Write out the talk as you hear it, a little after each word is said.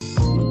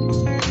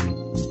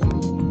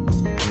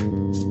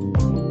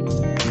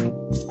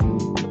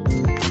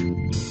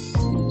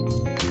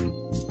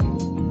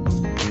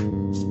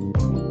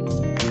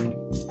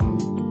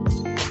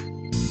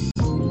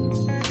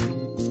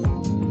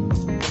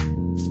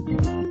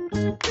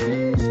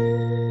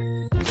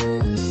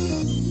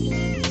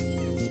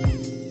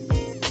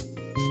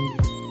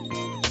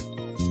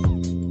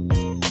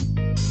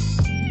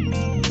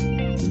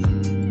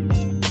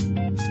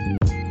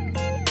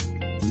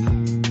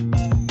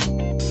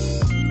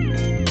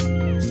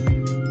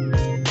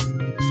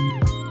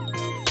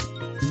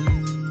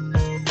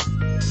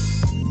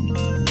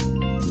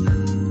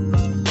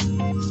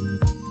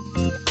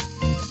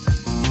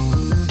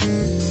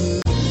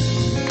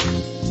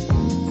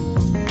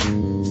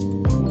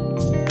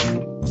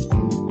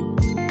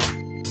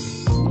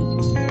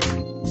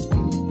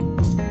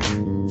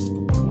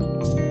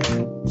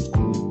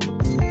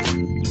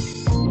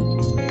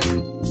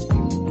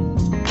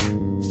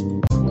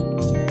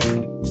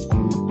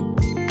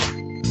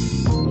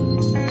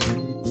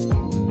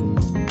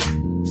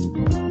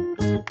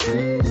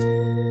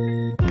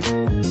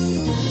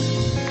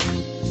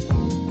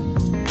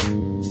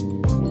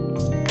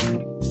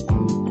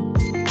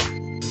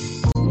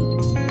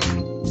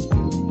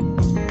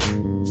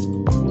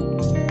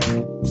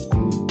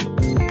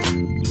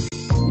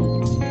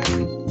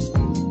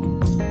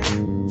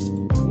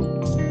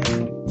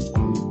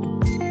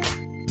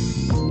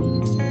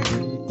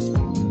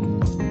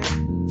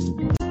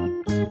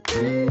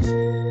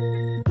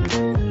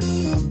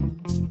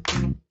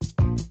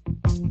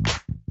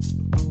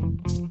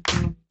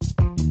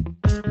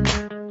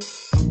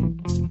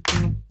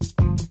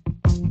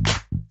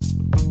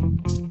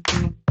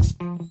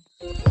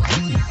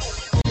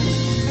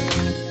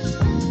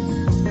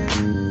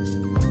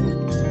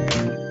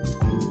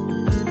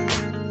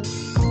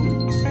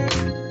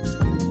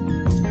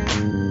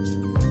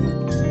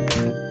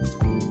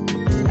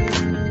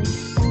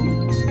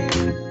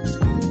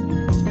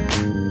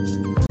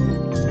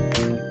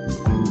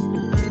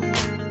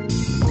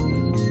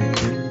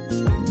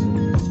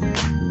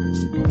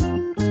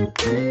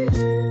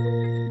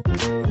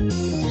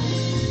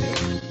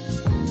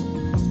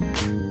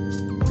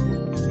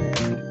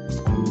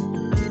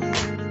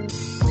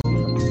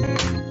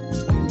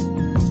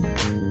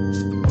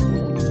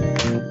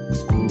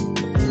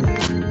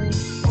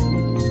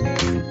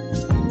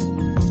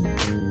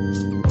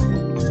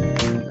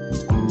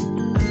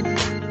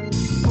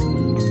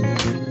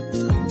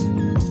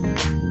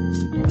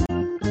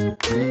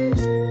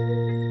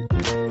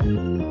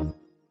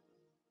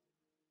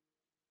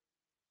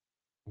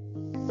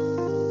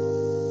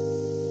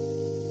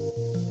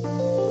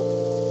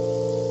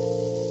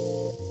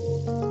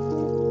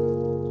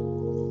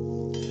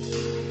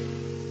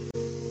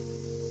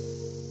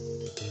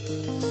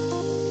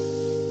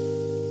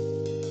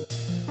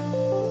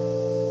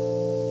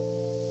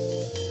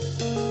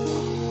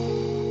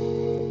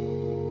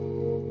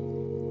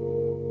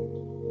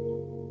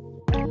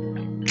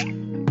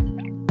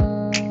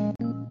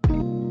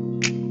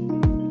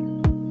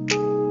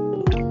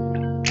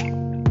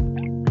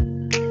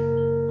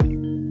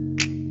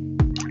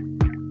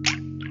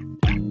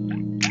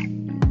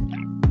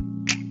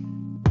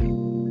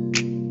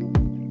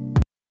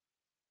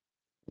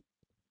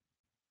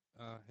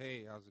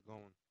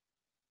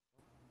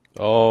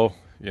Oh,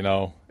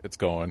 it's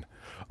going.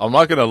 I'm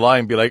not gonna lie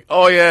and be like,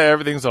 "Oh yeah,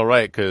 everything's all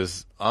right,"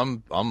 because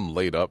I'm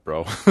laid up,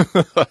 bro.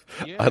 I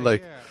Yeah,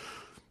 like, yeah.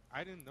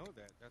 I didn't know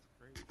that. That's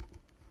crazy.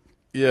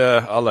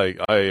 yeah,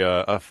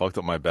 I fucked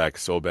up my back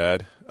so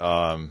bad.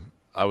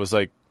 I was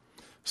like,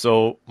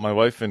 so my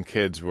wife and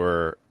kids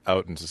were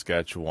out in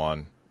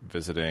Saskatchewan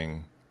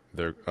visiting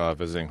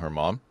visiting her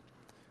mom,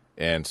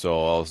 and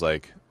so I was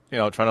like,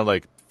 trying to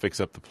like fix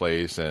up the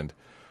place, and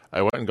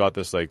I went and got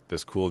this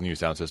cool new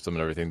sound system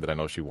and everything that I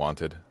know she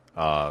wanted.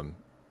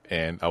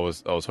 And I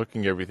was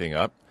hooking everything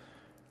up.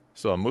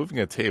 So I'm moving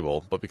a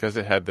table, but because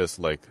it had this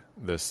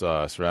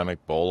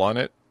ceramic bowl on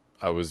it,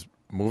 I was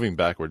moving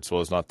backwards so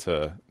as not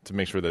to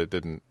make sure that it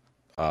didn't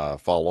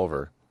fall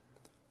over.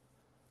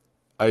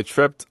 I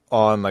tripped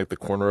on like the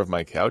corner of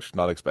my couch,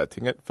 not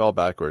expecting it, fell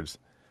backwards,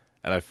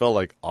 and I fell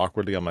like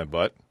awkwardly on my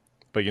butt.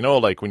 But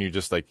like when you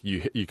just like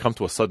you come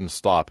to a sudden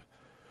stop,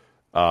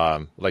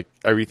 like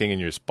everything in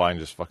your spine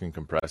just fucking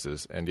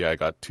compresses, and yeah, I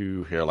got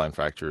two hairline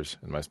fractures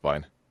in my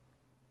spine.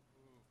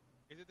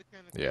 Ooh. Is it the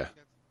kind of Yeah. thing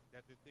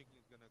that they're thinking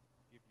is gonna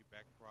give you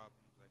back problems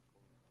like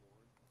going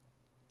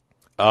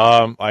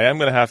forward? I am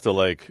gonna have to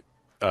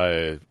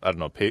I don't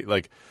know,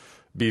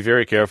 be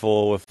very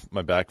careful with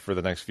my back for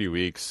the next few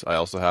weeks. I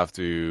also have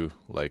to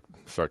like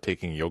start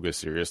taking yoga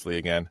seriously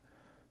again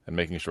and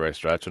making sure I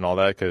stretch and all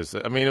that. Because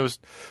I mean, it was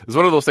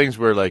one of those things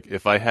where like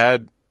if I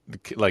had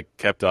like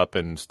kept up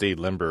and stayed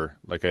limber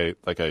like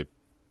I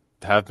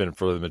have been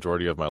for the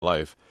majority of my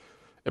life,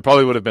 it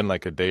probably would have been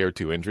like a day or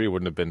two injury. It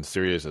wouldn't have been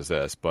serious as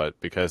this, but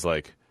because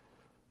like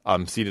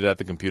I'm seated at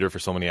the computer for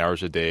so many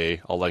hours a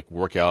day. I'll like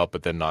work out,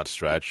 but then not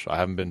stretch. I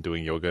haven't been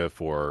doing yoga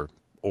for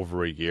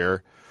over a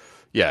year.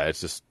 Yeah,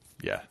 it's just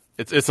yeah,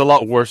 it's a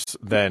lot worse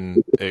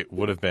than it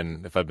would have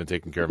been if I'd been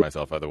taking care of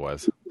myself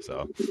otherwise.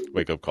 So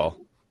wake up call.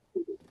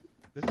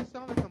 Does it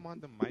sound like I'm on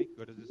the mic,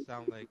 or does it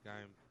sound like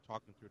I'm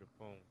talking through the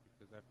phone?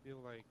 Because I feel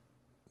like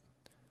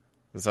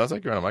It sounds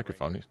like I'm you're on a good right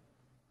microphone.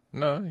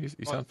 now. No, you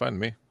Oh, sound fine to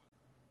me.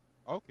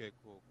 okay,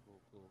 cool, cool,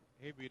 cool.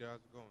 Hey, Vita, how's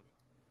it going?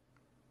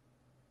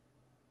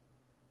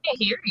 Can't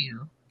hear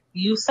you.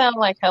 You sound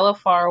like hella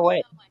far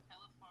away.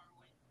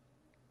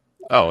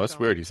 Oh, Oh, I that's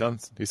sound weird. like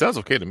He sounds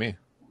okay to me.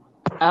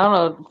 I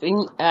don't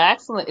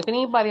know. If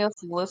anybody else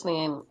is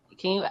listening,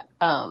 can you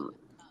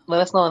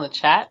let us know in the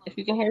chat if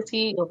you can hear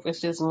T or if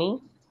it's just me?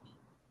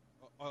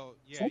 oh,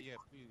 yeah, yeah,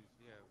 please,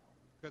 yeah.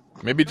 Because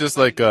Maybe just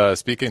sometimes like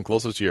speaking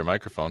closer to your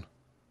microphone.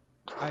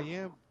 I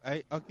am.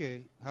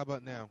 Okay. How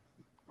about now?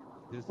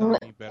 Does it N- sound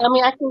any I better?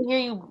 mean, I can hear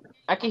you.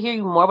 I can hear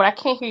you more, but I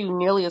can't hear you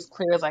nearly as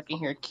clear as I can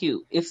hear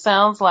Q. It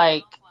sounds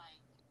like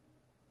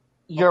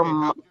your Okay.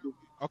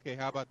 m-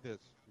 How about this?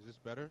 Is this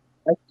better?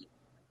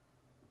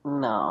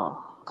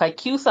 no. Like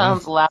Q Hmm.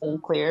 sounds loud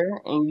and clear,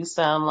 and you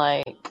sound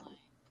like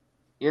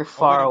you're Oh wait.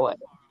 far away.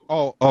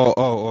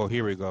 Oh.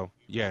 Here we go.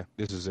 Yeah,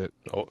 this is it.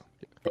 Oh,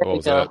 There what we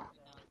was go.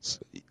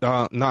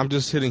 that? No, I'm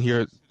just sitting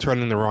here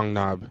turning the wrong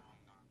knob.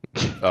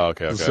 Oh,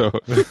 okay, okay. So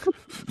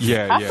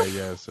yeah, How yeah, come?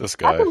 yeah. So This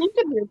How guy. come you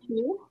can hear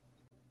Q?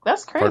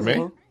 That's Pardon crazy.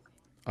 me.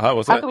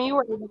 What's How that? come you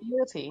were able to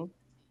hear T?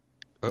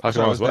 How come I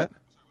sorry, was what's what?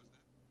 that?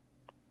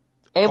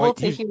 Oh, Able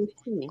to hear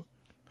T.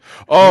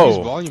 maybe his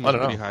Oh, volume I is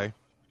don't pretty know. high.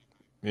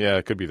 Yeah,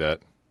 it could be that.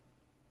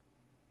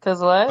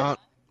 Cause what? Uh,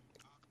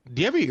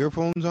 do you have your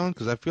earphones on?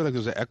 Because I feel like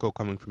there's an echo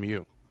coming from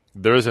you,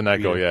 There is an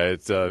echo. Vita. Yeah,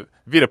 it's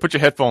Vita. Put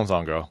your headphones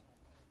on, girl.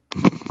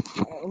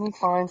 Let me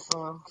find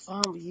some. Cause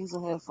I don't be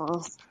using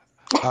headphones.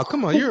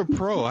 Come on, you're a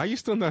pro. How you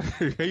still not?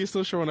 How you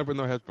still showing up with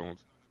no headphones?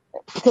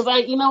 Cause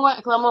you know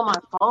what? Cause I'm on my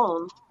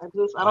phone.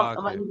 I'm not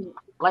Okay. using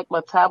like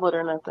my tablet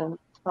or nothing.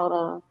 Hold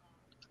on.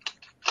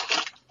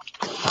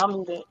 I'll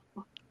mute it.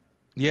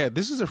 Yeah,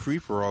 this is a free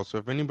for all. So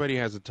if anybody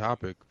has a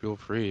topic, feel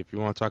free. If you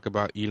want to talk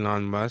about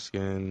Elon Musk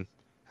and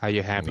how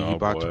you're happy he No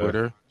bought boy.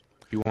 Twitter,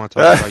 if you want to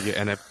talk about your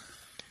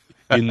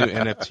new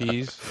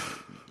NFTs,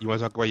 you want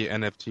to talk about your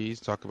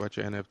NFTs, talk about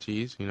your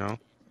NFTs.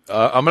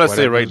 I'm gonna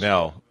say right Whatever's.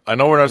 now. I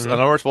know we're not. I Hmm.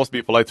 know we're supposed to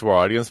be polite to our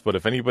audience, but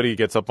if anybody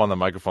gets up on the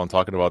microphone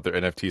talking about their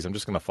NFTs, I'm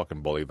just gonna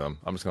fucking bully them.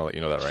 I'm just gonna let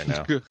you know that right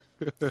now.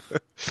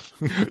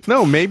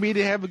 No, maybe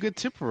they have a good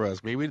tip for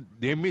us. Maybe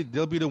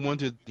they'll be the one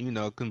to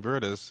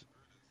convert us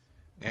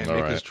and All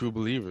make us right, true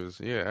believers.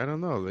 Yeah, I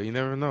don't know. You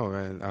never know,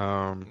 man.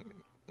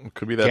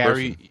 could be that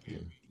person. Gary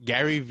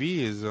Gary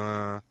V is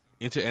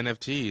into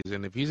NFTs,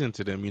 and if he's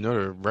into them,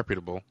 they're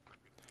reputable.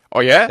 Oh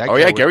yeah, That oh guy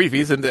yeah. would. Gary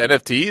V's into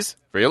NFTs.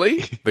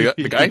 Really?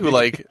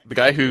 The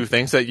guy who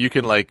thinks that you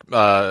can like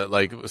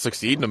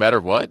succeed no matter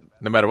what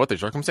the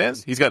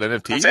circumstance. He's got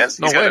NFTs. Sense?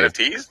 No He's got way.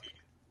 NFTs.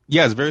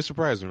 Yeah, it's very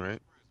surprising, right?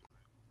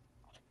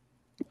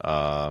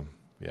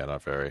 Yeah,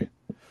 not very.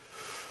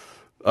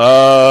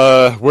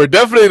 We're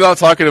definitely not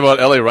talking about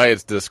LA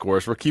riots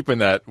discourse. We're keeping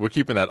that. We're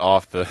keeping that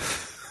off the.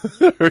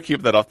 we're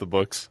keeping that off the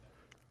books.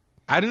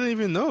 I didn't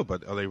even know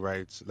about LA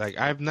riots. Like,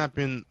 I've not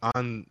been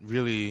on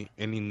really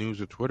any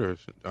news or Twitter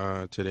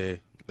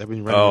today. They've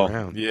been running Oh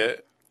around. yeah,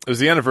 it was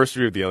the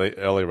anniversary of the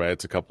LA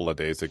riots a couple of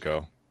days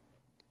ago.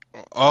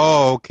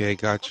 Oh, okay,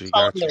 got you,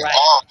 got Totally you.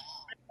 right.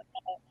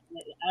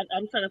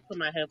 I'm trying to put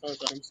my headphones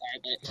on. I'm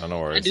sorry, Oh, no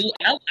but worries.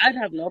 I'd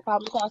have no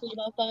problem talking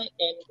about that,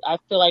 and I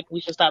feel like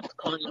we should stop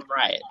calling them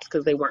riots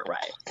because they weren't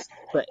riots.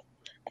 But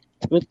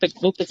we'll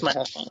fix my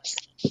headphones.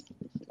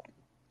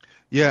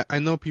 Yeah, I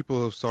know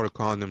people have started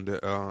calling them the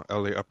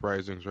LA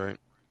uprisings, right?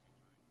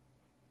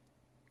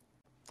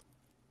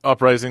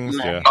 Uprisings,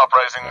 No. yeah,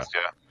 yeah. Uprisings,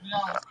 yeah.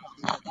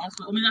 That's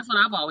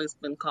what I've always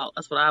been called.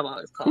 That's what I've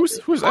always called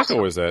it. Whose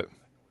echo is that?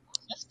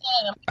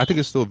 I think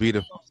it's still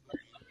Vita.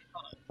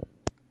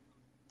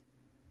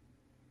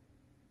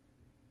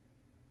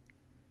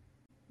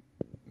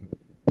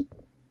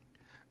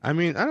 I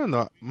mean, I don't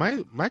know.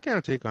 My kind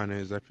of take on it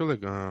is I feel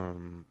like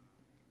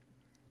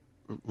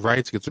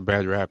riots gets a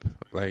bad rap.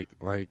 Like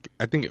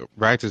I think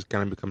riots has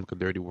kind of become like a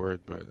dirty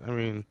word, but I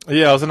mean,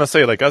 Yeah, I was gonna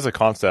say like as a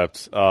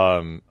concept.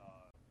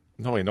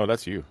 No, wait, no,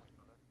 that's you.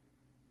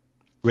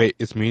 wait,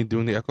 it's me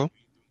doing the echo?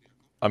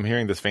 I'm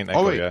hearing this faint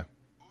Oh echo. wait, Yeah,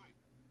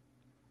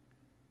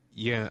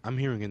 yeah, I'm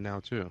hearing it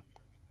now too.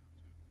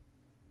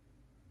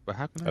 But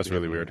how can I that's be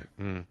really hearing weird. it?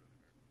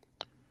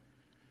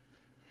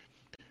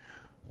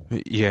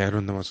 Yeah, I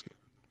don't know what's.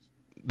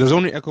 Does it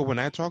only echo when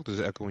I talk? Does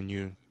it echo when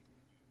you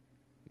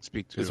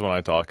speak It's too? when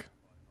I talk.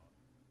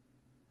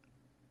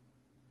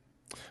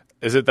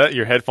 Is it that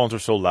your headphones are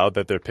so loud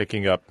that they're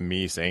picking up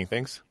me saying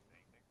things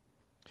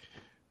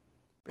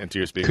into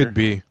your Could speaker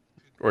be.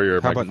 or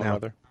your How about microphone now?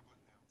 rather?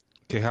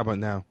 Okay, how about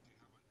now?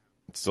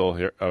 It's still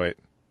here. Oh wait,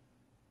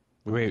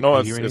 Wait, no, do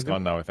you hear it's anything?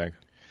 gone now. I think.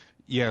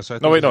 Yeah, so I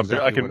No, think wait, that's no, I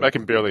exactly what.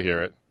 can barely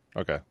hear it.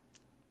 Okay,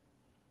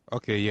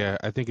 Okay, yeah,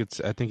 I think it's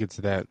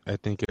that. I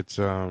think it's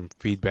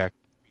feedback.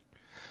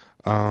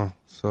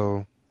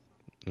 So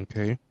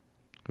okay,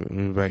 let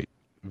me invite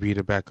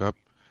Vita back up.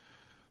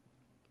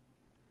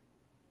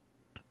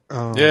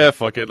 Uh, yeah,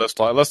 fuck it. Let's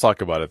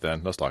talk about it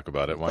then. Let's talk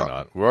about it. Why uh,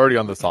 not? We're already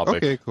on this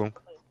topic. okay, cool.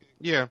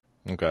 Yeah,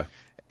 Okay,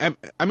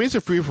 I mean it's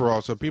a free for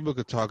all, so people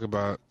could talk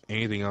about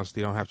anything else.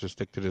 They don't have to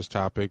stick to this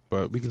topic,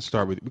 but we can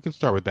start with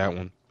that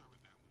one.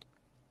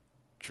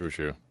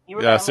 true. You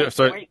were Yeah, gonna make.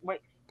 so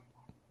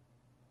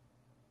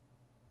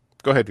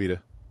go ahead,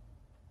 Vita.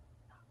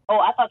 Oh,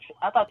 I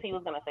thought T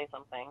was gonna say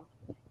something.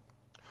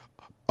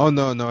 Oh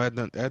no, no, I had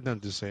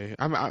nothing to say.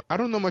 I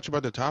don't know much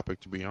about the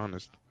topic to be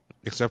honest,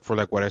 except for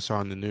like what I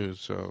saw in the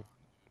news. So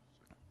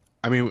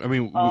we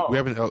Oh,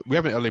 have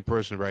an LA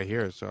person right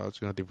here, so I was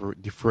gonna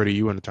defer to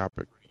you on the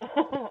topic.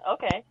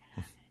 okay.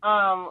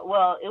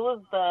 Well, it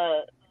was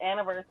the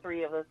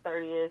anniversary of the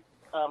 30th,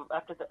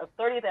 after the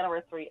 30th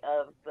anniversary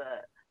of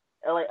the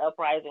LA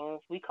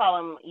uprisings. We call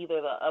them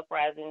either the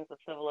uprisings, the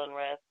civil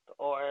unrest,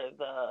 or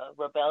the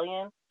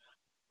rebellion.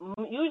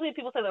 Usually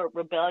people say the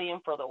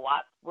rebellion for the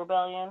Watts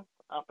Rebellion,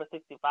 for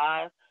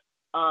 65.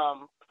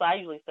 So I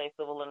usually say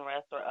civil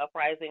unrest or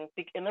uprising.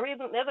 And the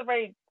reason, there's a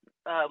very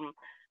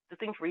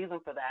distinct reason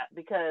for that,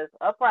 because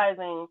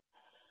uprisings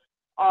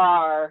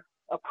are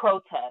a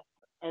protest,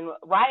 and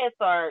riots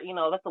are,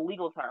 that's a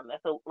legal term.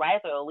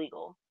 Riots are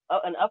illegal.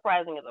 An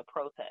uprising is a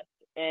protest,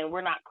 and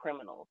we're not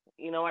criminals.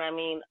 You know what I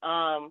mean?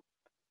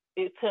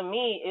 To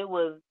me,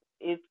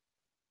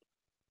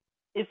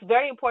 it's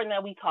very important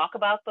that we talk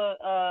about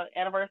the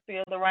anniversary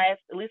of the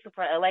riots, at least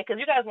for LA, because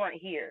you guys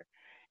weren't here.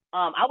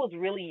 I was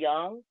really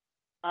young,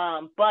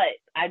 but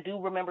I do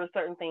remember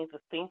certain things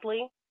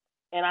distinctly,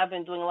 and I've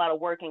been doing a lot of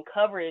work and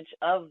coverage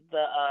of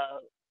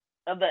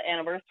the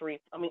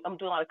anniversary. I mean, I'm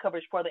doing a lot of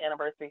coverage for the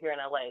anniversary here in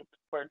LA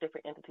for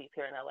different entities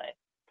here in LA,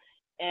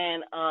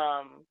 and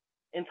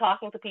in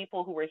talking to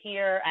people who were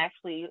here, I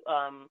actually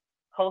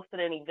hosted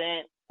an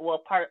event.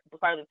 Well, part of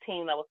the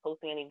team that was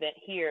hosting an event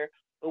here,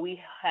 where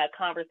we had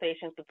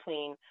conversations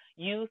between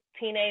youth,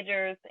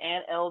 teenagers,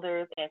 and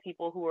elders, and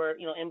people who were,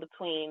 in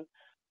between.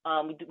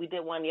 We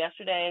did one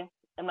yesterday.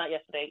 Not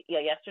yesterday. Yeah,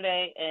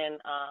 yesterday and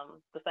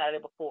the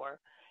Saturday before.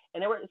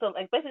 And there were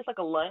basically it's like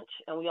a lunch,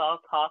 and we all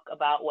talk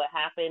about what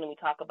happened, and we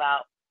talk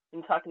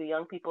to the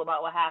young people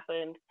about what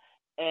happened,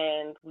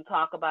 and we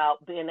talk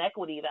about the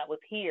inequity that was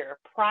here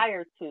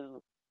prior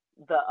to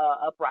the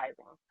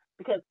uprising,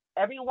 because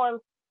everyone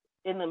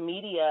in the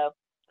media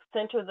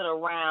centers it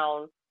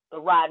around the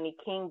Rodney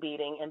King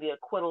beating and the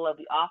acquittal of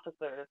the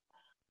officers,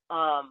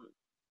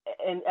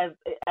 and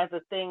as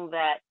a thing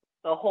that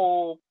the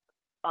whole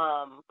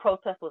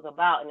protest was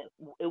about, and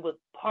it was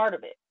part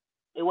of it.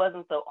 It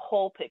wasn't the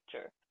whole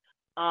picture.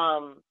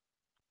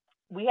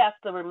 We have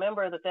to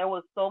remember that there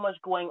was so much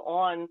going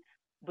on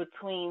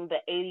between the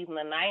 80s and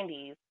the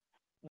 90s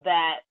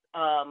that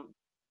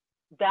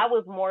that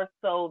was more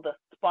so the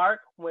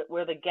spark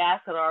where the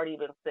gas had already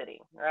been sitting,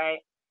 right?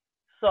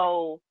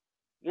 So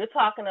you're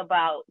talking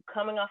about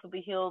coming off of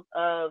the heels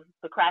of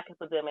the crack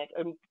epidemic,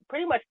 and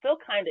pretty much still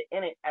kind of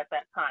in it at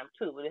that time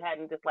too. It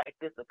hadn't just like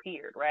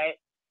disappeared, right?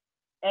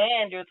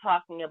 And you're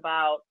talking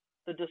about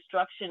the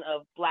destruction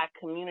of Black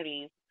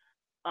communities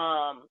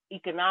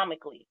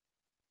economically.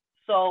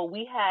 So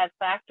we had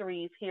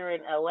factories here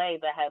in LA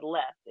that had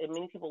left, and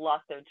many people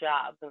lost their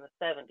jobs in the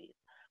 70s.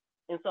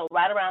 And so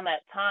right around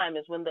that time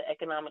is when the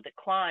economic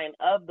decline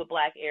of the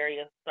Black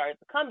area started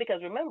to come,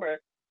 because remember,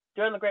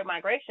 during the Great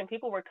Migration,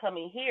 people were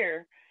coming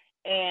here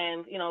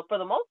And, for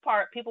the most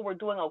part, people were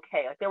doing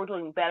okay. Like, they were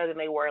doing better than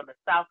they were in the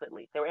South, at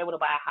least. They were able to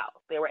buy a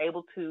house. They were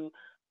able to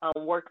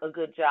work a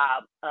good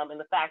job in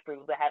the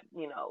factories that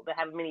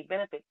had many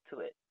benefits to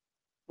it.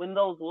 When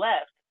those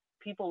left,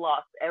 people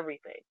lost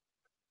everything.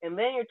 And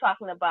then you're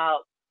talking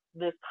about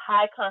this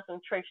high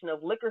concentration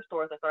of liquor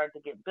stores that started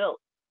to get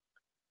built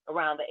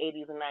around the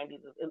 80s and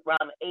 90s,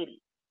 around the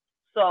 80s.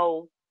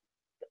 So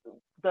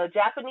the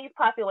Japanese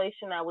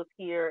population that was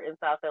here in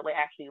South LA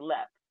actually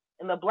left.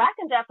 And the Black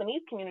and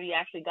Japanese community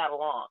actually got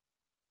along.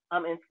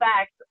 In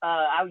fact, when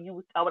I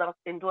was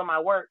doing my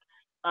work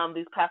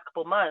these past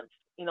couple months,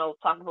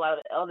 talking to a lot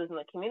of the elders in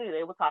the community,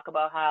 they would talk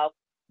about how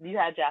you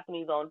had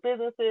Japanese-owned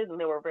businesses, and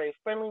they were very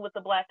friendly with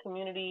the Black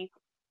community.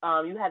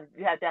 You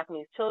had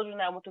Japanese children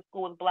that went to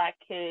school with Black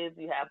kids.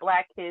 You had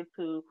Black kids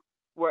who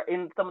were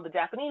in some of the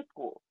Japanese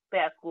schools. They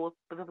had schools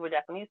specifically for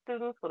Japanese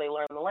students where they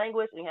learned the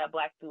language, and you had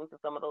Black students in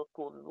some of those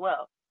schools as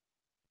well.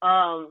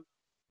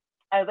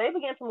 As they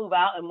began to move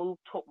out and move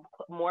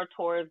more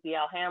towards the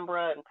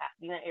Alhambra and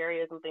Pasadena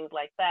areas and things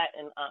like that,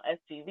 and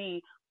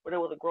SGV, where there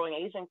was a growing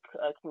Asian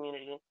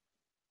community,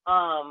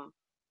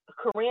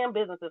 Korean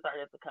businesses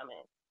started to come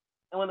in.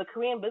 And when the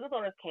Korean business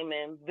owners came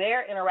in,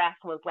 their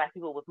interaction with Black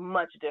people was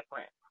much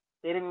different.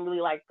 They didn't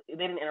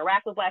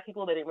interact with Black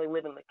people. They didn't really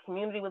live in the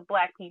community with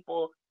Black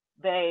people.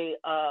 They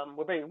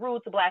were very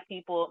rude to Black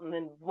people. And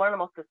then one of the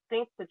most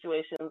distinct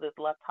situations is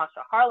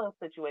Latasha Harlan's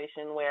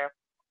situation, where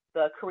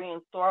the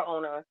Korean store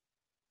owner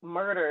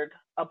murdered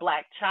a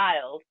Black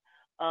child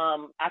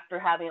after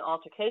having an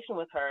altercation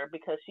with her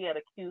because she had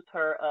accused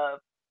her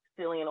of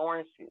stealing an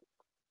orange juice.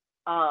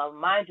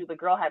 Mind you, the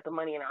girl had the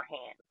money in her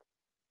hand.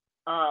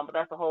 But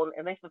that's the whole,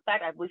 and in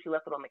fact, I believe she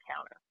left it on the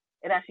counter.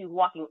 And as she was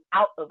walking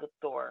out of the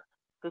store,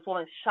 this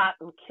woman shot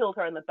and killed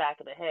her in the back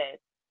of the head.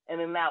 And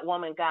then that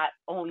woman got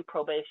only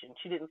probation.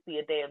 She didn't see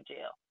a day of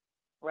jail,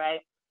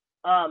 right?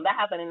 That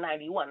happened in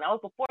 '91. That was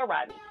before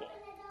Rodney King.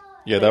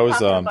 Yeah, that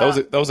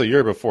was a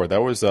year before.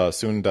 That was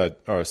Soon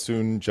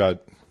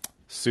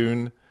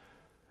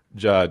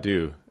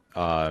Jadu.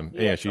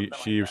 Yeah,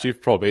 she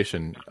received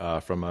probation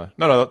from a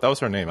no, that was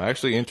her name. I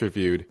actually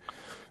interviewed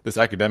this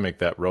academic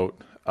that wrote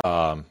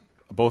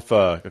both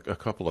a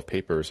couple of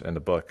papers and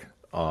a book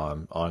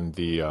on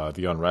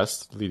the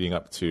unrest leading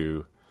up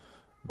to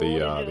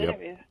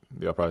the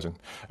uprising.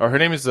 Her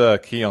name is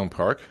Ki-young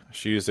Park.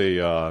 She's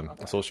a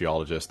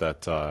sociologist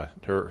that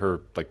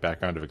her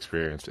background of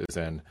experience is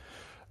in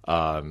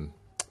the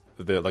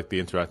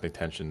interethnic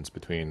tensions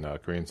between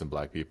Koreans and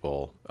Black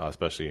people,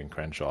 especially in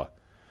Crenshaw.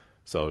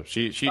 So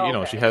she she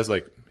has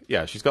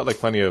she's got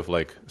plenty of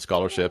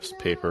scholarships,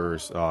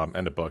 papers,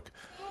 and a book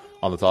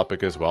on the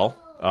topic as well.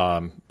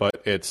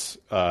 But it's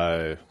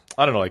I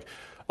don't know,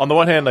 on the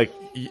one hand,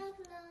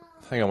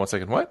 hang on one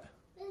second, what?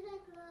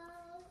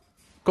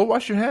 Go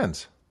wash your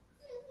hands.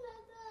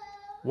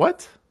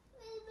 What?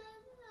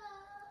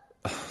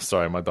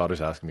 Sorry, my daughter's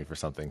asking me for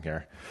something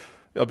here.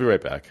 I'll be right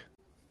back.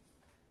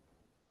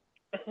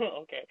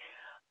 Okay.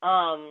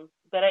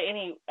 But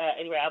anyway,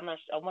 I'm not.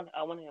 I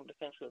wanted him to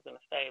finish what he was going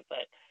to say,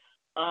 but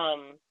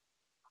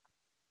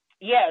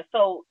yeah.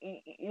 So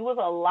it was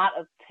a lot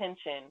of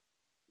tension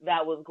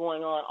that was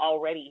going on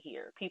already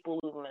here. People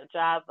losing their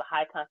jobs, the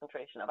high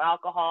concentration of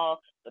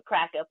alcohol, the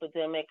crack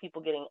epidemic, people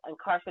getting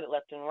incarcerated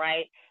left and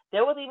right.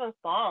 There was even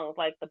songs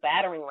like "The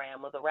Battering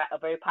Ram" was a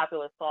very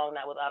popular song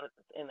that was out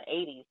in the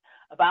 '80s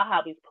about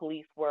how these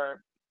police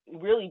were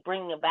really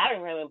bringing a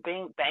battering ram and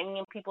banging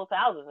in people's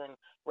houses and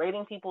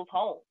raiding people's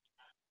homes.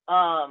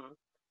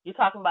 You're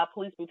talking about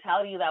police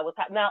brutality that was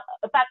happening. Now,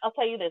 in fact, I'll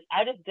tell you this.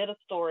 I just did a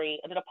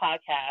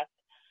podcast,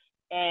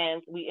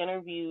 and we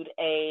interviewed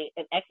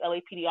an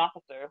ex-LAPD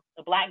officer,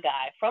 a Black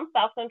guy from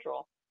South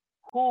Central,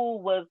 who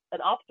was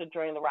an officer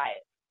during the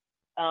riot.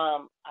 I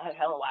don't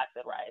know why I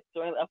said riots,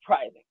 during the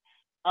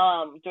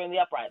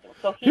uprising.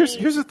 So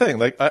here's the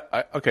thing.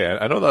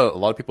 I know that a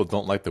lot of people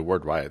don't like the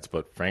word riots,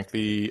 but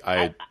frankly,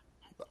 I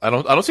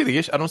don't see the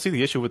issue. I don't see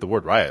the issue with the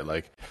word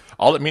riot.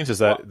 All it means is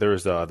that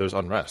there's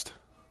unrest.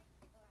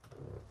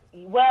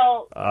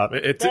 Well,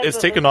 it's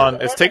taken on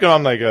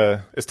like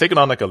a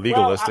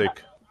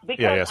legalistic.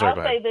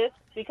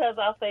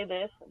 I'll say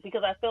this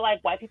because I feel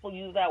like white people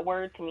use that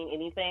word to mean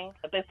anything.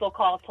 If they still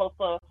call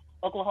Tulsa,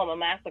 Oklahoma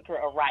massacre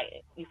a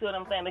riot, you see what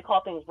I'm saying? They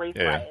call things race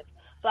riots.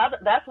 So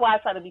that's why I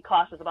try to be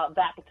cautious about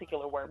that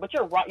particular word. But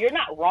you're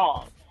not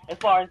wrong as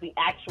far as the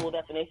actual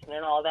definition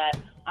and all that.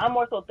 I'm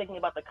more so thinking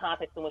about the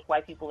context in which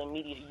white people in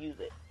media use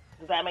it.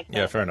 Does that make sense?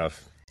 Yeah, fair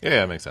enough.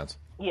 Yeah, it makes sense.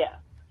 Yeah.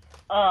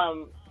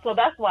 So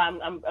that's why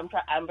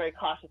I'm very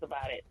cautious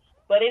about it.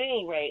 But at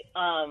any rate,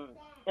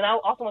 and I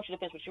also want you to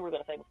finish what you were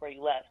going to say before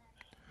you left.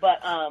 But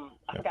I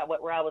forgot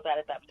where I was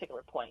at that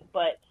particular point.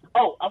 But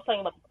I was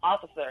talking about this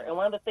officer, and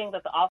one of the things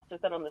that the officer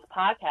said on this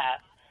podcast,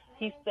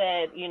 he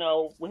said,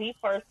 when he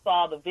first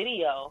saw the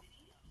video,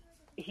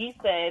 he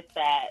said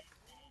that,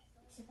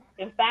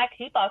 in fact,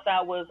 he thought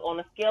that was on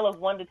a scale of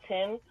 1 to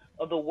 10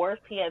 of the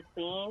worst he had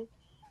seen,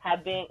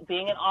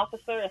 being an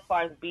officer as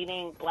far as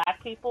beating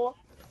Black people.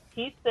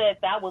 He said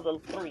that was a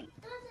 3.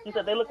 He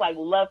said they look like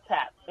love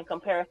taps in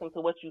comparison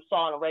to what you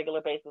saw on a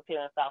regular basis here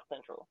in South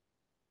Central.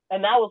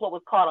 And that was what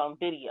was caught on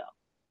video.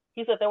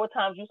 He said there were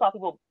times you saw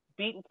people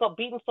beaten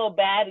so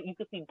bad that you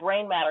could see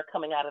brain matter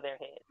coming out of their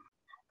head.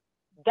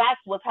 That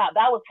was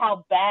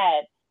how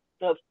bad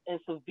and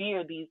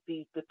severe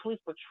the police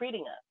were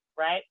treating us,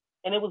 right?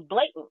 And it was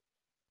blatant.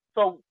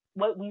 So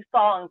what we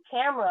saw on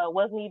camera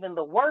wasn't even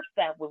the worst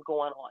that was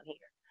going on here.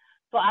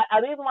 So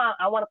the reason why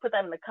I want to put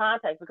that in the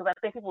context, because I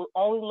think people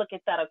only look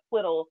at that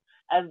acquittal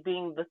as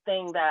being the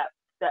thing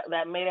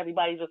that made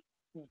everybody just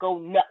go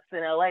nuts in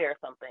LA or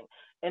something.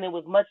 And it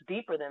was much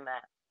deeper than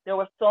that. There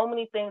were so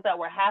many things that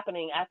were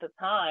happening at the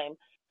time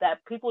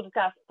that people just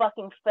got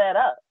fucking fed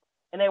up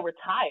and they were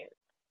tired.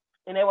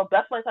 And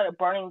that's when they started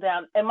burning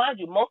down. And mind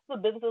you, most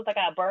of the businesses that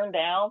got burned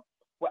down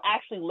were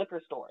actually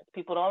liquor stores.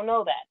 People don't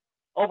know that.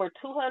 Over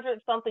 200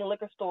 something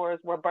liquor stores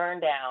were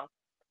burned down,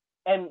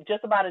 and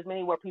just about as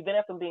many were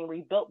prevented from being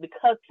rebuilt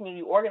because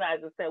community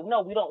organizers said,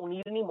 no, we don't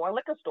need any more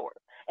liquor stores.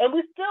 And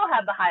we still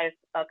have the highest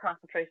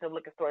concentration of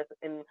liquor stores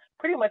in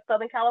pretty much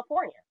Southern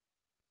California.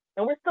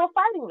 And we're still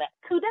fighting that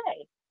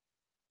today.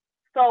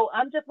 So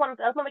I just want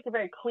to make it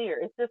very clear.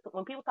 It's just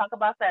when people talk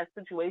about that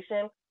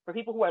situation for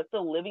people who are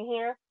still living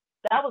here,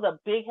 that was a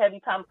big, heavy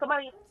time.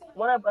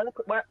 One of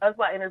us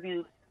I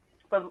interviewed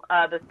from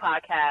this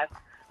podcast,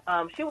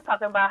 she was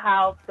talking about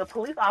how the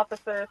police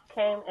officers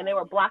came and they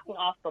were blocking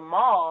off the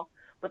mall,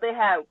 but they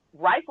had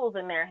rifles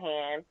in their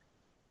hands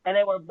and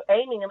they were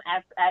aiming them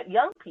at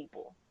young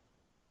people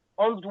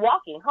on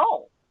walking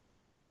home.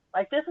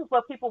 Like, this is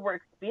what people were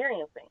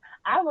experiencing.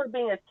 I remember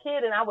being a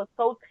kid and I was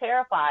so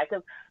terrified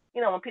because,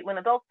 you know, when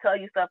adults tell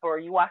you stuff or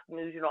you watch the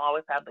news, you don't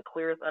always have the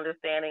clearest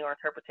understanding or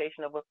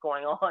interpretation of what's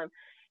going on.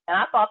 And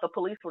I thought the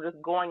police were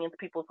just going into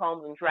people's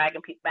homes and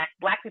dragging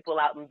black people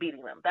out and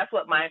beating them. That's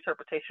what my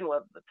interpretation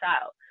was as a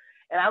child.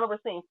 And I remember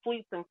seeing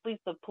fleets and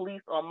fleets of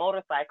police on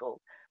motorcycles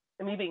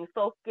and me being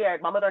so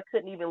scared. My mother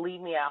couldn't even leave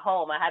me at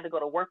home. I had to go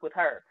to work with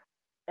her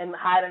and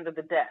hide under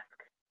the desk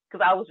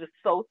because I was just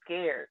so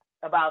scared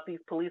about these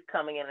police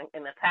coming in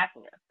and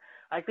attacking us.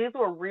 Like, these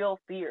were real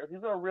fears.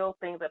 These were real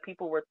things that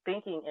people were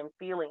thinking and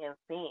feeling and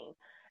seeing.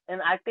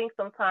 And I think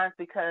sometimes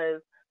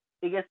because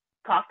it gets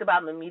talked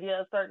about in the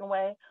media a certain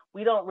way,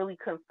 we don't really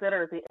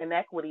consider the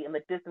inequity and the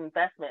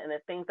disinvestment and the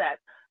things that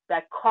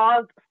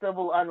caused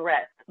civil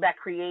unrest, that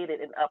created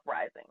an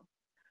uprising.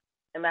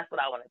 And that's what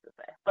I wanted to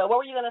say. But what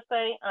were you going to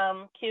say,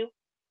 Q?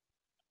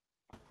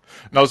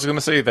 No, I was going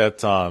to say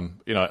that,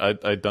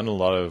 I'd done a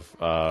lot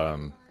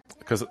of,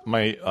 because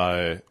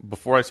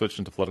before I switched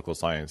into political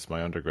science,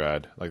 my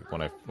undergrad, like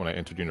when I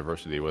entered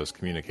university, was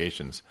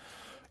communications.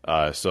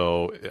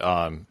 So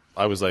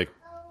I was like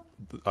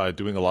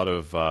doing a lot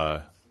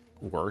of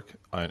work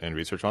and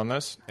research on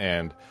this,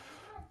 and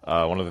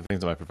one of the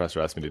things that my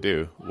professor asked me to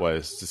do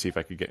was to see if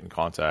I could get in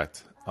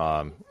contact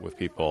with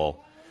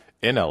people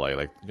in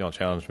LA,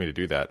 challenged me to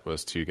do that,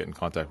 was to get in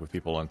contact with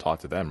people and talk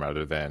to them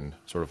rather than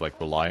sort of like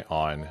rely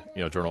on,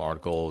 journal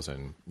articles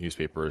and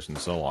newspapers and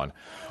so on.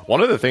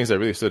 One of the things that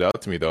really stood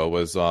out to me, though,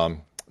 was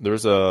there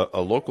was a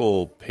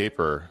local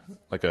paper,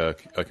 like a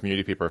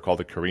community paper called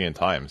the Korean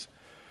Times.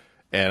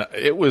 And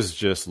it was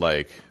just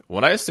like,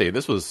 when I say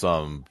this was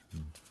some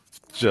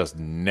just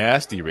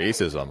nasty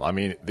racism, I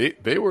mean,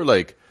 they were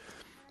like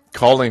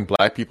calling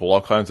black people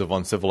all kinds of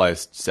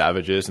uncivilized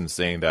savages and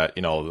saying that,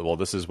 well,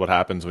 this is what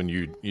happens when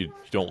you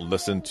don't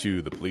listen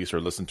to the police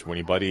or listen to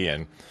anybody.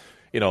 And,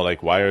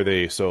 why are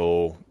they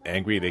so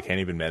angry they can't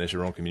even manage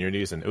their own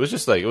communities? And it was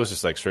just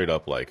like straight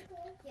up like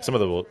some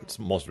of the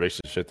most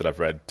racist shit that I've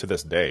read to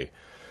this day.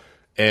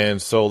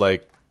 And so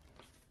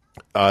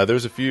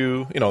there's a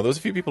few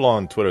people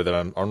on Twitter that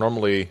I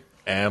normally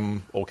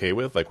am okay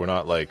with. Like, we're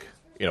not like,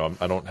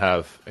 I don't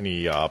have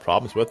any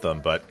problems with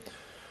them, but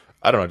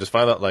I don't know, I just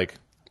find that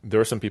there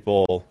are some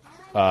people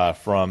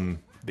from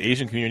the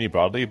Asian community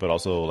broadly, but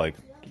also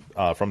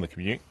from the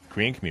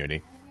Korean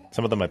community.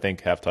 Some of them, I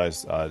think, have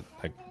ties,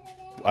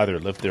 either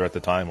lived there at the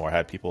time or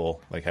had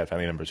people, had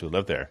family members who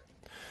lived there.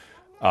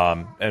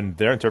 And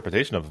their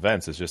interpretation of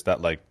events is just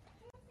that,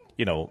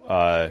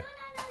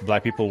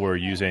 black people were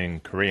using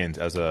Koreans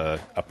as a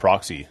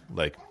proxy,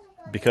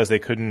 because they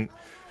couldn't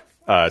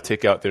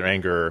take out their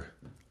anger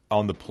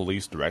on the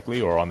police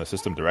directly or on the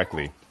system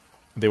directly.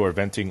 They were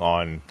venting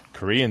on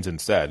Koreans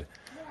instead.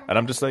 And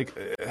I'm just like,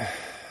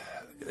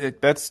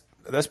 that's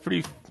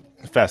pretty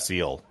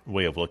facile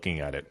way of looking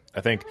at it.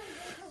 I think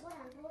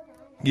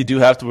you do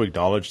have to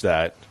acknowledge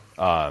that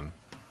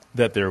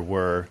that there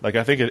were,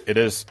 I think it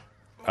is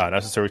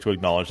necessary to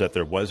acknowledge that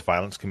there was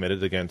violence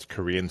committed against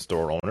Korean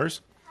store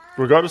owners,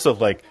 regardless of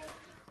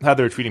how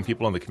they were treating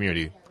people in the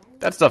community.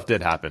 That stuff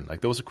did happen.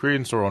 There was a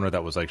Korean store owner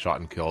that was shot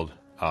and killed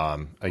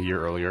a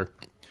year earlier.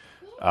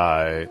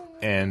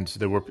 And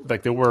there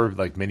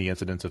were many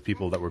incidents of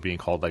people that were being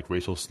called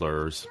racial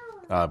slurs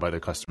by their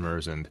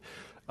customers, and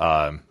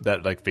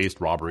that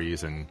faced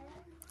robberies and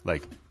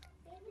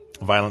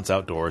violence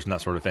outdoors and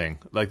that sort of thing.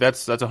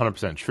 That's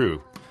 100%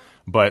 true.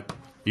 But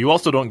you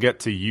also don't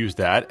get to use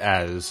that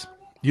as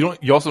you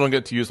also don't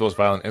get to use those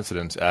violent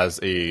incidents as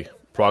a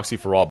proxy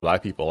for all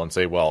black people and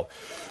say, well,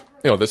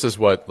 this is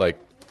what like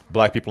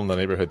black people in the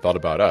neighborhood thought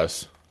about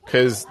us.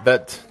 Because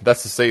that's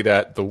to say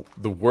that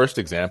the worst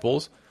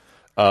examples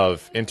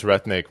of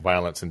interethnic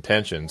violence and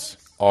tensions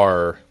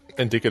are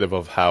indicative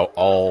of how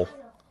all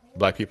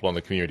black people in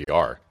the community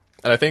are.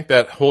 And I think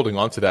that holding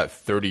on to that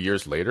 30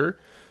 years later,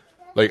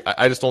 like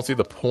I just don't see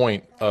the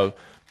point of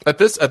at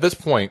this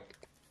point.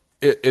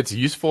 It's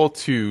useful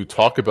to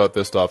talk about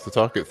this stuff, to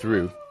talk it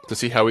through, to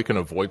see how we can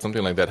avoid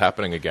something like that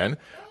happening again.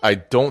 I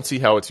don't see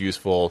how it's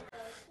useful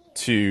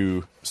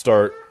to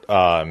start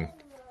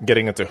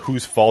getting into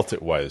whose fault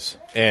it was.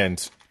 And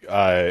when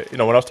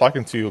I was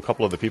talking to a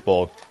couple of the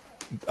people,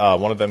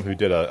 one of them who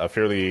did a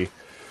fairly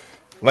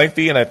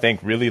lengthy and I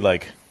think really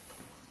like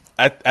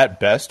at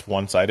best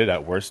one-sided,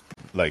 at worst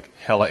like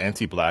hella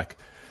anti-black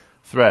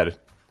thread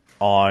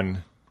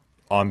on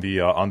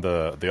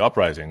the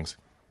uprisings.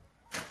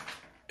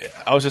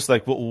 I was just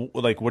like, well,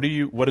 like, what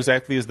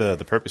exactly is the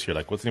purpose here?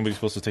 Like, what's anybody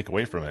supposed to take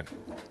away from it?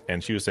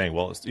 And she was saying,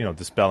 well, it's,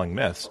 dispelling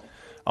myths.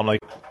 I'm like,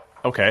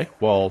 okay,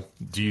 well,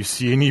 do you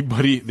see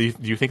anybody, do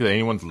you think that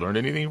anyone's learned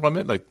anything from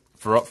it? Like,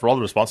 for all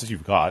the responses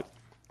you've got,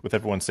 with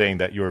everyone saying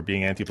that you're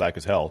being anti-black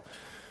as hell,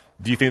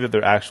 do you think that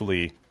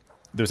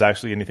there's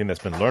actually anything that's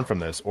been learned from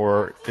this?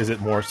 Or is it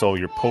more so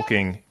you're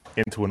poking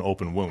into an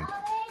open wound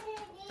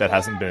that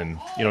hasn't been,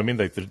 you know what I mean?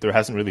 Like, there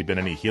hasn't really been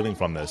any healing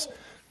from this.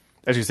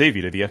 As you say,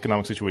 Vita, the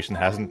economic situation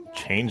hasn't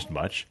changed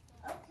much.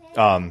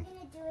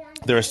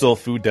 There are still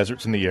food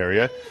deserts in the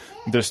area.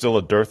 There's still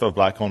a dearth of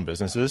black-owned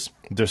businesses.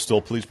 There's still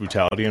police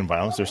brutality and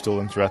violence. There's still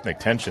interethnic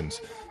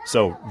tensions.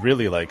 So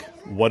really, like,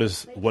 what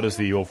is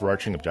the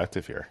overarching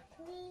objective here?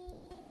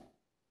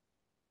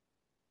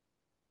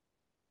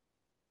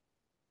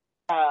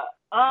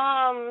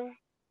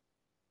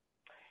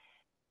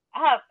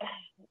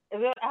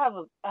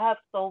 I have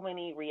so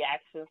many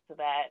reactions to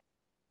that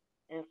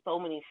and so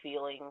many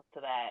feelings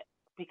to that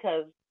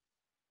because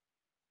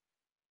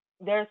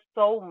there's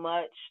so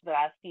much that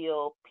I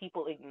feel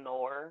people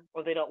ignore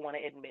or they don't want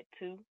to admit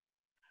to.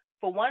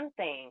 For one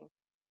thing,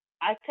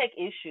 I take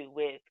issue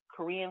with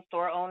Korean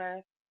store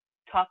owners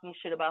talking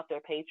shit about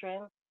their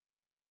patrons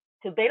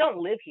because they don't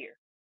live here.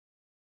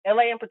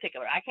 LA in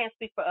particular. I can't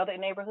speak for other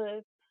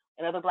neighborhoods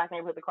and other black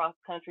neighborhoods across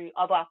the country,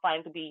 although I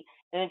find it to be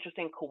an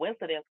interesting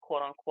coincidence,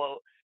 quote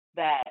unquote,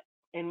 that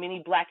in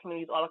many black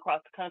communities all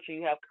across the country,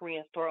 you have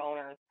Korean store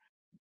owners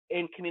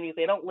in communities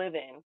they don't live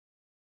in,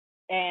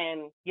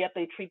 and yet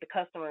they treat the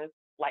customers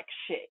like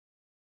shit.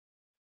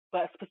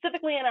 But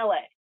specifically in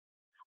LA,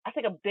 I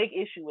take a big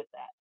issue with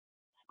that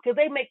because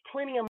they make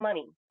plenty of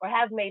money or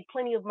have made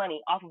plenty of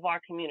money off of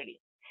our community.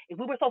 If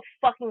we were so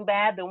fucking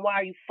bad, then why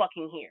are you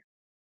fucking here?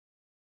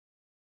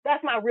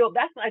 That's how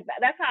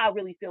I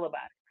really feel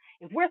about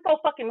it. If we're so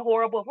fucking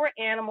horrible, if we're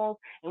animals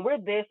and we're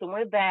this and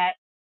we're that,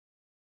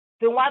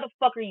 then why the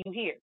fuck are you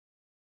here?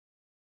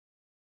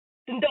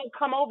 Then don't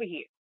come over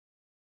here.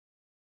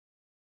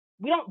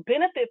 We don't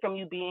benefit from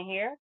you being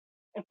here.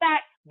 In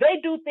fact, they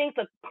do things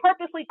to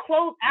purposely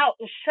close out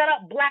and shut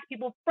up black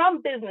people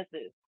from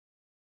businesses.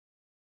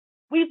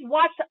 We've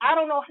watched, I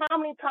don't know how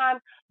many times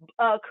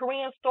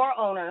Korean store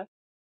owners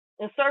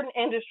in certain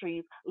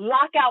industries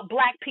lock out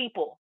black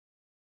people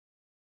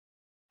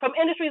from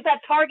industries that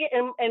target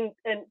and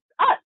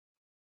us.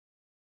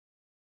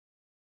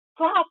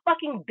 So how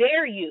fucking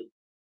dare you?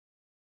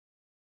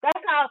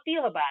 That's how I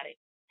feel about it.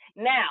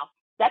 Now,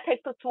 that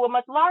takes us to a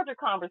much larger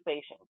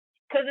conversation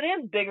because it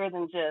is bigger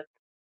than just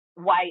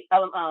white,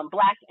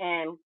 black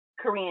and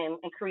Korean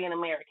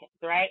Americans,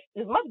 right?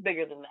 It's much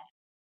bigger than that.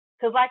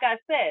 Because like I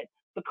said,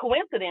 the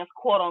coincidence,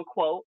 quote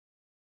unquote,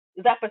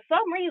 is that for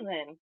some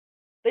reason,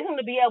 they're going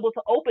to be able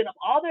to open up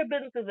all their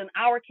businesses in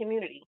our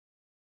community.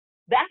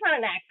 That's not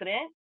an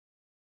accident.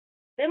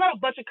 There's not a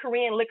bunch of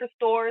Korean liquor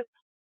stores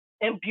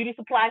and beauty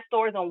supply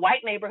stores in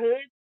white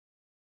neighborhoods.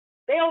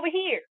 They over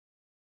here.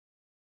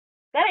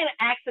 That ain't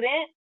an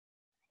accident.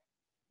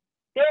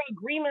 There are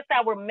agreements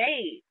that were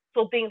made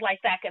so things like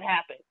that could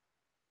happen.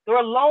 There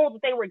are loans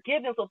that they were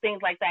given so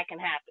things like that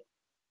can happen.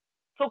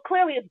 So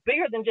clearly it's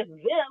bigger than just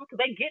them because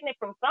they're getting it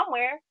from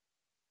somewhere.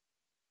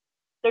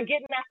 They're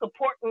getting that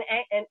support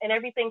and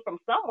everything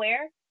from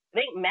somewhere. It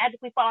ain't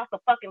magically fall off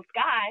the fucking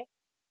sky.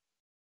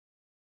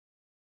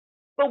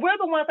 But we're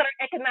the ones that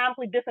are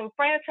economically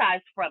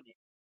disenfranchised from it.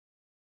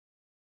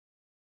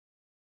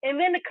 And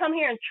then to come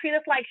here and treat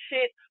us like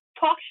shit,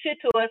 talk shit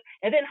to us,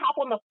 and then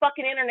hop on the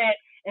fucking internet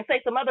and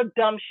say some other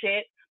dumb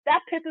shit,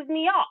 that pisses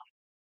me off.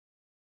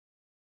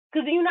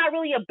 Because you're not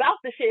really about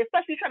the shit,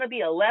 especially trying to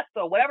be a left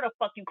or whatever the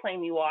fuck you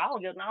claim you are. I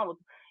don't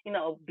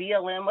know,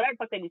 BLM, whatever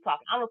the fuck they be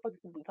talking. I don't know what the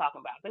fuck people be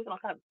talking about. They're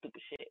all kinds of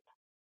stupid shit.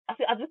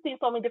 I've just seen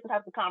so many different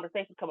types of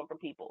conversations coming from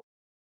people.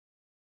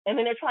 And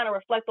then they're trying to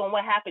reflect on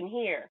what happened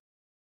here.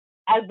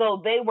 As though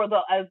they were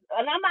and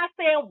I'm not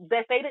saying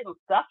that they didn't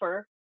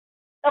suffer.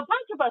 A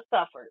bunch of us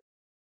suffered.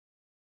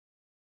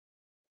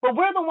 But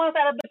we're the ones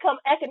that have become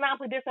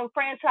economically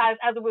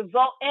disenfranchised as a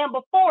result and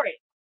before it.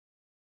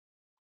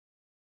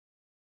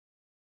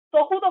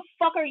 So who the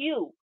fuck are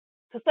you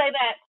to say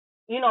that,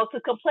 to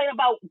complain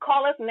about,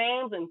 call us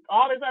names and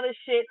all this other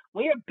shit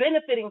when you're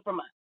benefiting from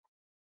us?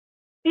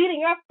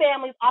 feeding your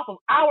families off of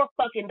our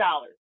fucking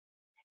dollars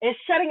and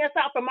shutting us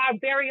out from our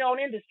very own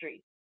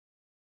industry.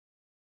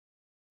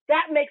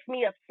 That makes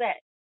me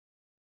upset.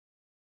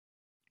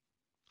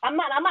 I'm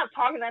not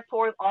targeting that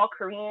towards all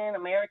Korean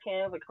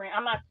Americans or Korean.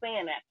 I'm not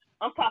saying that.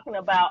 I'm talking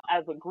about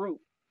as a group.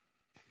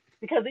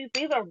 Because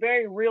these are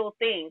very real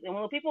things. And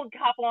when people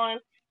hop on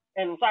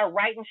and start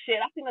writing shit,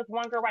 I've seen this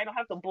one girl writing all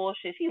types of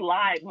bullshit. She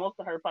lied most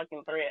of her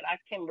fucking thread. I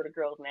can't remember the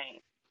girl's name.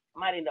 I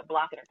might end up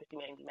blocking her because she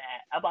made me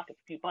mad. I blocked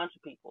a bunch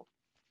of people.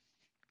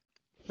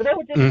 But they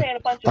were just saying a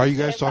bunch of Are you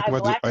guys talking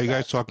about anti-black Are you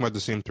guys stuff. talking about the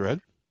same thread?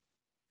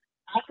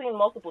 I've seen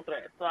multiple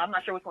threads, so I'm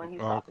not sure which one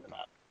he's talking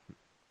about.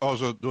 Oh,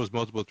 so there was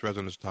multiple threads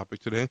on this topic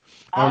today.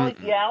 I only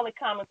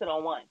commented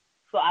on one,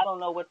 so I don't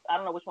know which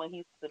one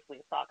he specifically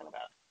is talking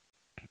about.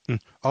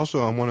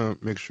 Also, I want to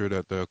make sure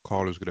that the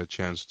callers get a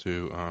chance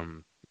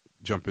to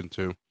jump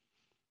into.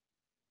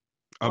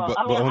 But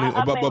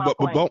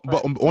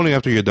only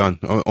after you're done.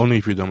 Only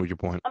if you're done with your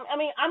point. I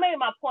mean, I made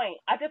my point.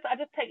 I just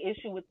take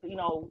issue with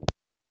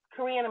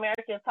Korean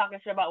Americans talking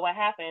shit about what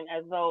happened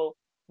as though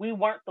we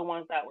weren't the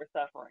ones that were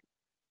suffering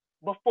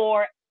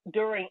before,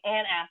 during,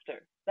 and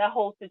after that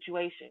whole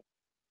situation.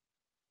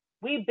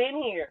 We've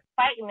been here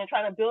fighting and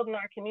trying to build in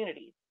our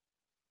communities.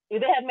 They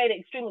have made it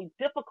extremely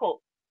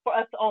difficult for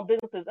us to own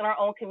businesses in our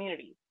own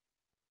communities.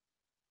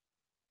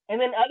 And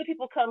then other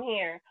people come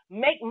here,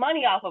 make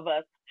money off of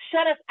us,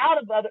 shut us out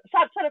of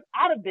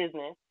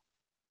business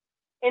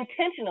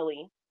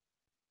intentionally,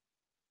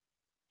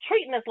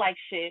 treating us like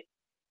shit,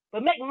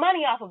 but make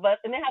money off of us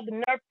and then have the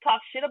nerve to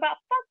talk shit about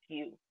fuck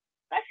you.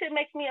 That shit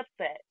makes me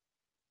upset.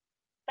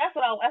 That's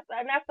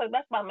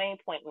my main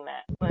point in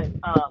that. But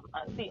I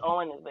see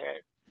Owen is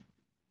there.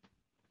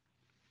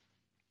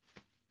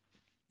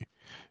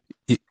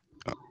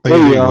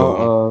 Hey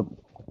y'all,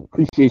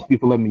 appreciate you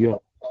for letting me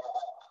up.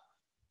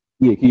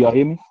 Yeah, can y'all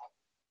hear me?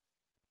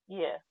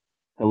 Yeah.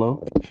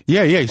 Hello?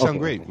 Yeah, you sound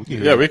great.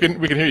 Yeah, we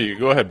can hear you.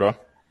 Go ahead, bro.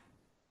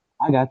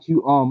 I got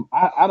you.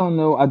 I don't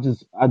know. I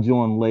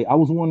joined late. I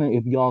was wondering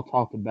if y'all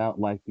talked about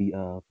like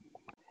the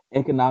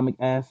economic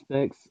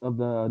aspects of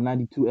the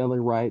 92 LA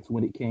riots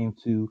when it came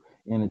to,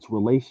 and its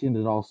relation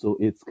and also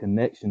its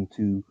connection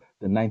to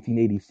the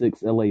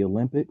 1986 LA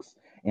Olympics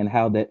and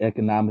how that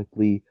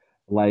economically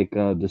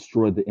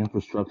destroyed the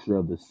infrastructure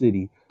of the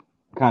city,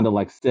 kind of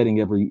like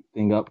setting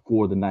everything up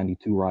for the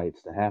 92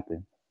 riots to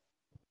happen.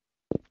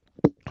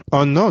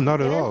 Oh no, not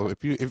at all.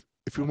 If you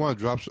want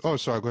to drop,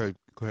 sorry, go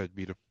ahead,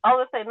 Peter. I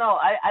was gonna say no.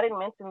 I didn't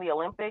mention the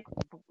Olympics,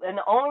 and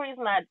the only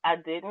reason I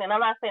didn't, and I'm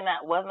not saying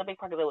that wasn't a big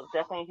part, because it was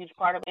definitely a huge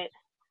part of it,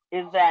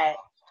 is that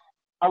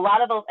a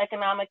lot of those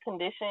economic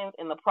conditions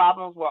and the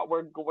problems were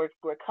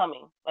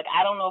coming. Like,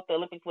 I don't know if the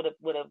Olympics would have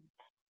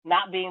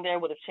not being there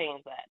would have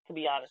changed that, to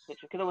be honest with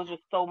you, because it was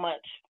just so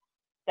much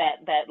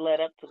that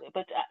led up to it.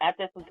 But I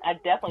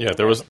definitely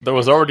there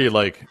was already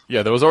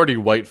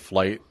white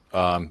flight.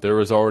 There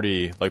was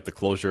already like the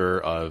closure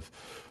of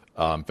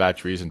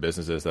factories and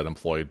businesses that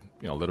employed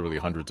literally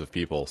hundreds of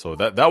people. So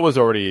that was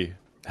already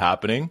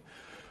happening.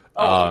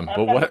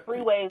 But what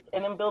freeways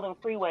and then building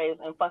freeways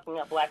and fucking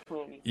up black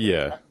communities.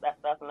 Yeah,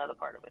 that's another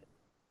part of it.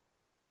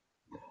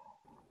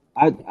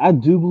 I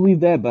do believe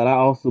that, but I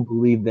also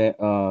believe that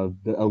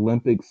the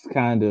Olympics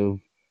kind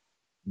of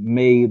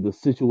made the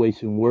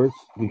situation worse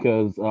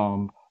because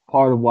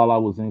part of while I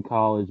was in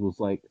college was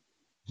like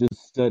just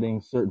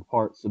studying certain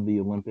parts of the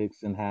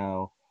Olympics and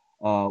how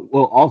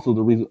also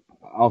the reason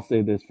I'll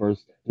say this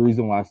first, the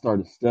reason why I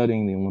started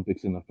studying the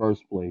Olympics in the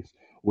first place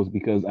was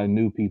because I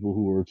knew people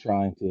who were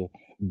trying to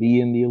be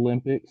in the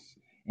Olympics,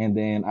 and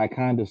then I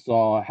kind of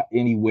saw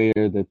anywhere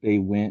that they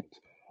went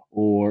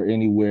or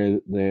anywhere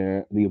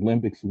the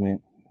Olympics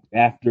went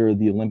after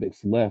the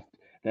Olympics left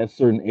that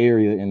certain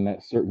area in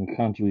that certain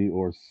country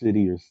or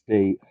city or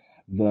state,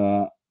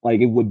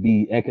 it would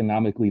be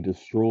economically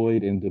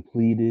destroyed and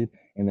depleted,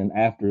 and then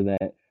after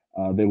that,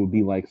 there would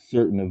be like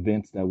certain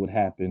events that would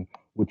happen,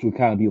 which would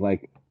kind of be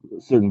like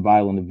certain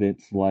violent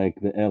events, like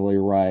the LA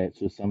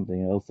riots or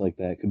something else like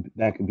that.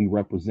 That could be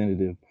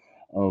representative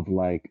of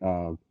like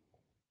a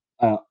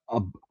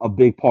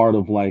big part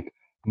of like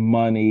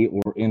money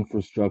or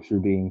infrastructure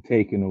being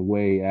taken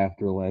away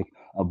after like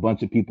a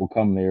bunch of people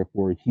come there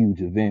for a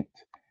huge event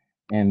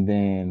and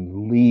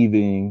then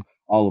leaving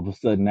all of a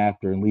sudden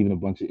after and leaving a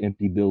bunch of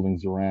empty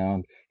buildings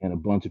around and a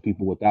bunch of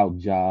people without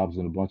jobs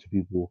and a bunch of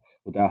people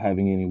without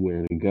having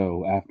anywhere to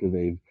go after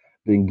they've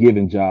been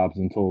given jobs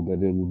and told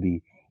that it would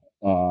be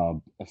a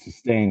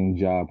sustaining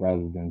job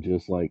rather than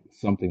just like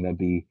something that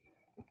be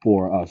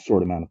for a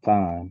short amount of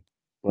time.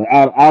 But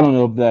I don't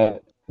know if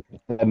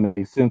that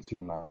makes sense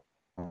or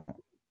not.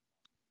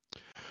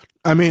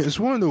 I mean, it's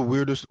one of the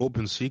weirdest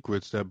open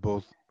secrets that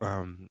both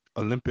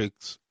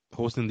Olympics,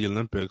 hosting the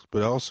Olympics,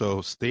 but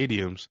also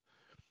stadiums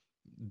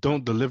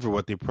don't deliver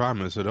what they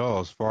promise at all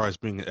as far as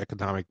being an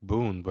economic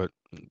boon. But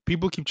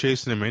people keep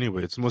chasing them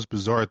anyway. It's the most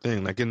bizarre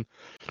thing. Like in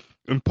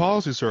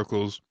policy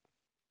circles,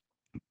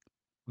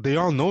 they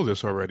all know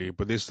this already,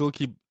 but they still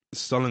keep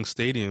selling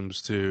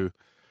stadiums to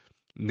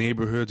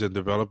neighborhoods and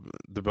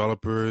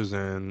developers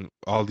and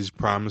all these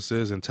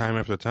promises, and time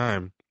after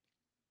time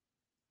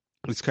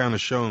it's kind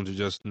of shown to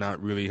just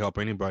not really help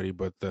anybody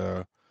but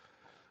the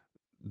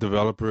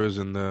developers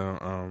and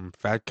the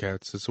fat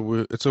cats. It's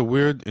a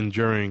weird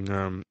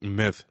enduring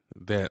myth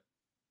that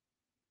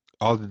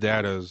all the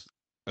data is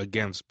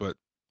against, but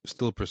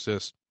still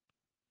persists.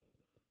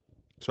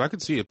 So I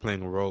could see it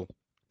playing a role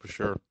for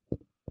sure.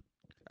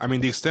 I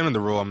mean, the extent of the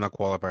role, I'm not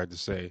qualified to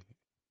say,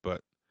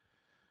 but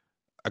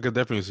I could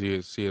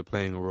definitely see it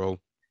playing a role.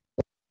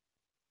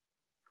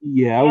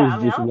 Yeah, I Yeah, was I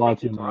mean, I just don't think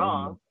he's watching.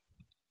 wrong.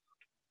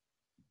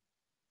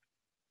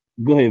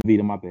 Go ahead,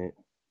 Vita. My bad.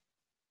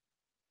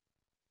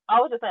 I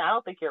was just saying, I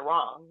don't think you're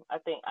wrong. I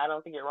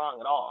don't think you're wrong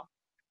at all.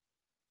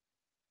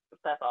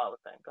 That's all I was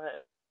saying. Go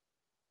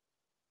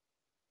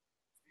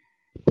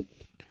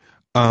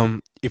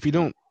ahead. If you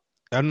don't,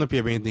 I don't know if you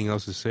have anything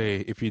else to say.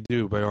 If you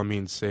do, by all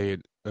means, say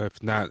it.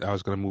 If not, I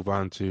was gonna move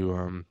on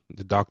to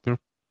the doctor.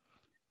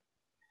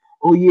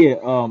 Oh yeah,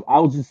 I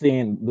was just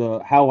saying the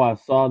how I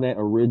saw that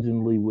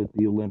originally with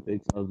the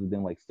Olympics, other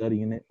than like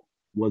studying it,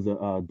 was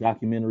a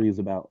documentary. Is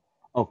about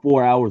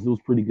 4 hours. It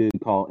was pretty good,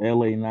 called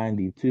LA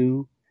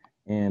 '92,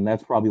 and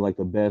that's probably like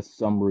the best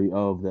summary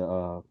of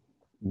the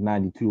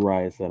 '92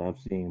 riots that I've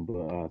seen.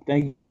 But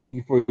thank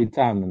you for your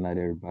time tonight,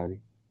 everybody.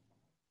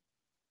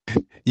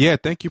 Yeah,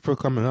 thank you for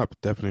coming up.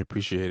 Definitely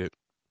appreciate it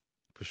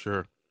for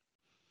sure.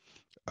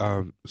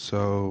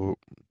 So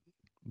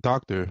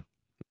doctor,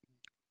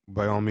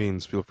 by all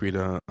means, feel free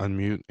to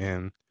unmute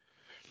and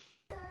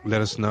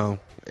let us know.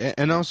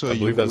 And also,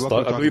 you're welcome to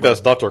I talk believe about.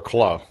 that's Dr.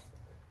 Claw.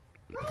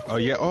 Oh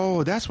yeah.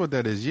 Oh, that's what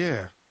that is.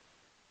 Yeah.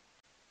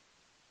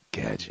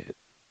 Gadget.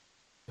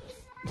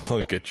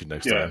 I'll get you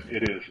next Yeah, time.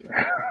 it is.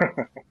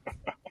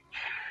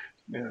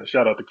 Yeah,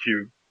 shout out to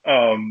Q.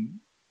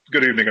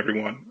 Good evening,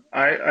 everyone.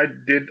 I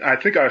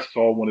think I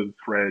saw one of the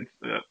threads.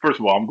 First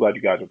of all, I'm glad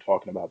you guys are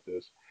talking about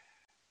this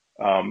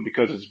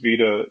because as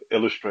Vita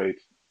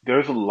illustrates,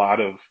 there's a lot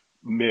of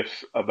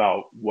myths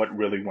about what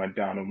really went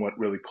down and what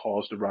really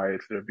caused the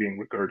riots. They're being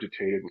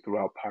regurgitated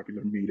throughout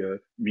popular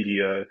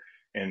media,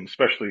 and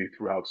especially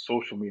throughout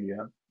social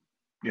media.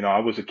 You know, I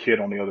was a kid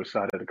on the other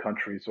side of the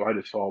country, so I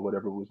just saw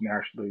whatever was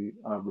nationally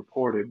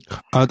reported.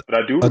 Uh, But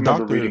I do a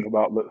remember doctor. reading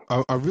about.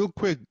 Real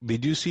quick,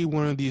 did you see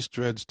one of these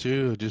threads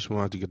too? Just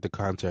wanted to get the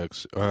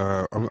context.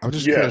 I'm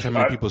just curious Yes, how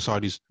many people saw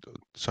these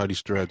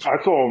threads.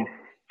 I saw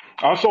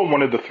I saw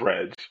one of the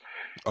threads,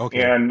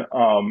 Okay. and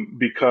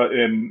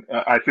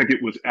I think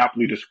it was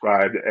aptly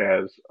described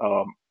as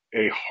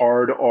a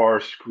hard R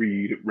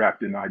screed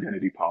wrapped in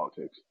identity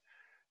politics.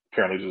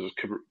 Apparently, there's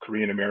a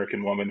Korean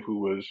American woman who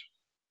was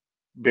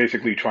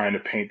basically trying to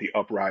paint the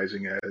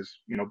uprising as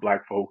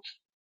black folks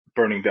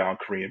burning down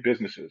Korean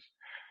businesses.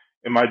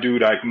 And my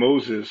dude Ike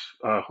Moses,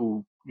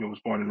 who was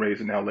born and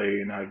raised in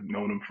L.A. and I've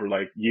known him for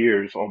like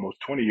years, almost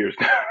 20 years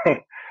now.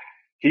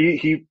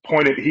 He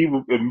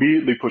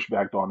immediately pushed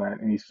back on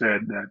that, and he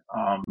said that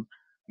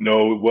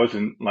no, it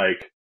wasn't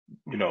like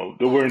there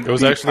It weren't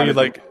was these kind actually of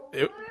like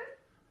it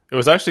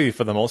was actually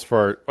for the most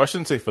part. I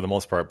shouldn't say for the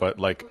most part, but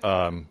like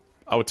I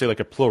would say like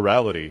a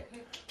plurality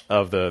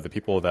of the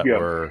people that yeah,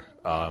 were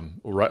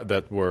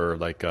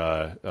like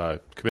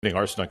committing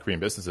arson on Korean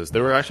businesses.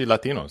 They were actually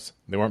Latinos.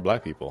 They weren't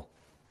black people.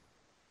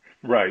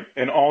 right,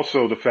 and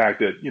also the fact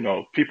that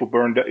people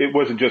burned. It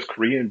wasn't just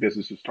Korean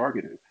businesses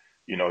targeted.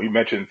 He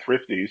mentioned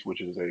Thrifties,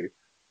 which is a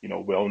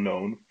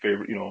well-known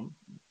favorite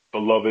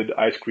beloved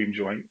ice cream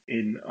joint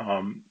in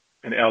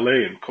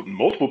LA, and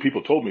multiple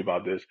people told me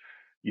about this.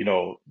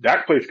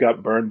 That place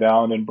got burned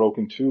down and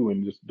broken too,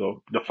 and just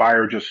the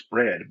fire just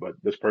spread. But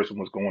this person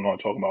was going on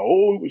talking about,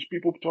 oh, it was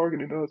people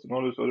targeting us and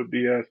all this other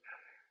BS.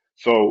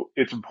 So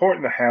it's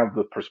important to have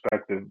the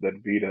perspective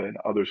that Vita and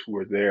others who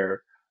were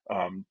there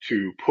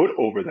to put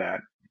over that.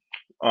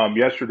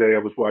 Yesterday, I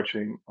was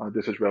watching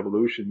This Is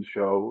Revolution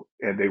show,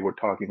 and they were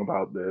talking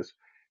about this.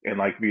 And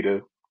like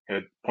Vita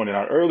had pointed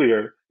out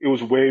earlier, it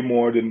was way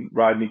more than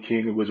Rodney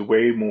King. It was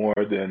way more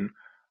than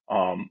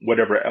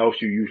whatever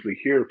else you usually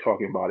hear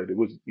talking about it. It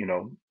was,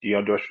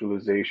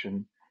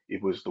 deindustrialization.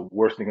 It was the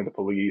worsening of the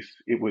police.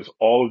 It was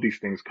all of these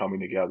things coming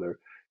together,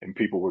 and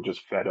people were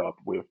just fed up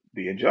with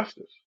the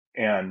injustice.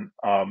 And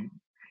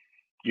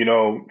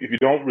if you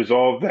don't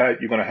resolve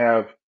that,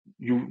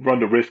 you run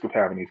the risk of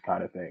having these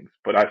kind of things.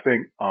 But I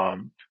think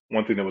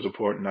one thing that was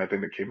important, I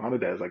think that came out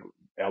of that is like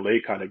LA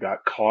kind of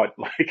got caught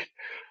like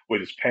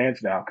with its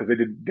pants down because they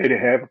didn't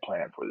have a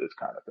plan for this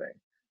kind of thing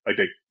like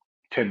they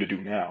tend to do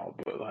now.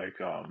 But like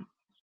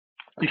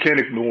you can't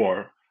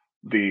ignore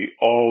the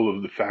all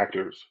of the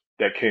factors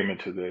that came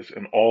into this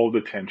and all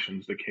the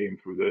tensions that came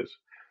through this.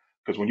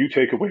 Because when you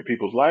take away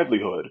people's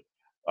livelihood,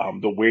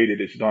 the way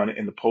that it's done,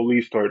 and the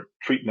police start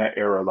treating that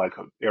area like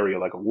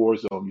a war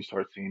zone, you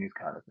start seeing these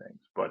kind of things.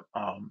 But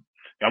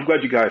yeah, I'm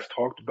glad you guys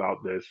talked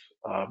about this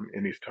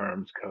in these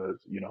terms because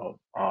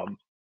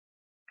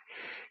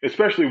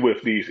especially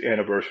with these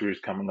anniversaries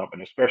coming up,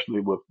 and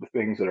especially with the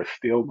things that are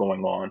still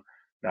going on,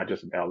 not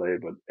just in LA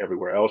but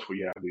everywhere else where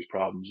you have these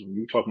problems. When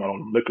you talk about on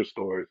the liquor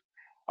stores,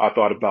 I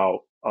thought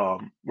about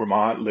where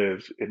my aunt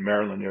lives in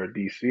Maryland near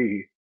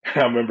DC.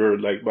 I remember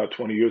like about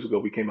 20 years ago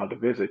we came out to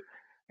visit,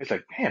 It's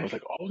like, damn, it's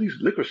like all these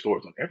liquor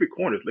stores on every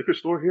corner. Liquor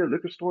store here,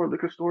 liquor store,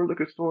 liquor store,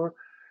 liquor store.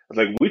 I was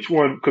like, which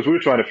one? Because we were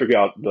trying to figure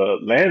out the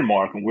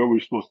landmark and where we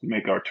were supposed to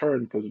make our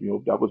turn because,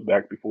 that was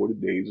back before the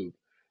days of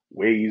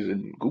Waze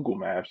and Google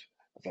Maps.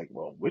 I was like,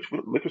 well, which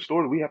liquor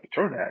store do we have to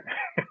turn at?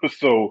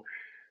 So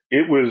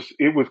it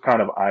was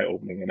kind of eye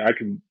opening. And I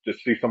can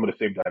just see some of the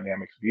same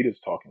dynamics Vita's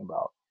talking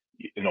about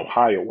in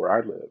Ohio where I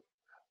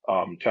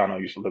live. Town I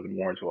used to live in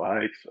Warrensville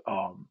Heights.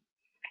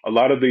 A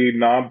lot of the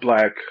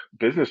non-black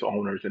business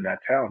owners in that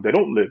town, they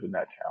don't live in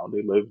that town.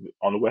 They live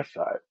on the west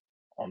side,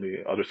 on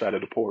the other side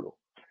of the portal.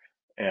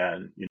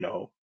 And,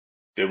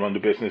 they run the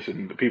business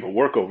and the people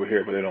work over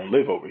here, but they don't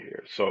live over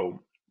here.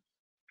 So,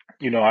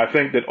 I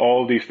think that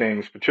all these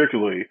things,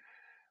 particularly,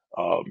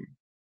 um,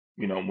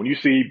 when you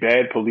see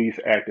bad police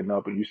acting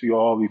up and you see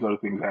all these other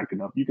things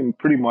acting up, you can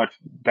pretty much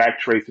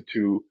backtrace it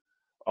to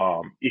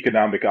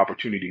economic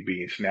opportunity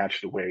being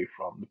snatched away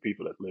from the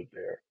people that live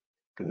there.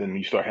 Because then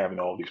you start having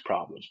all these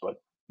problems. But,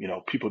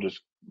 people just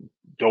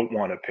don't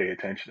want to pay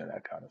attention to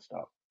that kind of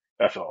stuff.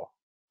 That's all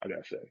I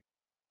got to say.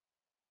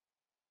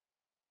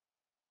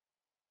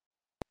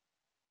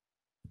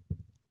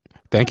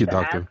 Thank you, To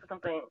add doctor.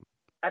 something,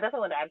 I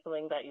definitely want to add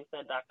something that you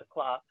said, Dr.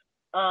 Claw.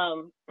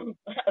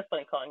 It's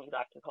funny calling you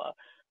Dr. Claw.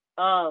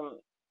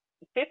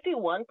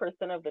 51%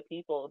 of the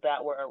people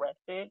that were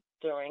arrested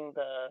during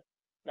the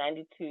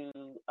 92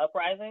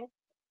 uprising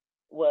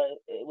were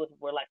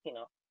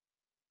Latino.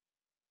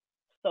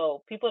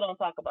 So people don't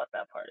talk about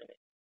that part of it.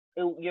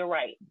 You're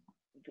right.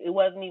 It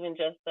wasn't even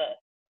just us.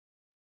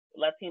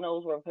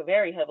 Latinos were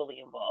very heavily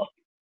involved.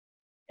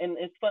 And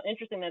it's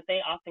interesting that they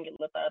often get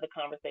left out of the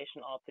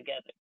conversation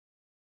altogether.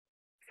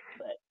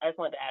 But I just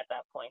wanted to add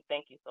that point.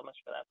 Thank you so much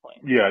for that point.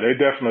 Yeah, they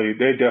definitely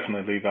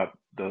leave out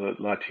the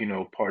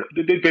Latino part.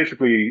 They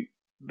basically,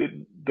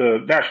 the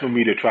national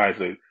media tries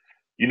to,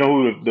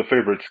 who the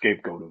favorite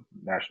scapegoat of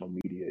national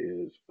media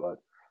is, but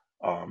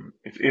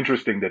it's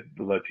interesting that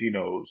the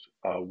Latinos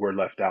were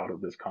left out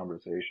of this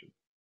conversation.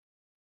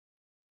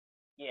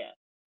 Yeah.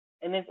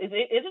 And it's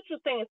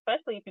interesting,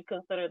 especially if you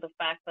consider the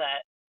fact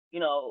that,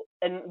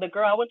 and the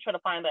girl, I went try to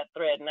find that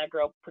thread, and that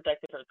girl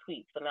protected her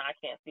tweets, so now I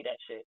can't see that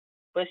shit.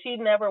 But I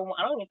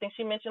don't even think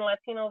she mentioned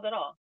Latinos at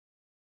all.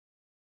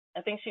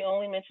 I think she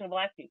only mentioned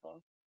black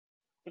people,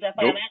 which I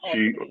find Nope, that also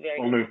she to be very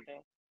only.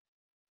 interesting.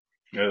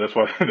 Yeah, that's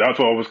why that's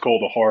why it was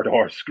called a hard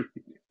R screen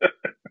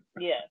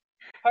Yeah.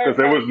 because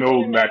there Her was no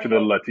Twitter name matching the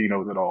was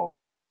Latinos at all.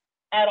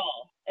 at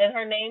all. And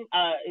her name,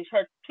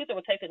 her Twitter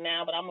was taken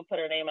now, but I'm gonna put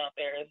her name out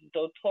there. It's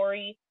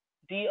Dotori,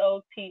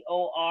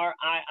 DOTORII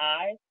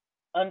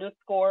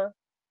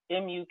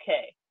 _MUK.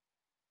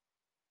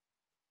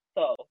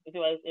 So if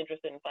anybody's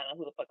interested in finding out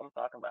who the fuck I'm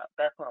talking about,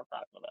 that's what I'm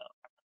talking about.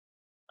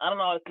 I don't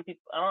know how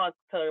to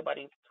tell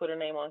everybody's Twitter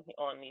name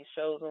on these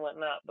shows and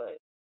whatnot, but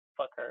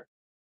fuck her.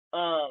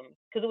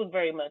 Because it was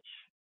very much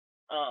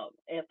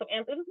and it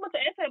was much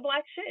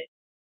anti-black shit.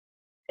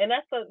 And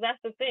that's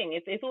the thing.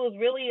 If they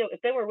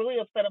were really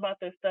upset about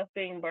their stuff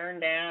being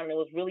burned down and it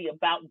was really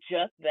about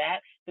just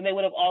that, then they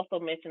would have also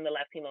mentioned the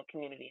Latino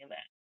community in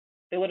that.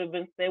 They would have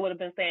been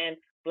saying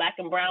black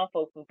and brown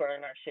folks was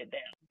burning our shit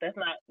down. That's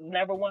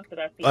never once did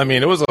I see. I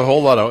mean, it was a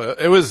whole lot of.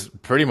 It was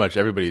pretty much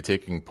everybody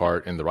taking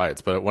part in the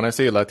riots. But when I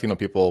say Latino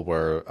people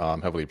were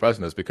heavily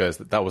present, it's because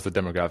that was the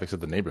demographics of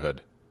the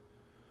neighborhood,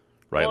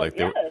 right? Well, Like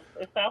they, yes,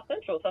 it's South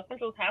Central. South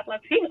Central's half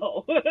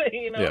Latino.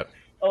 yeah.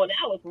 Oh,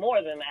 now it's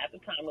more than that. At the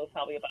time, it was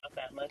probably about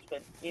that much.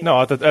 But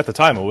No, at the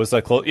time it was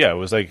like it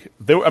was like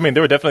they were. I mean,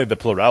 they were definitely the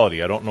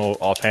plurality. I don't know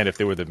offhand if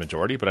they were the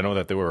majority, but I know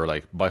that they were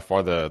like by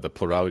far the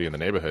plurality in the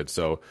neighborhood.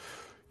 So,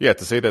 yeah,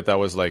 to say that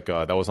was like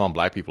that was on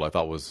black people, I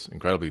thought was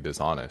incredibly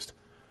dishonest.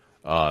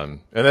 And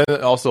then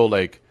also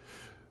like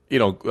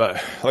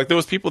like there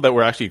was people that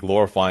were actually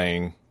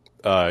glorifying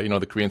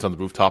the Koreans on the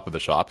rooftop of the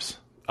shops,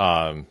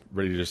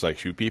 ready to just like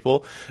shoot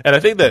people. And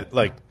I think that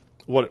like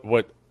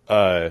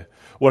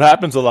what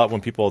happens a lot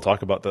when people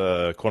talk about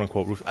the quote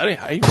unquote roof,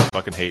 I even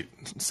fucking hate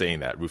saying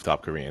that,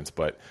 rooftop Koreans,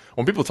 but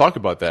when people talk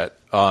about that,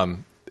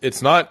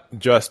 it's not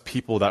just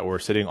people that were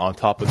sitting on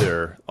top of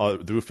the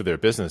roof of their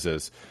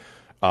businesses,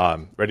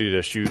 ready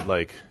to shoot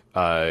like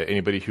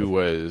anybody who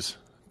was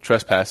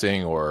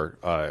trespassing or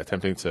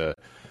attempting to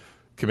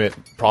commit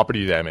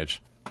property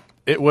damage.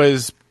 It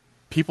was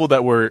people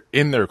that were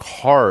in their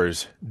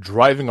cars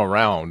driving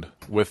around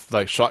with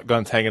like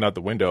shotguns hanging out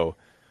the window,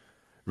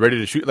 ready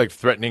to shoot, like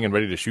threatening and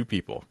ready to shoot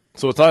people.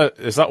 So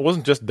it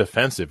wasn't just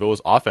defensive, it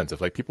was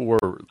offensive. Like people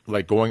were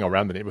like going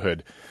around the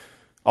neighborhood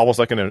almost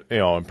like an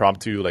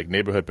impromptu like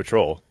neighborhood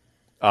patrol,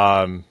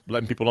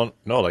 letting people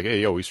know like,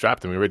 hey, yo, we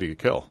strapped and we're ready to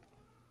kill.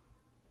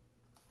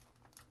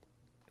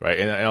 Right.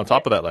 And on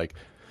top of that, like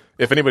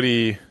if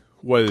anybody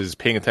was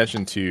paying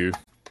attention to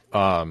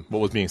what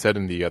was being said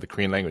in the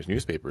Korean language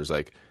newspapers,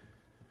 like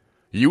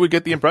you would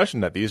get the impression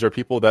that these are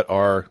people that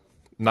are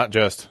not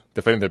just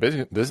defending their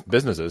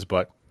businesses,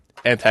 but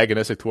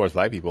antagonistic towards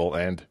black people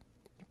and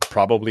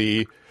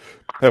probably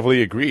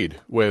heavily agreed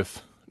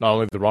with not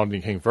only the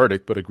Rodney King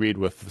verdict, but agreed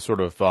with the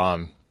sort of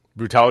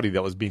brutality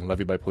that was being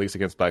levied by police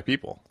against black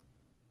people.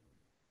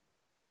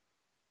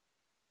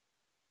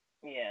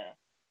 Yeah.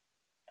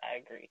 I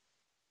agree.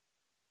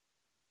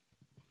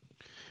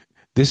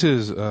 This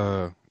is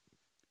a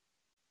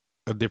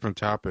different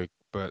topic,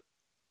 but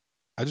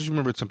I just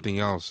remembered something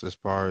else as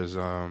far as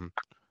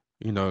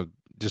you know,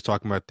 just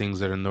talking about things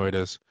that annoyed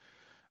us.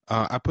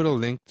 I put a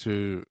link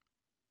to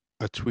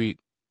a tweet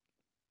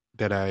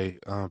that I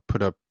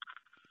put up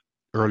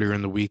earlier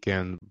in the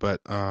weekend,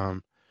 but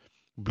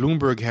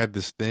Bloomberg had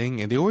this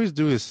thing, and they always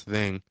do this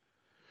thing,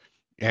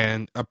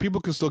 and people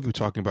can still keep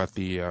talking about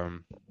the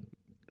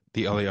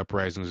LA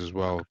uprisings as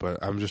well, but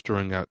I'm just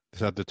throwing out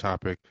this other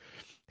topic.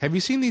 Have you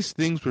seen these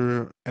things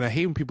where, and I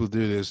hate when people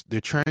do this,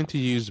 they're trying to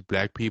use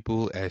black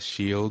people as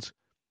shields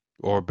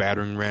or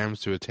battering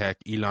rams to attack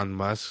Elon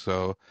Musk?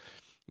 So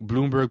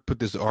Bloomberg put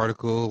this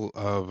article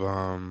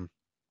of,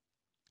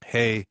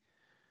 hey,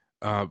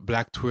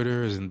 black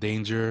Twitter is in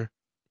danger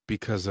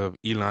because of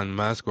Elon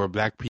Musk, or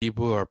black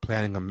people are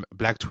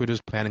black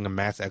Twitter's planning a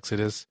mass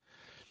exodus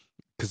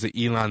because of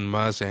Elon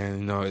Musk,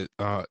 and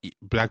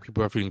black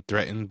people are feeling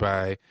threatened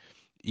by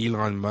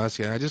Elon Musk.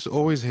 And I just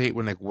always hate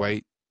when like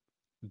white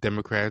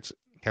Democrats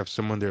have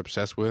someone they're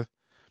obsessed with,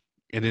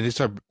 and then they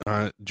start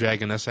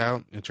dragging us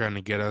out and trying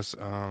to get us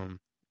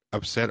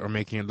upset or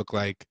making it look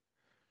like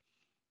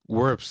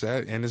we're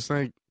upset. And it's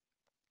like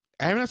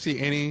I haven't seen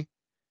any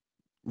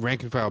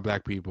rank and file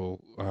black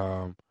people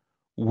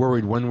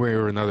worried one way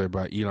or another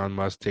about Elon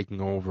Musk taking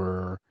over,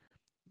 or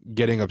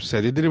getting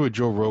upset. They did it with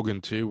Joe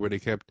Rogan too, where they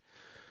kept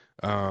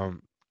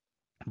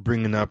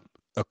bringing up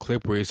a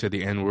clip where he said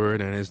the N word,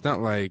 and it's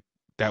not like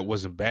that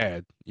wasn't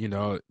bad,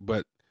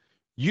 but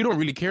you don't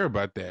really care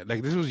about that.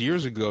 Like, this was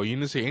years ago. You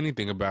didn't say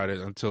anything about it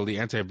until the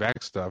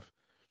anti-black stuff,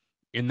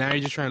 and now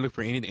you're just trying to look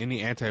for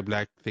any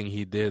anti-black thing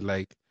he did.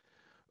 Like,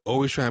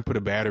 always trying to put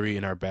a battery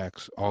in our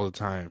backs all the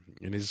time,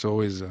 and it's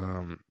always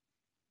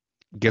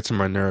gets on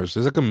my nerves.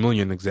 There's like a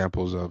million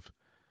examples of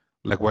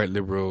like white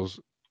liberals,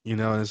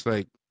 and it's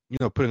like,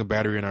 putting a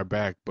battery in our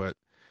back, but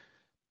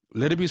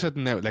let it be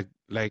something that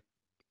like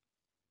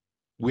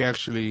we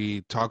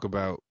actually talk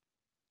about,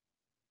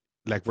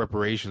 like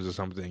reparations or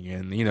something,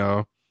 and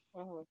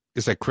Mhm.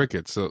 it's like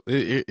crickets. So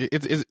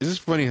it's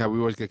just funny how we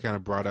always get kind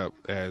of brought up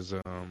as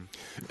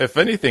If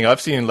anything,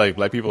 I've seen like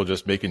black people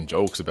just making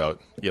jokes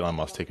about Elon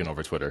Musk taking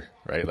over Twitter,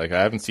 right? Like,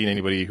 I haven't seen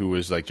anybody who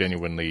was like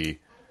genuinely,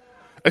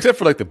 except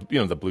for like the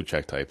blue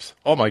check types.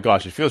 Oh my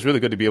gosh, it feels really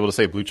good to be able to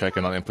say blue check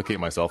and not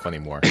implicate myself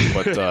anymore.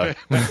 But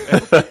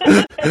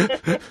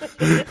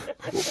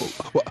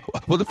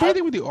well, the funny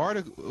thing with the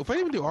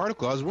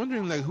article, I was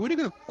wondering, like, who are they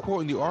going to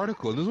quote in the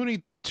article? And there's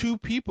only two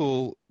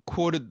people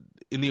quoted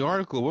in the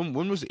article.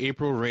 One was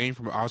April Rain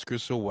from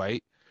Oscars So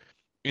White,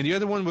 and the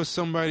other one was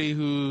somebody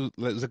who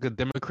was like a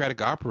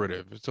Democratic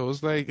operative. So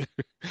it's like,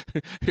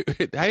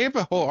 I have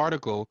a whole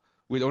article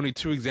with only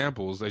two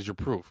examples as your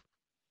proof.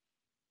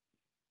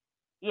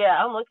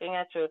 Yeah, I'm looking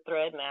at your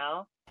thread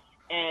now,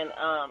 and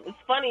it's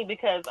funny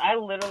because I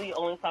literally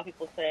only saw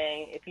people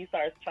saying if he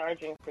starts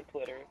charging for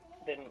Twitter,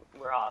 then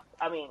we're off.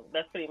 I mean,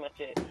 that's pretty much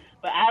it.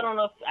 But I don't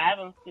know if I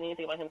haven't seen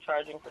anything about him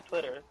charging for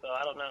Twitter, so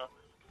I don't know.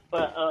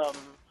 But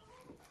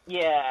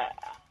yeah,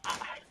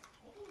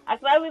 I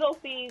really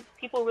don't see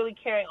people really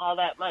caring all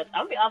that much.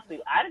 I'm gonna be honest with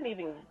you, I didn't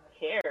even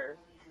care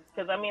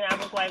because I mean I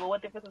was like, well,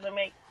 what difference does it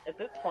make at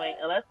this point?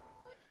 Unless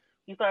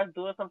he starts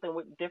doing something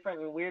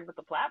different and weird with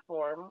the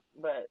platform,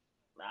 but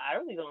I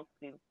really don't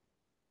see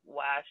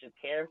why I should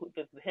care if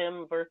it's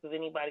him versus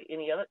any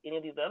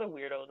of these other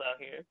weirdos out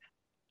here.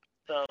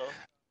 So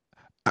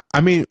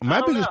I mean,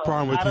 I don't know.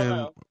 I don't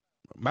know.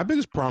 my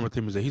biggest problem with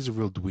him is that he's a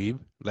real dweeb.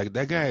 Like,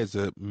 that guy is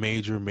a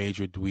major,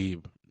 major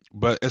dweeb.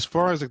 But as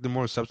far as like the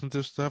more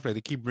substantive stuff, like,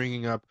 they keep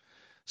bringing up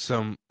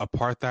some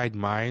apartheid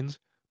mines,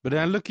 but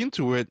then I look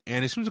into it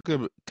and it seems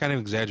like a kind of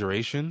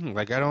exaggeration.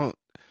 Like, I don't,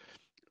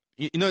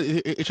 it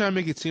trying to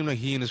make it seem like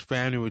he and his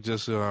family were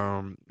just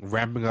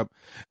ramping up.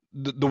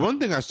 The one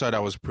thing I saw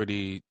that was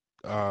pretty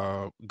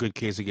good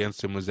case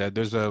against him was that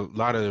there's a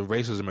lot of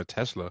racism at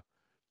Tesla,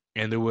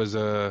 and there was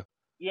a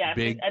Yeah,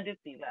 big, I did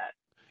see that.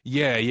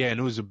 yeah, and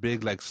it was a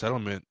big like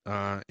settlement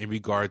in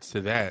regards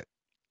to that.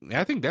 And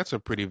I think that's a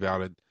pretty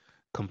valid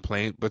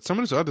complaint, but some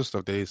of this other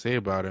stuff they say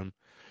about him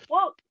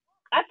Well,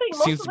 I think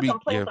most seems of to the be, yeah.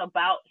 complaints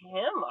about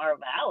him are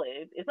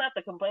valid. It's not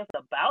the complaints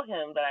about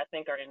him that I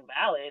think are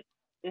invalid.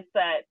 It's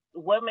that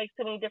what makes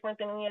him any different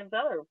than any of the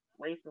other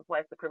racist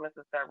white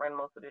supremacists that run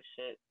most of this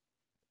shit.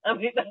 I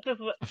mean, that's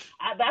what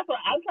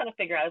I'm trying to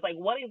figure out. It's like,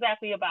 what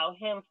exactly about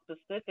him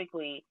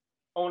specifically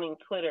owning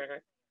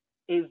Twitter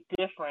is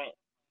different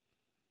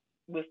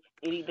than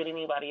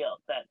anybody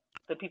else, that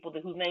the people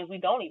whose names we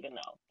don't even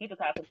know. He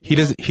just happens to be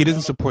one of the He people doesn't on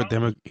the support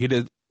phone.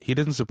 he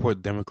doesn't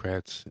support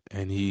Democrats,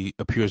 and he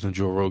appears on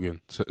Joe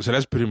Rogan. So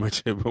that's pretty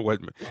much it. But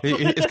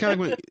it's kind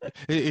of like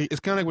it's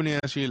kind of like when they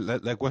ask you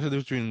like what's the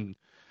difference between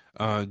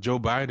Joe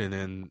Biden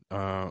and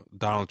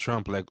Donald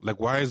Trump? Like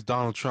why is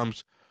Donald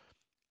Trump's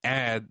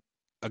ad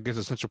against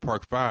the Central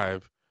Park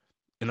Five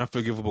an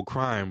unforgivable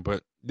crime,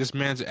 but this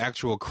man's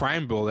actual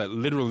crime bill that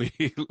literally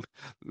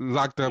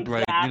locked up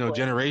like Exactly.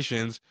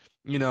 generations,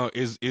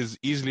 is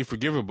easily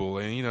forgivable,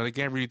 and they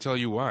can't really tell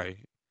you why.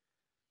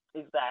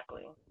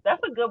 Exactly.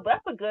 That's a good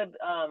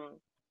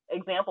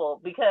example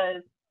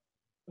because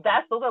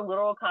those are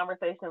literal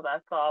conversations I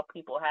saw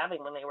people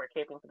having when they were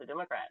caping for the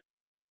Democrats.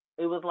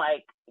 It was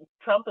like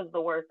Trump is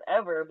the worst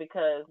ever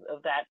because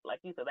of that, like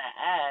you said, that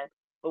ad,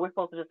 but we're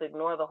supposed to just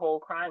ignore the whole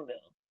crime bill.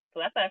 So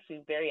that's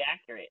actually very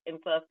accurate. And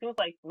so it feels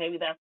like maybe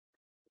that's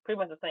pretty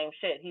much the same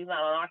shit. He's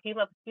not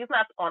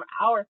on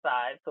our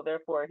side, so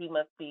therefore he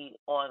must be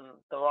on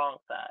the wrong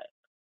side.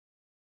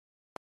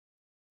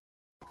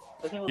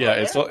 Yeah,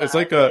 it's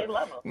like a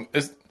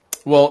it's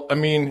well, I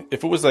mean,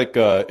 if it was like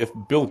if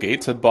Bill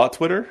Gates had bought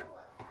Twitter,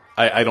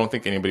 I don't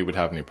think anybody would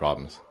have any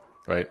problems,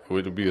 right? It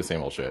would be the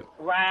same old shit.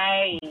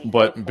 Right.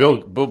 But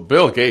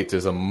Bill Gates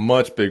is a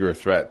much bigger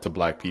threat to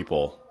black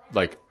people,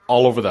 like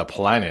all over the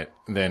planet,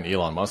 than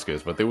Elon Musk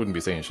is. But they wouldn't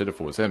be saying shit if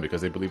it was him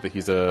because they believe that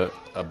he's a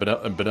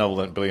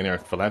benevolent billionaire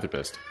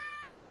philanthropist.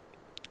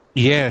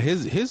 Yeah,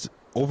 his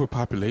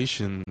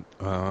overpopulation,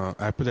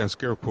 I put that in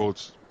scare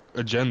quotes,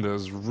 agenda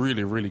is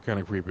really, really kind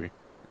of creepy,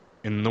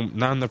 and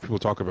not enough people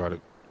talk about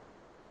it.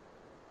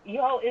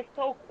 Yo,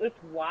 it's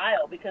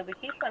wild because it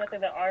keeps trying to say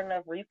there aren't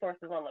enough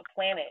resources on the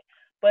planet,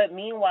 but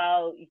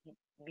meanwhile,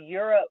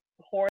 Europe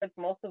hoards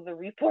most of the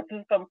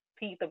resources from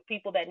the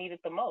people that need it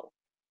the most,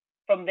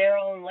 from their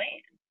own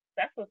land.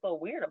 That's what's so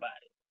weird about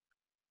it.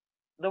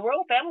 The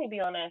royal family be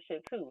on that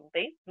shit too.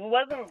 They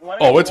wasn't one.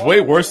 Oh, it's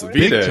way worse.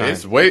 Vita,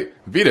 it's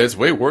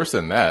way worse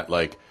than that.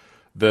 Like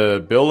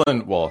the Bill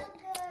and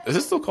is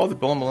it still called the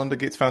Bill and Melinda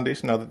Gates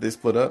Foundation now that they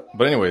split up?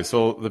 But anyway,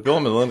 so the Bill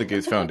and Melinda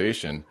Gates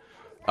Foundation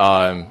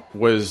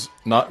was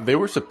not. They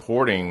were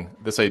supporting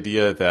this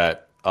idea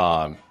that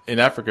in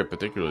Africa,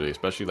 particularly,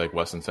 especially like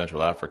West and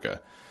Central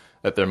Africa,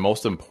 that their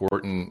most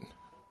important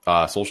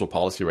social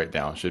policy right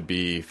now should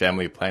be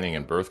family planning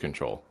and birth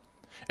control.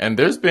 And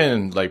there's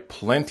been like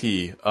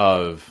plenty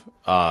of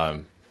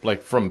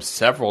like from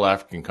several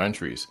African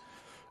countries,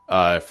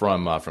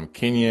 from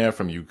Kenya,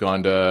 from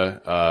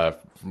Uganda,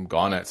 from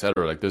Ghana,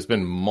 etc. Like there's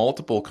been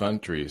multiple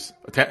countries.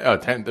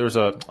 There's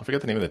I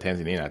forget the name of the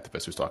Tanzanian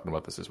activist who's talking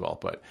about this as well.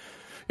 But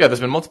yeah,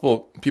 there's been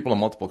multiple people in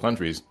multiple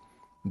countries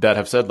that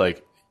have said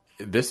like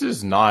this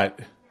is not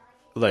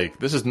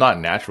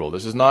natural.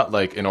 This is not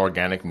like an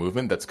organic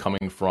movement that's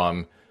coming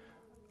from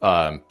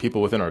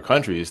people within our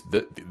countries.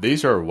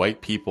 These are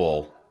white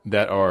people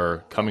that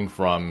are coming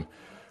from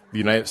the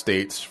United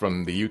States,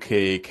 from the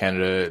UK,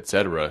 Canada,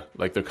 etc.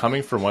 Like they're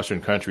coming from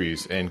Western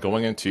countries and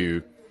going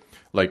into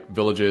like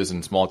villages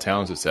and small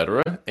towns,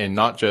 etc. And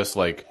not just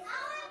like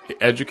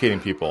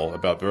educating people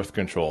about birth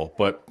control,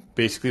 but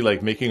basically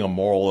like making a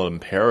moral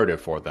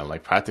imperative for them,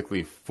 like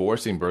practically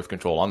forcing birth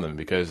control on them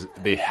because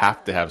they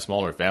have to have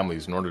smaller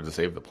families in order to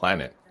save the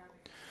planet.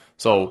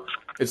 So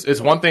it's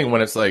one thing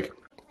when it's like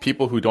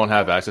people who don't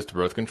have access to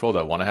birth control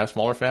that want to have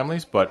smaller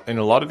families, but in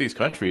a lot of these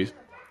countries,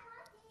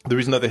 the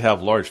reason that they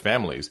have large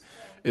families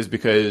is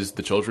because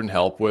the children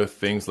help with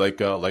things like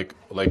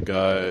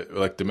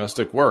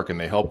domestic work, and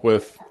they help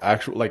with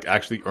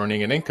actually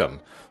earning an income.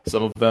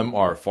 Some of them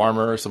are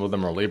farmers, some of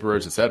them are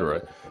laborers,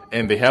 etc.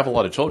 And they have a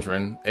lot of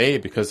children, A,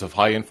 because of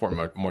high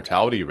infant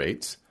mortality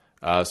rates,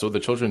 so the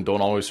children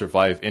don't always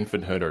survive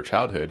infanthood or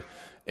childhood,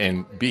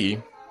 and B,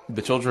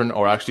 the children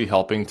are actually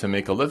helping to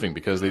make a living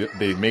because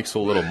they make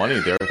so little money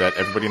there that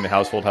everybody in the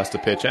household has to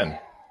pitch in.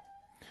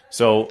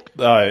 So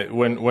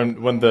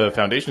when the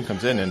foundation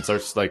comes in and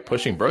starts like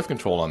pushing birth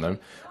control on them,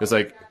 it's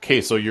like,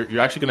 okay, so you're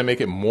actually going to make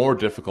it more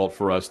difficult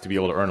for us to be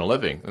able to earn a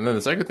living. And then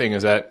the second thing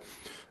is that,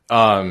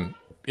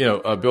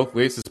 Bill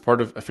Gates is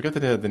part of, I forget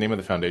the name of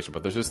the foundation,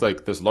 but there's just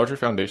like this larger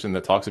foundation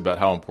that talks about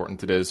how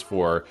important it is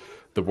for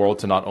the world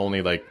to not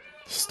only like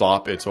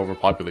stop its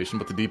overpopulation,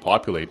 but to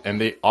depopulate.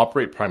 And they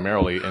operate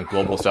primarily in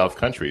global south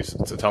countries.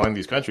 So telling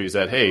these countries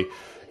that, hey,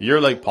 you're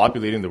like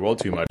populating the world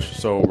too much.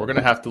 So we're going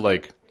to have to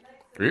like,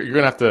 you're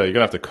gonna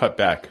have to cut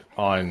back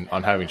on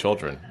having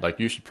children. Like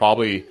you should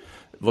probably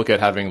look at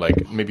having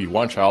like maybe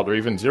one child or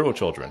even 0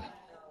 children.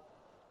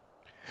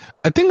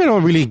 I think I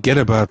don't really get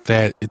about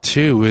that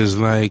too is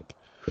like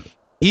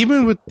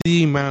even with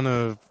the amount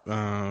of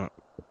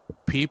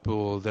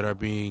people that are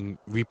being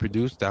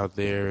reproduced out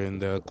there in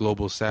the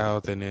global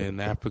south and in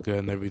Africa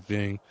and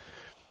everything,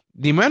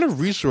 the amount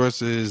of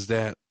resources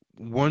that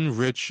one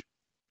rich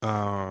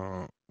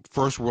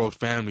first world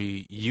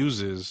family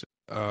uses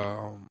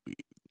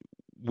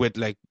with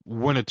like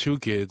 1 or 2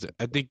 kids,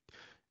 I think,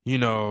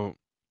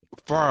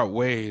 far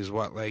outweighs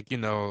what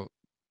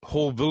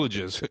whole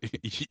villages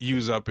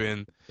use up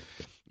in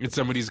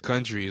some of these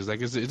countries.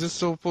 Like it's just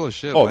so full of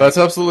shit. Oh, that's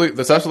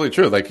absolutely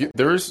true. Like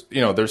there's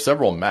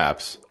several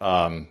maps.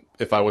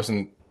 If I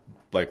wasn't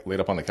like laid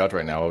up on the couch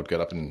right now, I would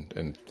get up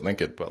and link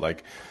it. But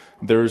like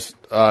there's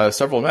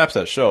several maps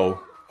that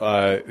show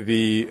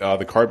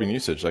the carbon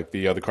usage, like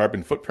the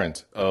carbon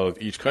footprint of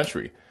each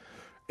country.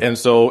 And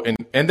so,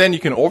 and then you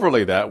can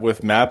overlay that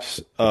with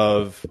maps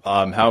of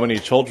how many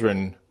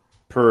children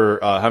per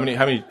how many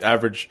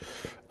average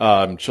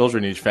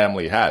children each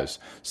family has.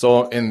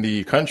 So in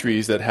the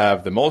countries that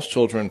have the most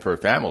children per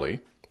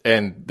family,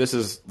 And this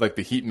is like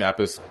the heat map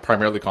is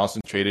primarily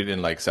concentrated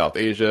in like South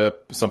Asia,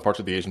 some parts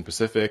of the Asian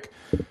Pacific,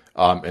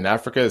 in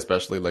Africa,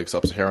 especially like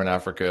sub-Saharan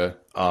Africa,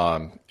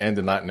 and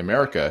in Latin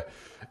America,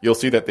 you'll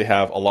see that they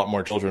have a lot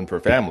more children per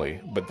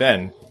family. But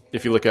then,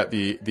 if you look at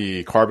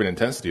the carbon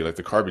intensity, like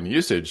the carbon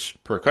usage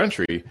per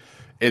country,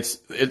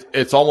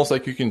 it's almost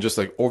like you can just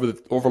like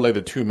overlay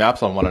the two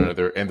maps on one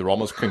another, and they're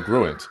almost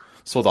congruent.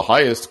 So the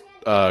highest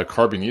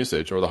carbon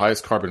usage or the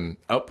highest carbon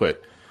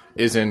output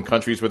is in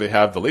countries where they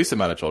have the least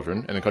amount of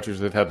children, and in countries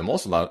where they have the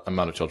most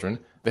amount of children,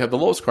 they have the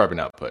lowest carbon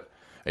output.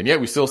 And yet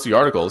we still see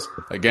articles,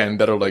 again,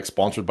 that are like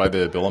sponsored by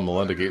the Bill and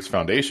Melinda Gates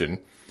Foundation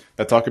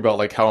that talk about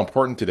like how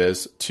important it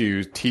is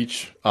to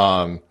teach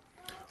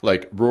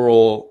like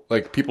rural,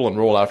 like people in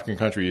rural African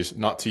countries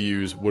not to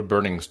use wood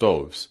burning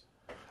stoves,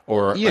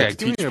 or Yeah, like,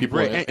 to give me teach a people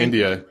break. in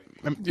India,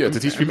 to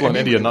teach people in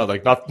mean, India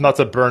not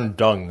to burn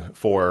dung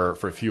for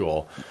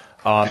fuel.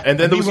 And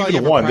then there was meanwhile,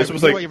 even one. This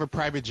was like, you have a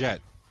private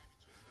jet.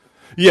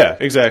 yeah,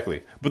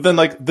 exactly. But then,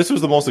 like, this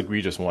was the most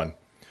egregious one.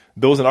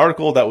 There was an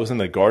article that was in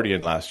the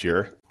Guardian last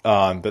year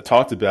that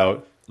talked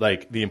about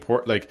like the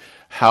like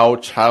how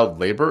child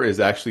labor is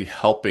actually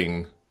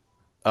helping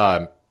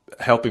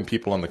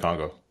people in the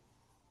Congo.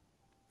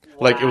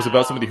 Like, it was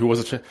about somebody who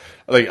was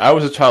like, I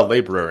was a child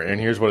laborer, and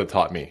here's what it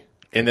taught me.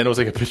 And then it was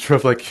like a picture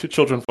of like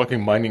children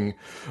fucking mining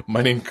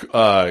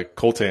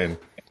coltan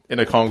in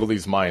a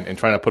Congolese mine and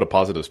trying to put a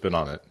positive spin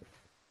on it.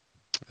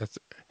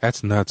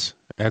 That's nuts.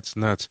 That's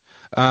nuts.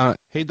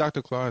 Hey,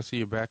 Dr. Claw, I see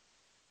you back.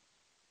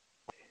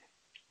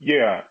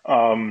 Yeah.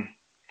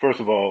 First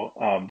of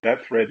all,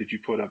 that thread that you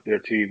put up there,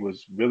 T,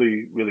 was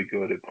really, really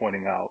good at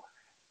pointing out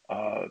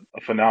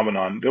a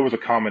phenomenon. There was a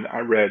comment I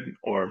read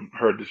or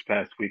heard this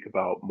past week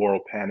about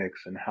moral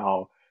panics and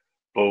how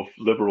both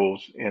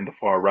liberals and the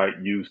far right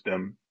use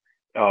them.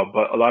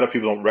 But a lot of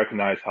people don't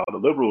recognize how the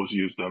liberals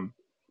use them.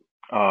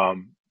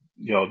 Um,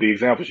 the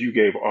examples you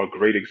gave are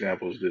great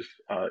examples. This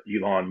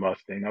Elon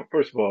Musk thing. Now,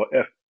 first of all,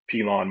 F.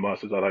 Elon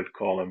Musk, as I like to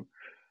call him,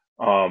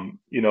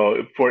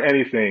 for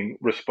anything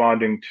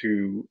responding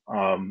to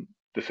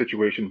the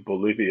situation in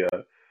Bolivia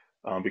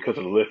because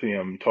of the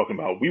lithium, talking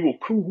about we will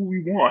coup who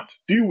we want,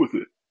 deal with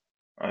it.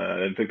 I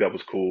didn't think that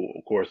was cool.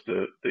 Of course,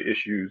 the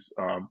issues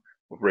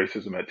with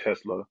racism at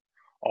Tesla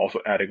also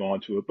adding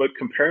on to it. But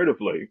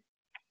comparatively,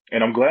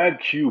 and I'm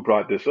glad Q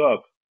brought this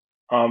up,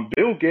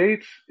 Bill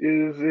Gates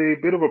is a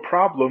bit of a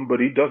problem, but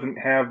he doesn't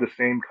have the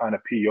same kind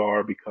of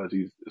PR because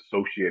he's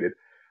associated.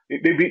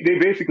 They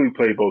basically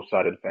play both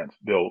sides of the fence.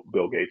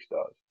 Bill Gates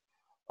does.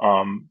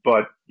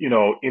 But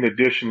in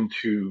addition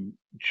to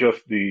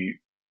just the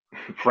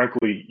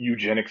frankly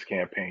eugenics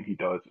campaign he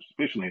does,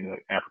 especially in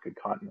the African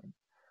continent,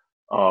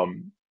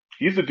 um,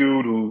 he's the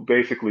dude who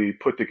basically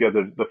put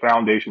together the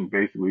foundation.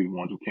 Basically, the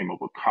ones who came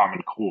up with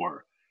Common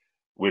Core,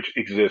 which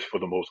exists for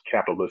the most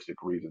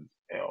capitalistic reasons.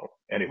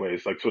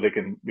 Anyways, like so they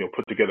can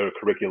put together a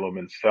curriculum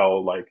and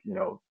sell like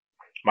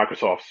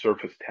Microsoft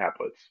Surface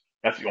tablets.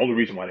 That's the only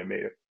reason why they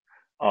made it.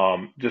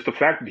 Just the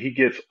fact that he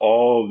gets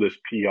all this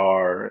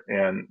PR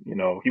and,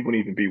 he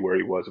wouldn't even be where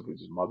he was if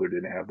his mother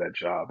didn't have that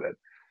job at,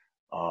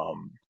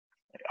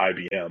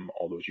 IBM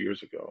all those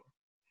years ago.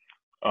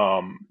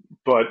 Um,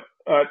 but,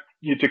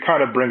 to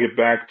kind of bring it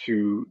back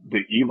to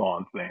the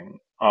Elon thing,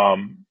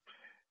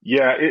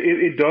 yeah,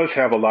 it does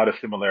have a lot of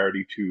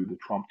similarity to the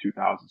Trump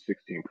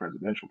 2016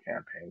 presidential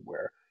campaign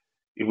where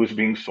it was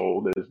being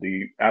sold as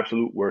the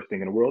absolute worst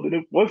thing in the world. And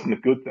it wasn't a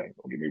good thing.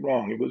 Don't get me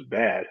wrong. It was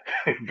bad,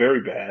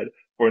 very bad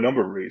for a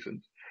number of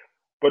reasons.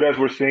 But as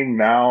we're seeing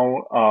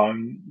now,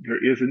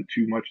 there isn't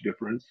too much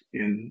difference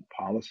in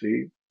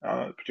policy,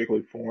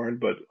 particularly foreign,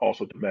 but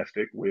also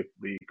domestic with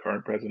the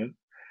current president.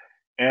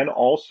 And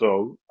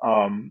also,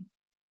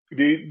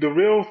 the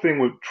real thing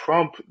with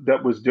Trump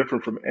that was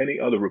different from any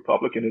other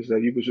Republican is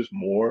that he was just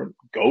more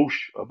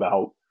gauche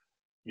about,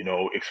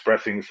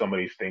 expressing some of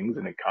these things,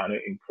 and it kind of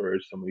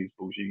encouraged some of these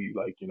bougie,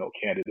 like,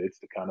 candidates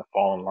to kind of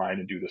fall in line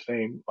and do the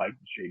same, like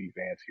J.D.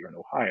 Vance here in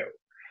Ohio.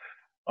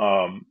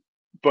 Um,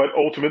 but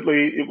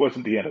ultimately, it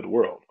wasn't the end of the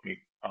world. I mean,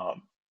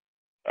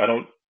 I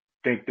don't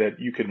think that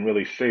you can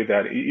really say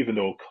that, even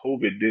though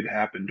COVID did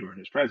happen during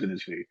his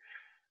presidency,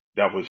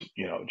 that was,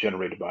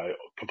 generated by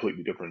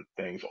completely different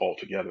things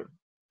altogether.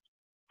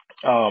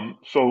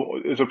 So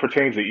as it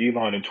pertains to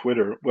Elon and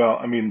Twitter, well,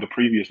 I mean, the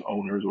previous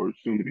owners or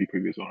soon to be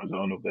previous owners, I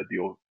don't know if that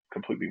deal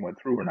completely went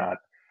through or not.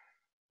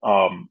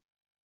 Um,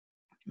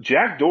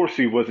 Jack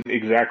Dorsey wasn't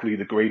exactly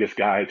the greatest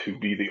guy to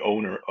be the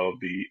owner of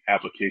the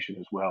application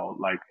as well.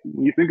 Like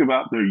when you think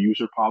about their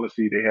user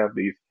policy, they have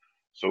these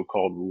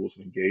so-called rules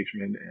of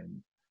engagement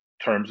and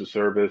terms of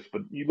service.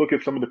 But you look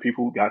at some of the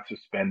people who got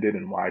suspended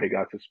and why they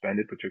got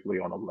suspended,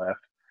 particularly on the left.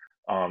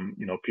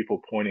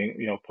 People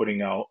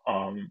putting out,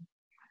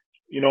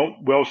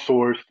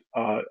 well-sourced,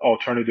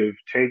 alternative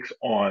takes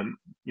on,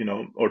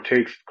 or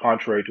takes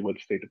contrary to what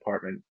the State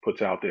Department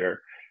puts out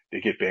there. They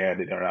get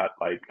banned and they're not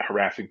like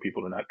harassing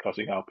people. They're not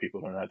cussing out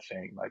people. They're not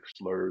saying like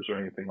slurs or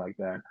anything like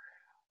that.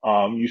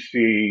 You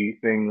see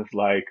things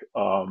like,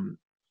 and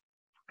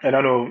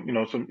I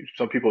know,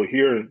 some people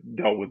here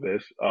dealt with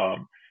this.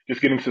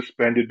 just getting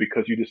suspended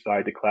because you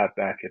decide to clap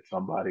back at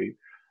somebody.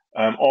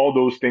 All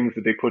those things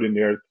that they put in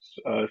there,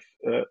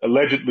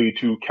 allegedly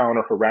to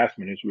counter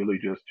harassment, is really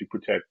just to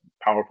protect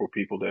powerful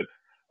people that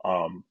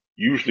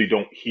usually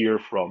don't hear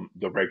from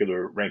the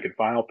regular rank and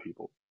file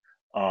people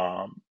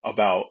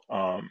about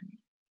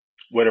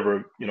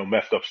whatever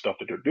messed up stuff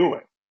that they're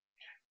doing.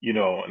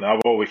 And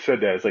I've always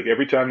said that it's like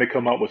every time they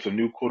come out with some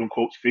new quote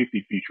unquote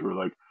safety feature,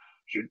 like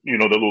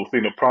the little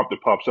thing, the prompt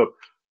that pops up,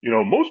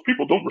 most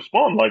people don't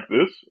respond like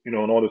this, and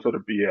all this other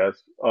BS.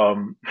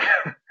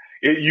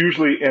 It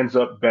usually ends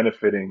up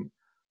benefiting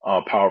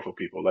powerful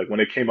people. Like when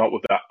they came out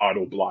with that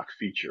auto block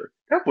feature,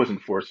 that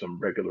wasn't for some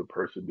regular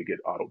person to get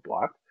auto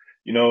blocked.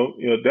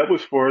 That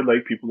was for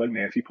like people like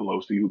Nancy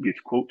Pelosi who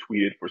gets quote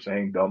tweeted for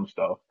saying dumb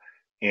stuff,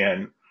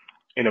 and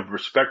in a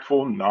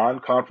respectful,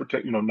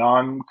 non-confrontation,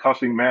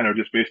 non-cussing manner,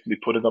 just basically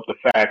putting up the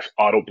facts,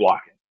 auto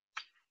blocking.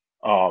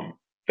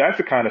 That's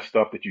the kind of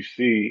stuff that you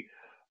see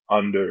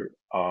under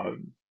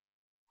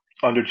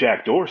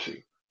Jack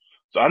Dorsey.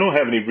 So I don't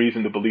have any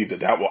reason to believe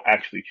that will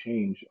actually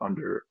change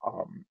under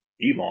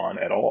Elon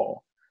at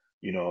all.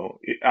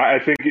 I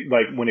think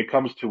like when it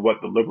comes to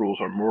what the liberals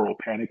are moral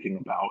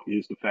panicking about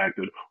is the fact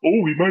that,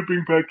 oh, we might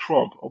bring back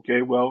Trump.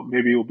 Okay, well,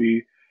 maybe it'll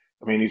be,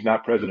 he's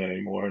not president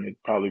anymore, and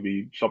it'd probably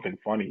be something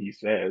funny he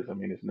says.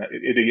 It's not,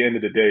 at the end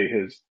of the day,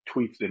 his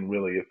tweets didn't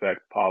really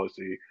affect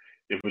policy.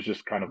 It was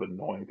just kind of an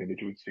annoying thing that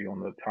you would see on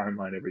the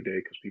timeline every day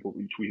because people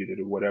retweeted it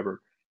or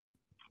whatever.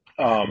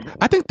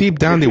 I think deep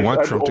down they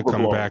want Trump to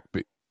come back.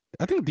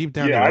 I think deep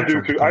down they want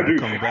Trump to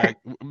come back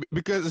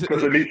because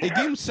it gave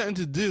him something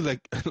to do.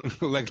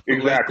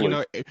 Exactly.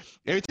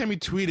 Every time he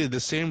tweeted, the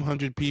same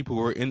 100 people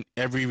were in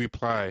every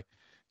reply,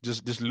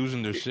 just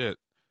losing their shit.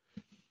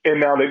 And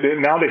now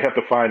they have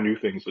to find new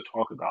things to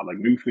talk about, like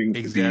new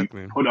things to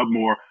be put up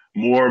more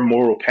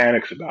moral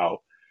panics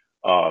about.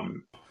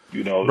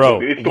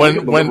 Bro,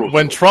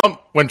 when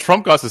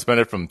Trump got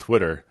suspended from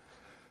Twitter,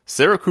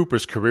 Sarah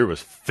Cooper's career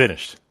was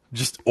finished.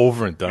 Just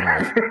over and done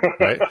with,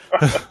 right?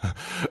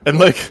 And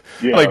like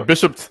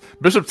Bishop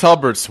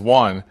Talbert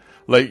Swan,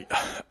 like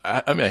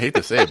I hate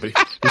to say it, but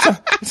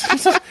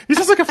he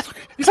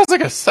sounds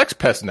like a sex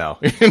pest now.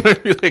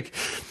 Like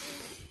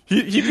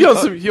he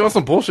on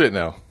some bullshit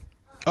now.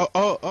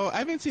 Oh! I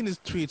haven't seen his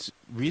tweets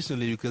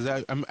recently because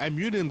I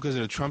muted him because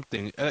of the Trump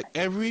thing. Like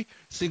every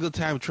single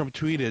time Trump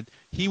tweeted,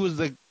 he was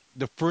like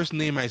the first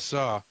name I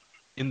saw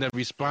in the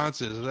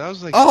responses. And I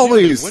was like,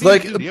 always do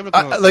you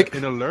have like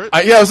an alert?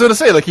 I was gonna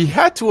say, like, he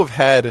had to have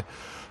had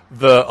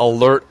the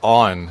alert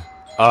on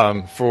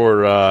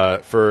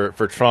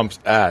for Trump's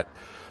at,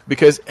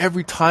 because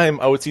every time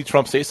I would see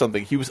Trump say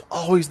something, he was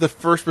always the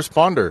first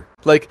responder,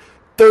 like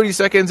 30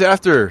 seconds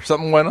after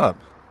something went up.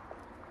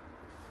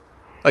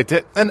 Like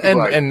that,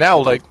 and now,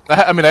 like,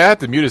 I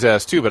had to mute his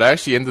ass too, but I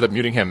actually ended up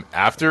muting him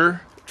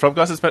after Trump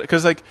got suspended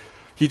because, like,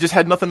 he just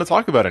had nothing to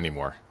talk about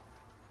anymore.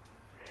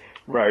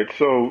 Right.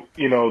 So,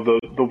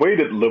 the way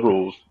that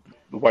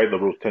the white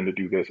liberals tend to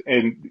do this,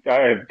 and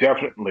I have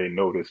definitely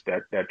noticed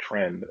that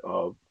trend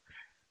of,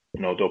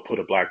 they'll put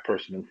a black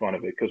person in front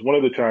of it. Because one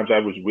of the times I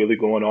was really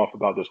going off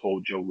about this whole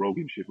Joe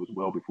Rogan shit was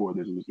well before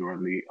this. It was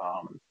during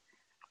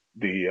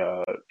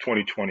the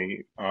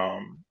 2020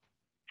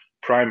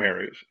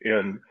 primaries.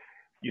 And,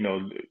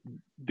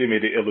 they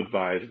made it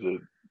ill-advised.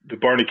 The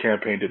Bernie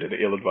campaign did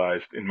it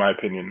ill-advised, in my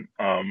opinion,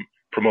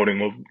 promoting,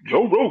 well,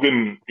 Joe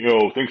Rogan,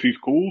 thinks he's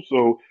cool.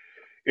 So,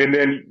 and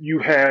then you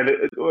had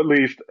at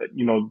least,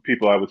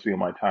 people I would see on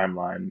my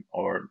timeline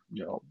or,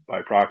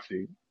 by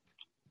proxy,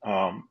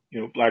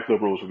 black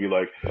liberals would be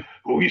like,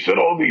 well, he said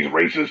all these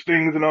racist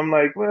things. And I'm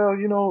like, well,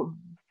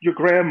 your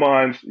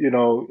grandmas,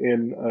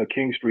 in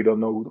King Street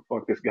don't know who the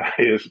fuck this guy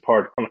is,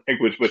 pardon my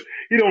language, but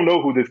you don't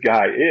know who this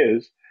guy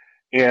is.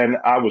 And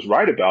I was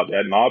right about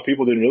that. And a lot of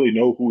people didn't really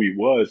know who he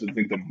was. I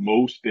think the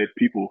most that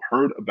people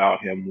heard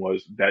about him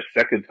was that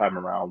second time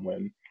around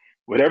when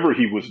whatever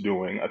he was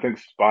doing, I think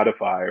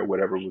Spotify or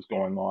whatever was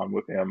going on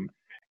with him,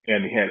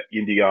 and he had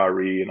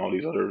India.Arie and all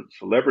these other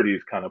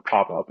celebrities kind of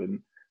pop up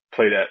and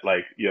play that,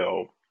 like,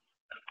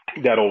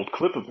 that old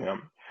clip of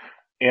him.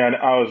 And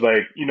I was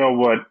like, you know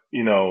what,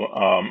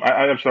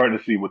 I'm starting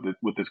to see what this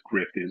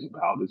grift is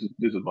about. This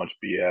is a bunch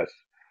of BS.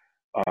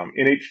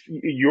 And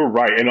you're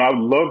right. And I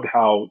loved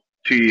how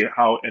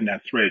in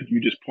that thread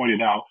you just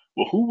pointed out,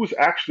 well, who was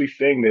actually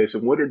saying this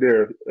and what are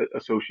their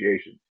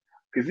associations?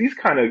 Because these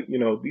kind of,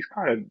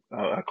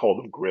 I call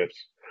them grifts.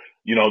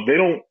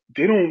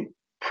 They don't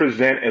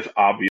present as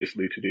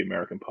obviously to the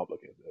American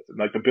public as this. And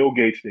like the Bill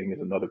Gates thing is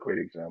another great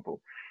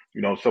example.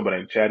 Somebody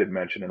in chat had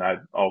mentioned, and I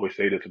always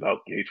say this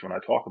about Gates when I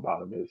talk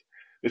about him, is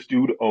this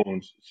dude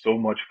owns so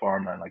much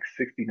farmland, like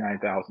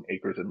 69,000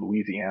 acres in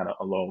Louisiana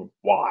alone.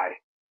 Why?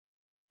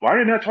 Why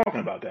are they not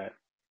talking about that?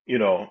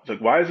 It's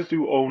like, why does this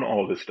dude own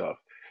all this stuff?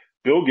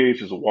 Bill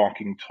Gates is a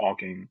walking,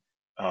 talking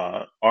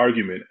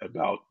argument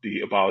about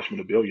the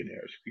abolishment of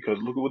billionaires, because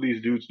look at what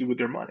these dudes do with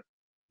their money.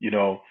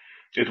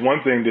 It's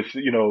one thing to,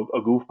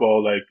 a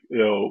goofball like,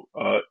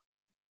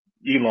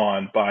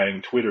 Elon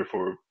buying Twitter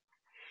for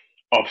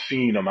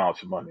obscene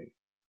amounts of money.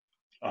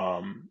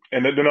 And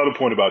then another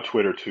point about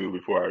Twitter too,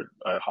 before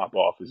I hop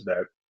off, is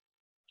that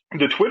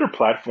the Twitter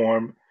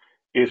platform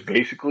is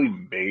basically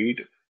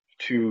made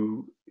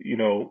to,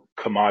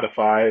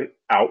 commodify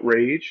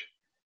outrage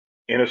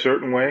in a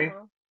certain way.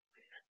 Mhm.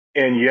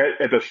 And yet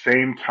at the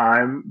same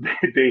time,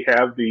 they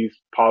have these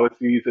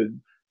policies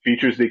and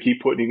features they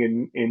keep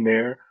putting in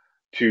there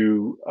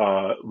to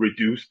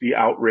reduce the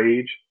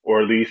outrage,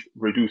 or at least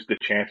reduce the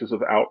chances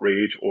of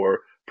outrage, or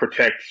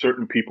protect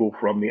certain people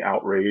from the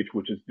outrage,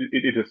 which is,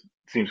 it just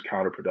seems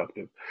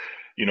counterproductive.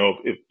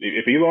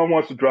 If Elon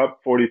wants to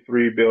drop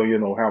 43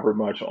 billion or however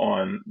much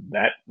on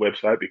that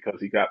website because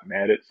he got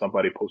mad at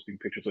somebody posting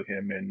pictures of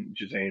him and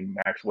Ghislaine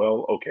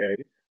Maxwell, okay.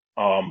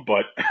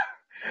 But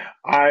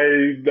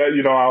I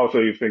also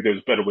think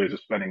there's better ways of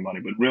spending money.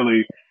 But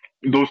really,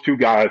 those two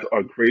guys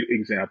are great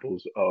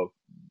examples of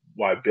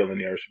why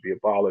billionaires should be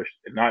abolished.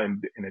 And not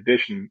in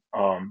addition,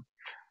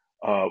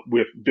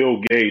 with Bill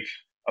Gates,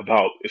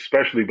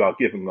 especially about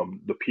giving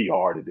them the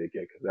PR that they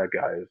get, because that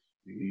guy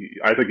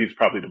I think he's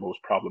probably the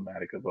most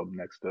problematic of them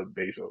next to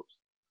Bezos.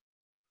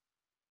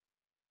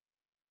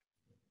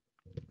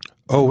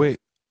 Oh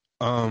wait,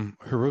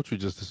 Hiroshi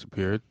just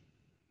disappeared.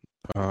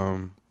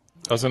 Um,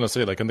 I was gonna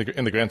say, like in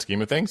the grand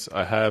scheme of things,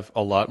 I have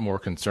a lot more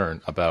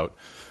concern about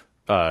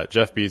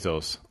Jeff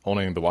Bezos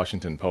owning the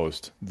Washington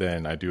Post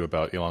than I do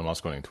about Elon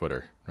Musk owning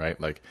Twitter. Right?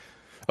 Like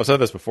I've said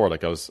this before.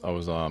 Like I was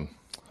on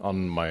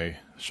my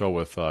show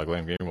with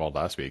Glenn Greenwald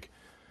last week.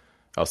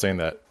 I was saying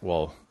that,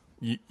 well,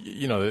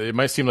 it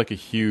might seem like a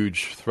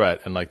huge threat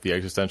and like the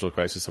existential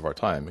crisis of our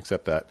time,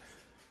 except that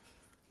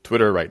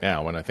Twitter right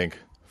now, and I think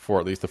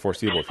for at least the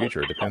foreseeable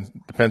future,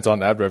 depends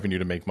on ad revenue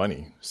to make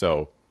money.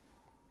 So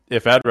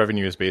if ad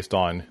revenue is based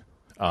on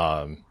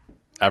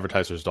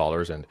advertisers'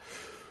 dollars and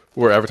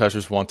where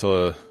advertisers want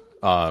to,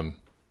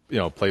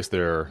 place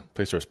their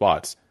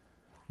spots,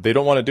 they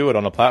don't want to do it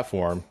on a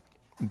platform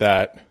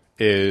that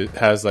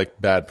has like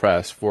bad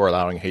press for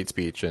allowing hate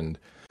speech and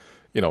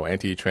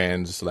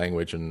anti-trans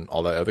language and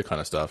all that other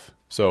kind of stuff.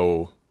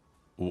 So,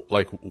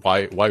 like,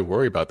 why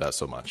worry about that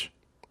so much?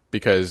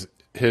 Because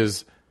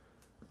his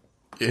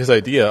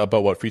idea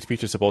about what free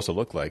speech is supposed to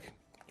look like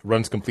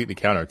runs completely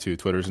counter to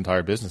Twitter's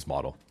entire business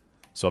model.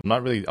 So I'm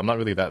not really I'm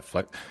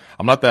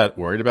not that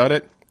worried about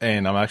it,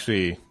 and I'm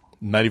actually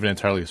not even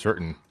entirely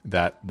certain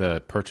that the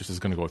purchase is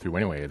going to go through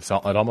anyway. It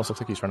almost looks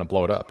like he's trying to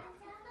blow it up.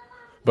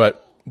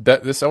 But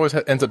this always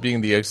ends up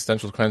being the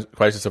existential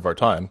crisis of our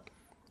time,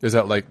 is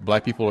that like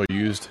black people are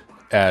used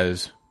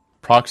as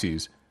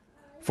proxies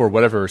for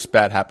whatever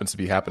spat happens to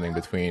be happening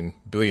between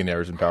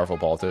billionaires and powerful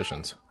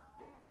politicians.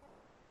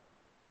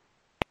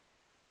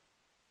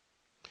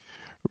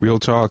 real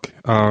talk.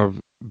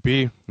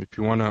 B, if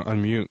you want to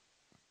unmute.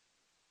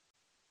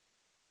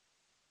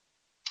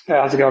 Hey,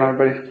 how's it going,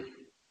 everybody? Can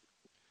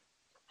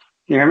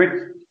you hear me?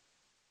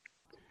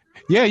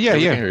 Yeah, Yeah,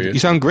 we can hear you. You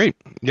sound great.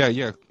 Yeah. All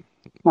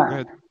Go right.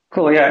 ahead.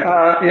 Cool.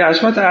 Yeah. I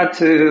just wanted to add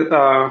to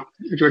what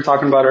you were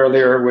talking about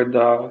earlier with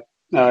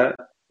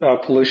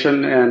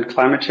pollution and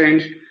climate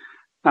change.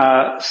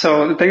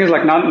 So the thing is,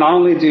 like, not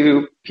only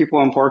do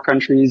people in poor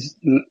countries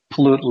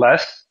pollute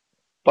less,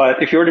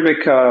 but if you were to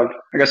make, I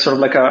guess, sort of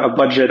like a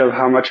budget of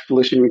how much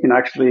pollution we can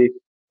actually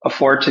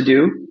afford to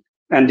do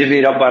and divvy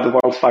it up by the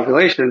world's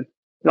population,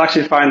 you'll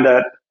actually find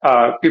that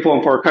people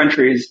in poor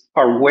countries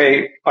are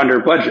way under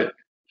budget,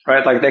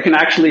 right? Like they can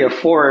actually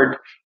afford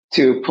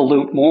to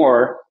pollute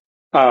more,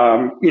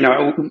 and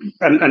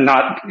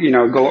not,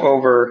 go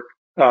over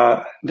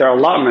their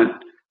allotment,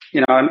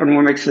 and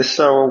what makes this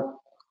so,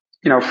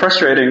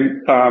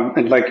 frustrating,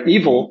 and like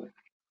evil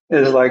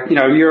is like,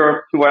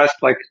 Europe, West,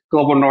 like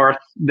global North,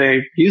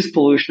 they use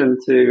pollution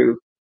to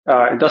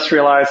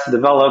industrialize, to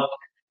develop,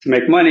 to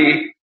make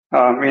money.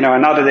 And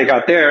now that they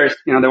got theirs,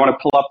 they want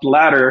to pull up the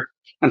ladder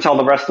and tell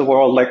the rest of the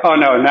world, like, oh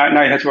no,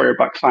 now you have to worry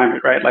about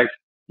climate, right? Like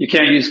you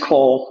can't use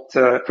coal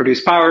to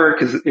produce power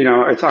because,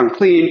 it's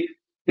unclean.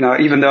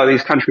 Even though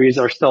these countries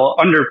are still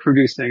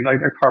underproducing, like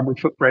their carbon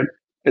footprint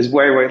is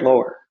way, way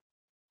lower.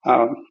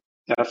 So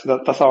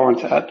that's all I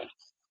wanted to add.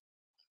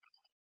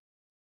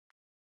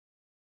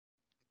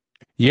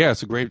 Yeah,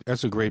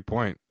 that's a great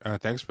point.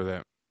 Thanks for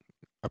that.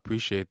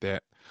 Appreciate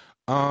that.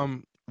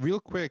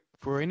 Real quick,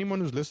 for anyone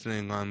who's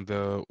listening on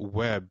the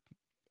web,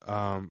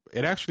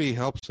 it actually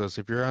helps us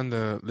if you're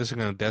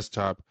listening on a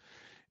desktop.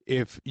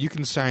 If you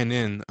can sign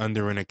in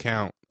under an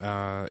account,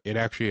 it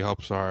actually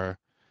helps our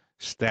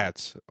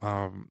stats.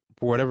 For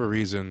whatever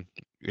reason,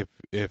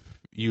 if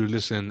you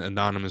listen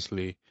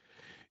anonymously,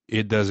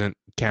 it doesn't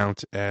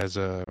count as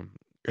a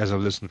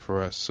listen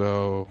for us.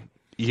 So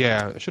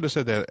yeah, I should have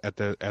said that at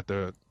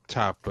the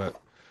top, but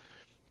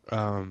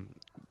um,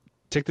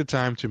 take the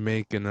time to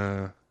make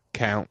an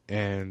account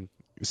and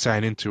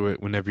sign into it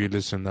whenever you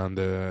listen on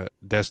the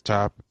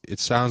desktop. It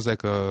sounds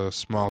like a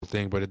small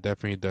thing, but it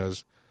definitely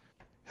does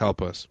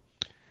help us.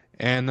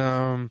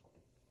 And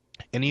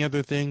any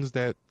other things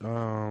that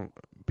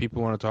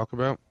people want to talk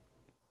about?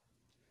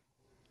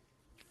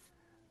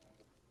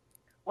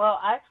 Well,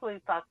 I actually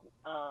thought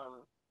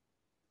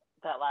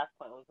that last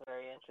point was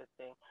very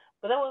interesting.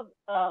 But that was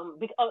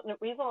the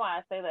reason why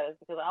I say that is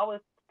because I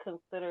always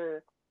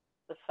consider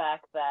the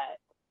fact that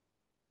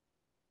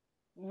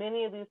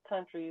many of these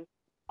countries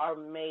are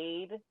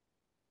made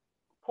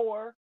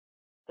poor.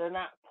 They're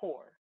not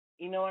poor.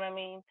 You know what I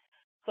mean?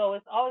 So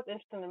it's always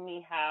interesting to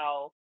me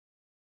how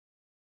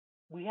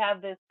we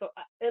have this,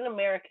 in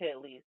America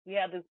at least, we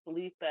have this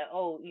belief that,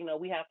 oh,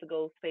 we have to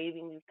go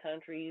saving these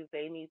countries.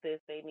 They need this,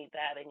 they need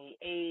that, they need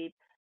aid.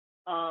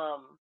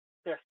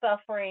 They're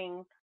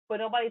suffering, but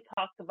nobody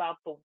talks about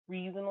the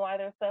reason why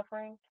they're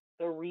suffering,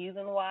 the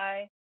reason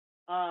why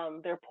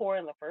they're poor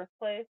in the first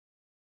place.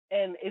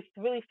 And it's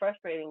really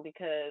frustrating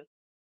because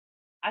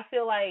I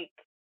feel like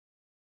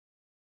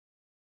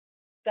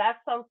that's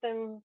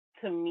something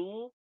to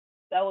me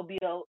that would be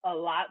a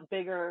lot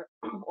bigger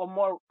or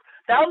more,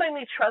 that would make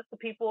me trust the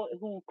people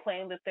who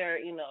claim that they're,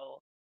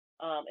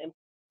 and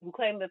who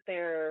claim that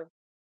they're,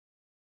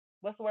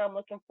 what's the word I'm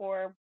looking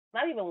for?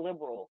 Not even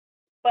liberal,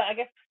 but I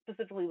guess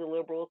specifically the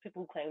liberals,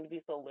 people who claim to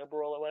be so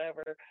liberal or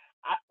whatever,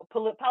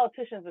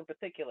 politicians in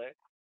particular.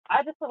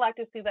 I just would like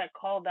to see that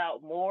called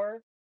out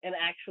more and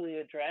actually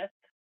addressed.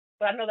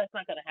 But I know that's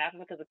not going to happen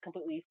because it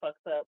completely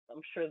fucks up,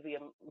 I'm sure, the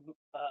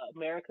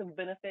America's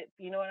benefit.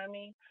 You know what I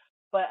mean?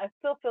 But I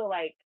still feel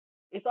like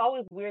it's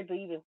always weird to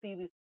even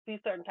see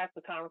certain types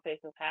of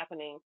conversations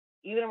happening,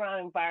 even around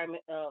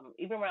environment,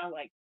 even around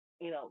like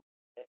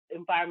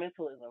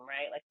environmentalism,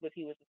 right? Like what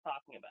he was just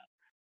talking about.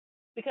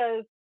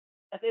 Because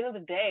at the end of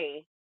the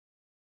day,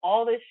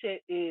 all this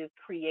shit is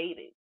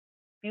created.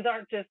 These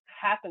aren't just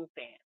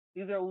happenstance.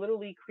 These are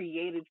literally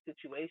created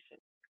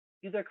situations.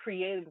 These are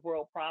created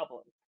world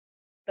problems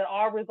that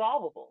are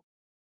resolvable.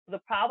 The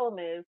problem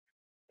is,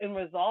 in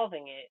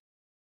resolving it,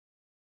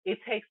 it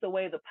takes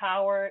away the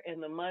power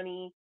and the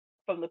money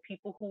from the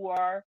people who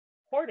are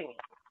hoarding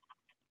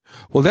it.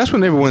 Well, that's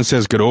when everyone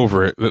says get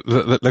over it.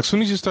 Like, as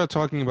soon as you start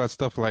talking about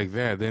stuff like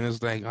that, then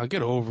it's like, I'll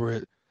get over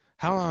it.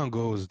 How long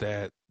ago is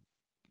that?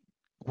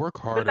 Work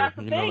harder. But that's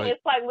the thing.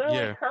 It's like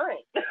literally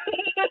current.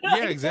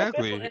 Yeah,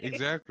 exactly.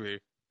 Exactly.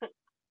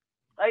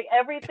 Like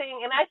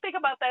everything, and I think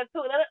about that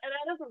too, and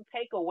that doesn't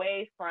take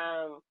away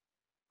from,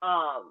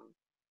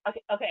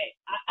 okay.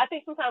 I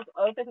think sometimes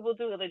other things people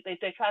do is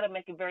they try to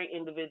make it very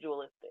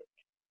individualistic.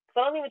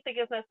 So I don't even think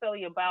it's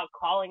necessarily about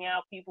calling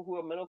out people who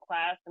are middle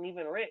class and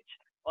even rich,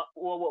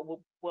 or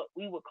what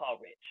we would call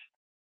rich.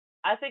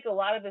 I think a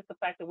lot of it's the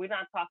fact that we're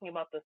not talking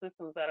about the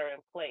systems that are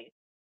in place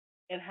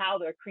and how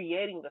they're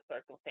creating the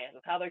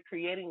circumstances, how they're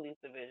creating these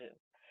divisions.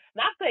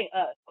 Not saying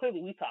us,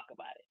 clearly we talk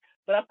about it,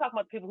 but I'm talking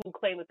about people who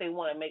claim that they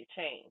want to make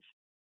change.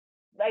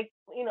 Like,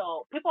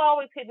 people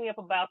always hit me up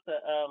about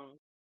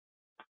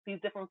these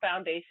different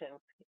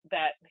foundations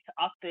that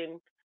often,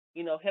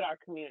 hit our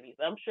communities.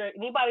 I'm sure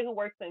anybody who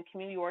works in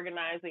community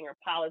organizing or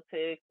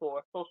politics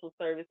or social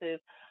services,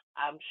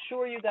 I'm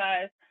sure you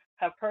guys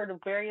have heard of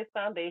various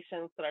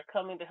foundations that are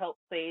coming to help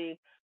save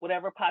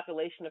whatever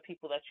population of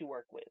people that you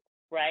work with,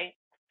 right?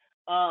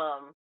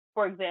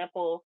 For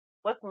example,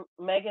 what's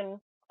Meghan?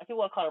 I think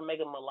we'll call her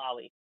Meghan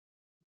Mullally,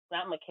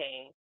 not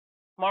McCain.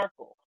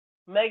 Markle,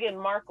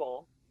 Meghan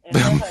Markle. And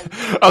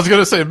I was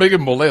gonna say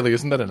Meghan Mullally.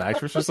 Isn't that an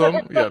actress or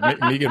something? Yeah,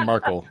 Meghan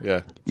Markle.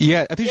 Yeah.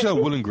 Yeah, I think she's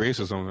like Will and Grace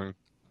or something.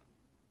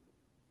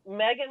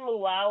 Meghan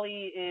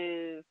Mullally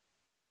is.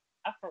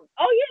 Oh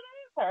yeah, that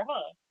is her,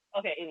 huh?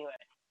 Okay. Anyway,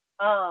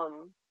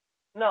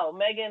 no,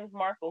 Meghan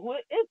Markle, who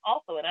is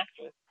also an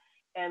actress.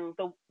 And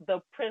the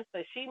prince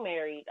that she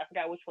married, I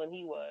forgot which one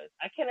he was.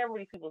 I can't remember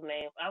these people's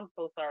names. I'm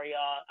so sorry,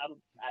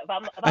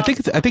 y'all. I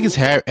think it's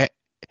Harry.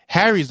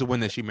 Harry's the one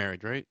that she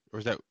married, right? Or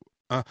is that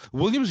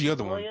William's the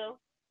other one?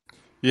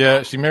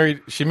 Yeah, she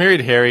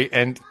married Harry,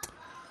 and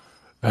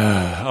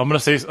I'm gonna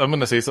say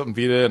something,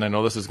 Vita, and I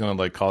know this is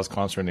gonna cause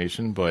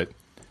consternation, but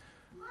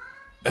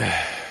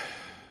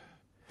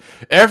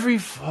every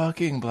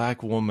fucking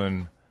black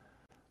woman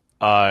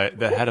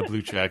that had a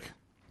blue check,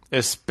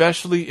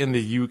 especially in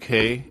the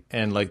UK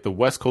and the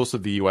west coast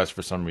of the US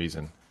for some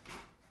reason,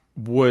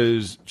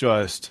 was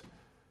just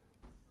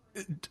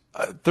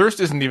thirst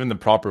isn't even the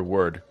proper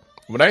word.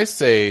 When I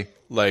say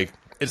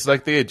it's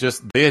like they had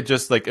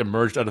just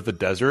emerged out of the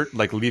desert,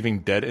 leaving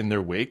dead in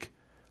their wake.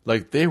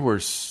 They were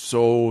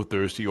so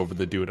thirsty over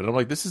the dude, and I'm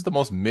like, this is the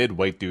most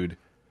mid-white dude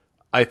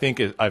I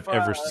think I've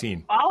ever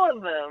seen. All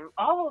of them,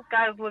 all those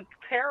guys look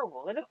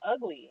terrible. They're just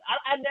ugly.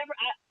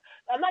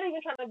 I'm not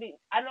even trying to be.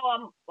 I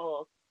know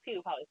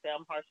people probably say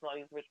I'm harsh on all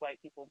these rich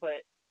white people,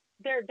 but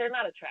they're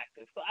not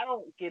attractive, so I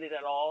don't get it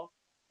at all.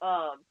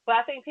 But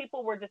I think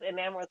people were just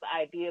enamored with the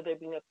idea of there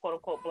being a quote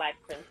unquote black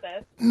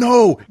princess.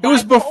 No, it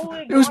was before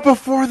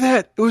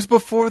that. It was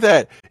before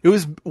that. It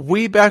was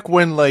way back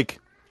when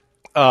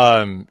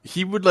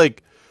he would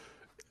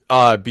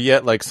be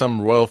at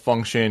some royal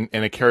function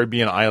in a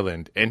Caribbean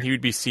island, and he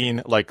would be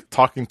seen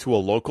talking to a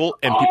local,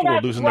 and people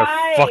were losing their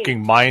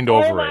fucking mind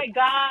over it. Oh my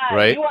god!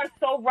 Right? You are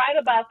so right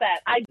about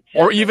that. I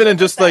or Justin even in Bieber's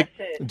just that like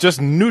shit.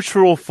 just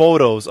neutral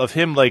photos of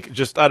him, like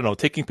just I don't know,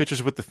 taking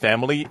pictures with the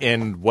family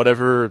in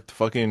whatever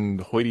fucking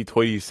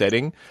hoity-toity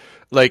setting.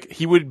 Like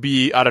he would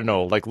be, I don't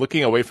know, like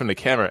looking away from the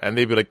camera, and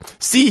they'd be like,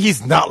 "See,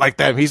 he's not like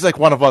them. He's like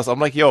one of us." I'm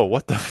like, "Yo,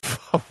 what the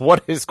fuck?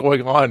 What is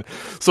going on?"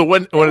 So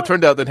when It it was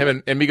turned out that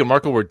him and Meghan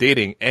Markle were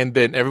dating, and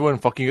then everyone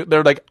fucking,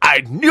 they're like,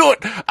 "I knew it.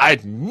 I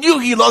knew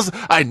he loves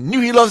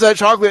that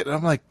chocolate." And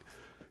I'm like,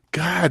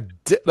 God,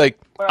 like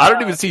you're so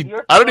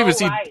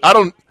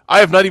right. I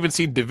have not even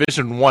seen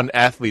Division 1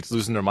 athletes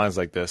losing their minds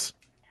like this.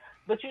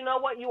 But you know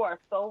what? You are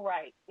so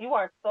right. You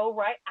are so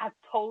right. I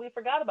totally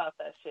forgot about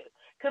that shit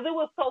because it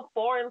was so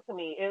foreign to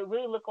me. It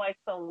really looked like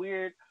some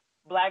weird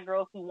black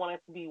girls who wanted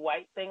to be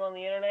white thing on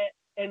the internet.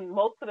 And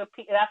most of the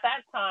people at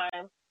that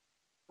time,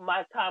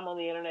 my time on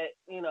the internet,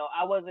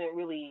 I wasn't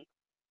really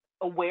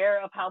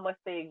aware of how much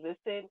they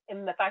existed,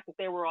 and the fact that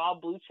they were all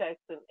blue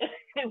checks and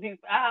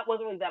I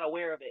wasn't really that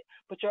aware of it.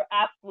 But you're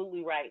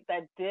absolutely right.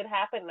 That did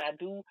happen, and I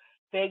do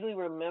vaguely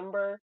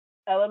remember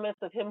elements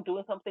of him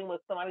doing something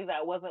with somebody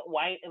that wasn't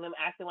white and them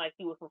acting like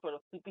he was some sort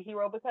of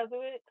superhero because of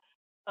it.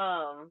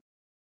 Um,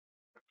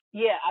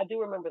 yeah, I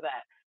do remember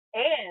that.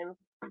 And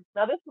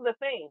now this is the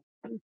thing.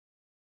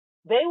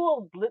 They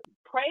will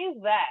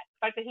praise that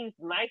the fact that he's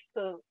nice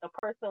to a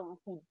person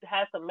who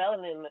has some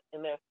melanin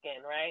in their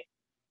skin, right?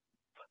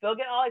 They'll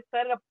get all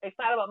excited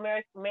about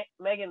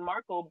Meghan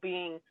Markle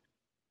being,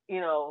 you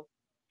know,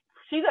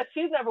 she's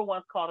never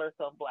once called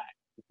herself black,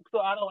 so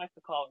I don't like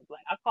to call her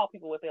black. I call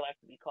people what they like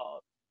to be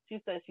called.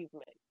 She says she's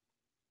mixed,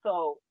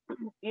 so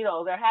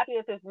they're happy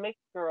that this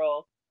mixed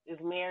girl is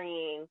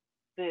marrying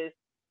this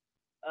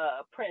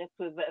prince,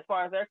 who, as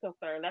far as they're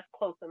concerned, that's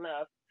close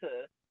enough to,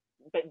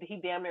 but he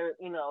damn near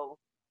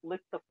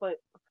licks the foot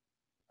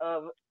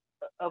of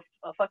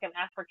a fucking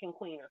African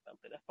queen or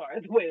something, as far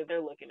as the way that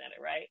they're looking at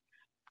it, right?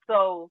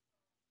 So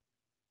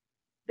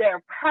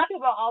they're happy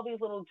about all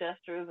these little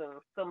gestures and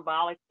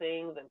symbolic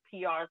things and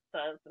PR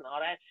stunts and all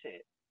that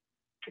shit.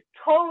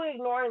 Totally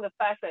ignoring the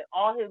fact that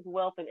all his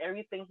wealth and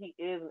everything he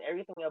is and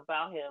everything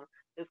about him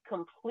is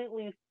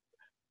completely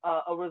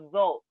a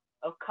result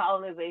of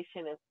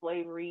colonization and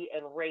slavery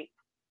and rape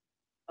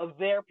of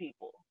their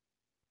people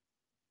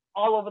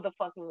all over the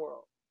fucking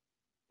world,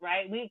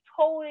 right? We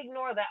totally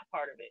ignore that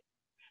part of it.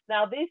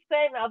 Now this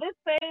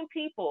same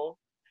people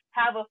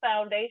have a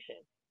foundation,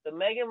 the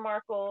Meghan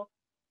Markle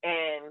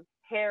and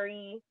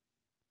Harry,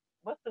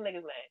 what's the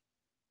nigga's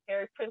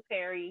name? Prince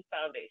Harry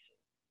Foundation.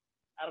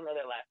 I don't know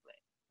their last name.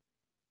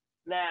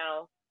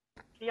 Now,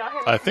 do y'all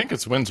hear me? I think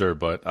it's Windsor,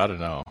 but I don't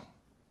know.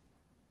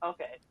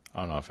 Okay.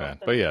 I'm not a fan,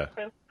 but yeah.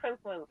 Prince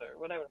Windsor,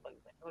 whatever the fuck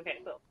his name. Okay,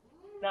 so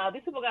now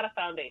these people got a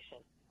foundation,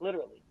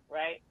 literally,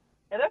 right?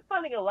 And they're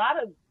funding a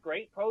lot of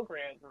great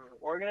programs and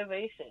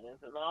organizations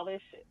and all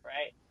this shit,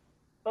 right?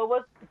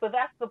 But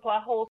that's the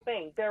whole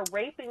thing. They're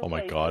raping. Oh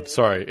my places. God,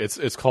 sorry.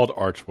 It's called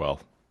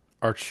Archwell,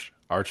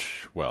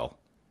 Archwell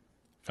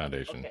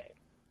Foundation. Okay.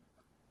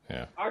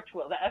 Yeah.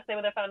 Archwell. That's the name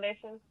of their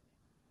foundation.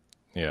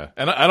 Yeah,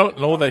 and I don't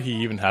know that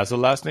he even has a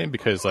last name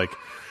because like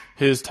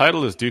his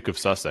title is Duke of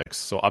Sussex,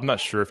 so I'm not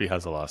sure if he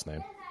has a last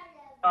name.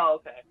 Oh,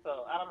 okay.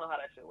 So I don't know how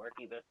that should work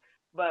either.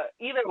 But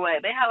either way,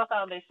 they have a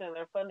foundation and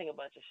they're funding a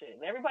bunch of shit,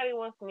 and everybody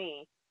wants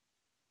me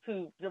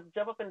to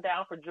jump up and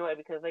down for joy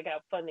because they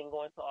got funding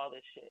going to all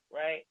this shit,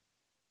 right?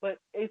 But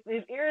it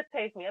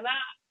irritates me, and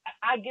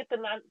I get the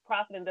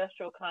non-profit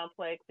industrial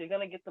complex. You're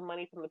gonna get the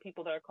money from the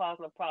people that are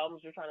causing the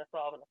problems you're trying to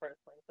solve in the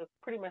first place. That's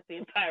pretty much the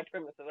entire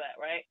premise of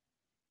that, right?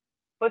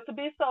 But to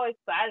be so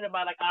excited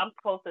about, like, I'm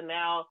supposed to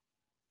now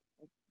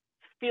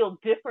feel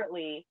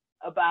differently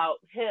about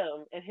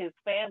him and his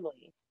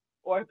family,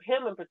 or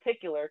him in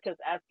particular, because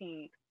as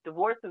he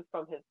divorces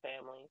from his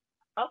family,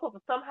 I'm supposed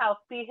to somehow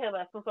see him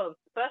as some sort of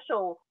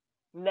special,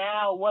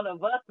 now one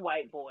of us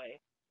white boy,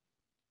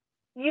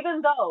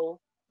 even though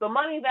the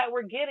money that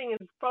we're getting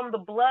is from the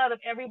blood of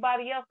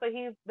everybody else that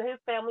his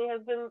family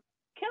has been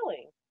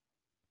killing.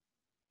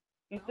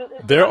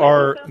 There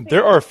are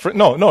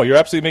no, you're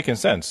absolutely making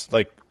sense.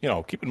 Like,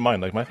 keep in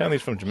mind, like, my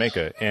family's from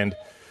Jamaica, and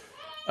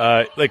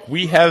like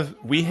we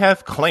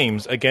have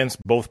claims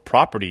against both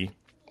property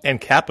and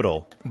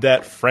capital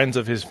that friends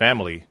of his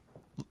family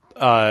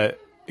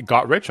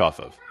got rich off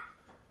of.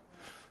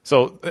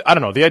 So I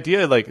don't know, the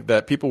idea like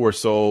that people were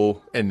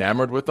so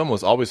enamored with them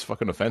was always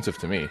fucking offensive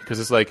to me,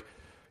 because it's like,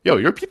 yo,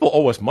 your people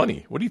owe us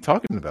money. What are you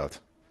talking about?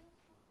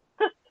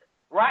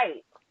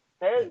 Right.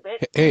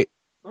 Hey.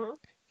 Mm-hmm.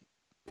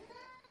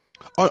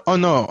 Oh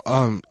no.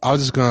 I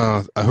was just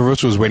gonna.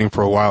 Hiroshi was waiting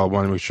for a while. I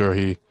want to make sure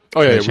he.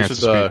 Oh yeah,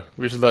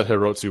 we should let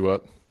Hiroshi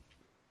up.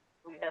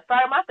 Yeah,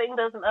 sorry, my thing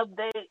doesn't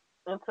update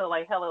until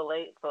like hella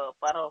late, so if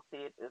I don't see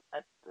it,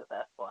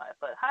 that's why.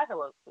 But hi,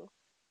 Hiroshi.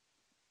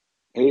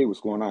 Hey,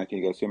 what's going on? Can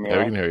you guys hear me? Yeah, all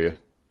we right? can hear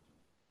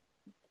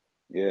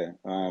you.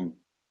 Yeah.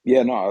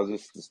 Yeah, no, I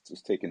was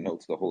just taking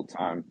notes the whole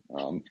time.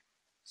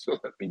 So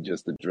let me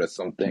just address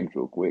some things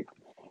real quick.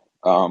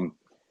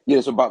 Yeah,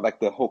 it's about like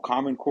the whole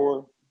Common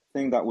Core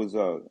thing that was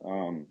I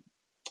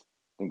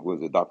think it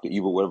was Dr.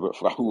 Evil, whatever,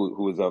 who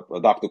was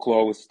Dr.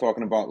 Claw was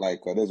talking about.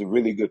 Like, there's a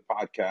really good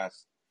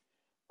podcast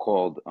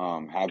called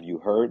Have You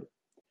Heard?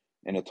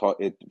 And it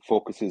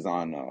focuses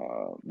on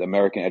the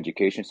American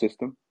education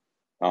system.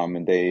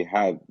 And they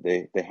had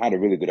a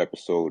really good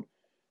episode,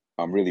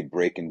 really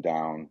breaking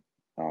down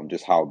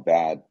just how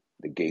bad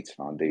the Gates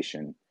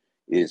Foundation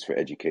is for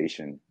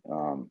education.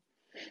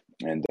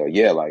 And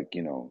yeah, like,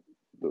 you know,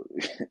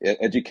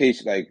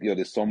 education, like, you know,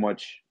 there's so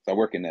much. I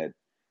work in ed,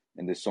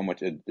 and there's so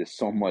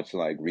much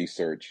like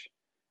research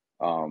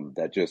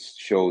that just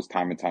shows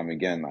time and time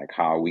again like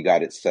how we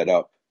got it set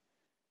up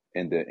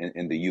in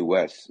the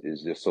U.S.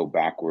 is just so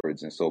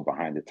backwards and so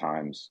behind the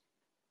times.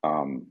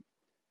 Um,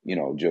 you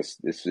know, just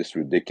it's just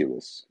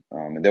ridiculous.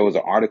 And there was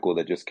an article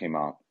that just came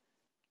out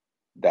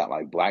that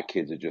like black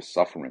kids are just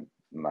suffering,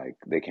 like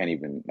they can't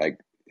even like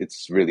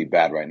it's really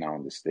bad right now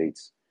in the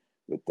States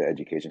with the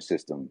education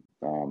system.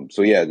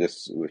 So yeah,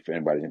 this if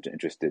anybody's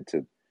interested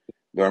to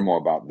learn more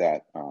about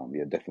that,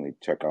 yeah, definitely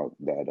check out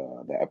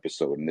that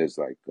episode. And there's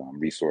like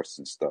resources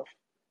and stuff.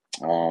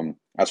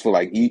 As for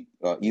like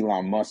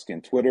Elon Musk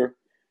and Twitter,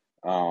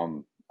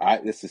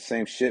 it's the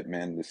same shit,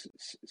 man. This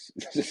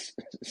is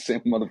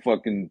same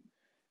motherfucking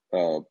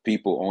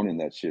people owning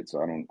that shit.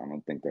 So I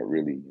don't think that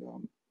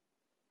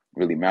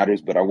really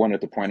matters. But I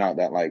wanted to point out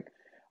that like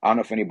I don't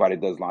know if anybody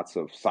does lots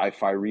of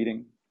sci-fi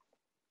reading,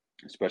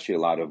 especially a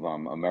lot of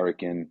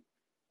American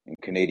and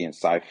Canadian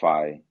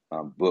sci-fi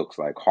books,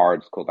 like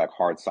it's called like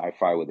hard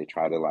sci-fi, where they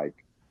try to like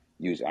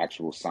use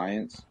actual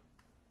science.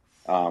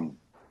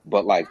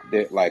 But like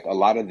a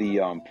lot of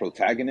the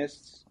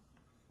protagonists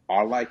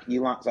are like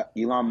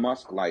Elon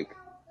Musk. Like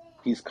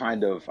he's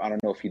kind of, I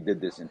don't know if he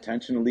did this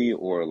intentionally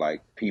or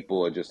like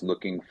people are just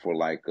looking for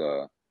like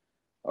a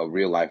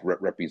real life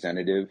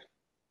representative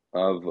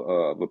of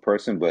a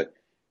person. But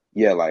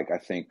yeah, like I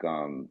think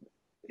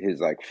his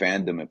like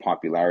fandom and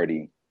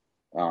popularity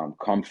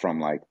come from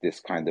like this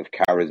kind of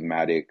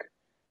charismatic,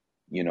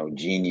 you know,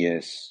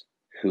 genius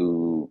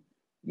who,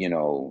 you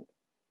know,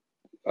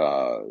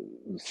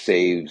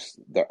 saves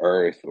the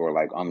earth or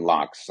like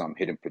unlocks some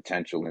hidden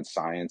potential in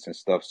science and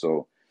stuff.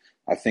 So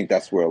I think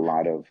that's where a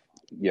lot of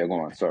go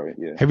on. Sorry.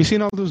 Yeah. Have you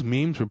seen all those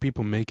memes where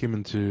people make him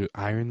into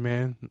Iron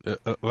Man?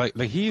 Like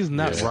he's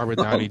not Yeah. Robert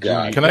Downey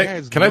God.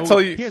 Jr. Can I tell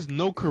you? He has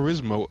no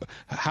charisma.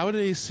 How do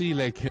they see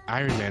like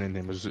Iron Man in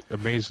him? Is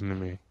amazing to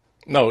me.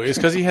 No, it's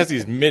because he has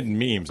these mid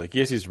memes. Like he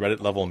has these Reddit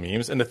level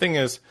memes, and the thing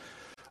is,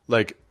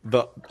 like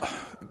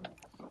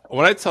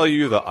when I tell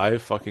you the I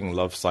fucking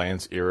love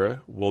science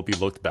era will be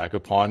looked back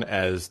upon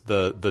as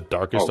the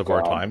darkest Oh of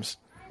our God. times.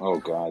 Oh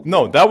God.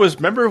 No, that was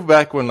remember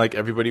back when like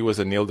everybody was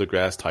a Neil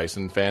deGrasse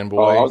Tyson fanboy.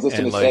 Oh, I was just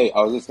and,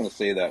 gonna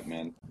say that,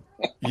 man.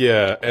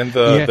 yeah, and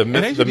Yeah, the and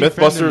I myth used the to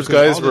defend him MythBusters because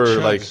guys all the were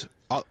like,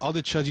 chuds, all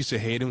the chuds used to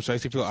hate him, so I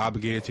used to feel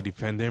obligated to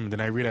defend him. And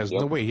then I realized,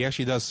 no Yep. way, he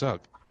actually does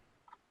suck.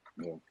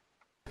 Yeah.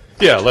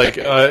 yeah, like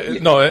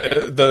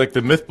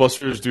the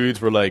MythBusters dudes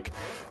were like,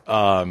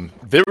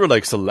 they were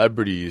like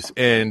celebrities,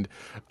 and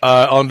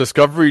on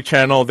Discovery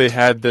Channel they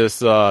had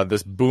this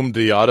Boom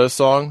Diata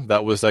song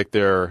that was like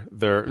their.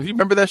 You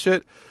remember that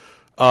shit?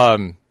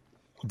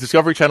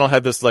 Discovery Channel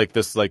had this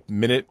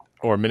minute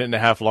or minute and a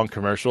half long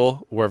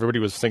commercial where everybody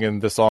was singing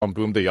this song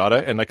Boom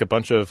Diata, and like a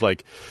bunch of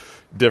like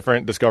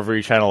different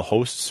Discovery Channel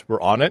hosts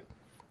were on it.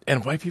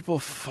 And white people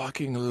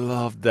fucking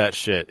loved that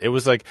shit. It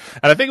was like,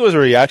 and I think it was a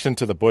reaction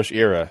to the Bush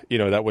era, you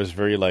know, that was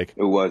very like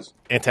It was.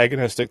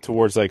 antagonistic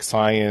towards like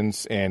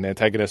science and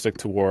antagonistic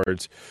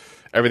towards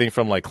everything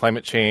from like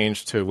climate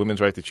change to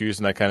women's right to choose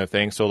and that kind of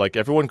thing. So like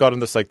everyone got in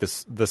this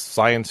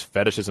science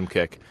fetishism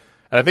kick.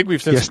 And I think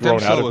we've since Stem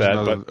grown out cell of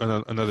was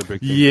that. another big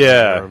thing.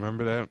 Yeah.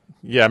 Remember that?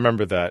 Yeah, I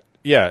remember that.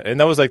 Yeah,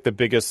 and that was like the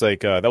biggest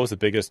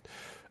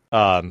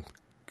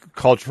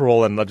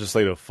cultural and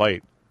legislative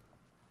fight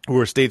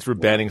where states were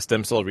banning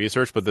stem cell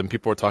research, but then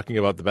people were talking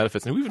about the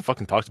benefits, and we even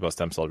fucking talked about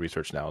stem cell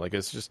research now. Like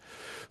it's just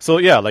so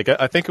yeah. Like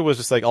I think it was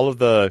just like all of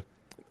the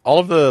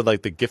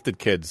like the gifted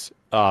kids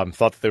thought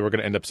that they were going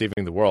to end up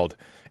saving the world,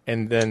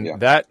 and then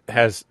that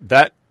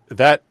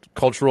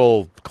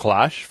cultural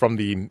clash from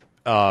the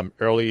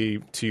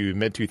early to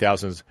mid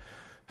 2000s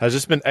has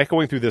just been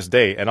echoing through this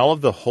day, and all of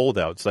the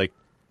holdouts, like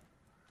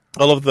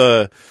all of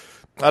the.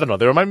 I don't know.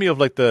 They remind me of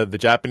like the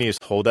Japanese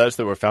holdouts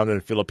that were found in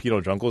Filipino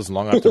jungles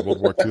long after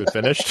World War II had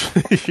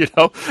finished. You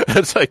know,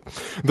 it's like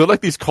they're like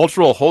these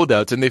cultural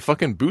holdouts, and they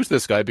fucking boost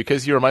this guy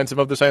because he reminds them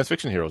of the science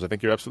fiction heroes. I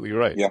think you're absolutely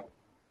right. Yeah.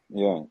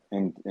 Yeah.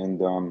 And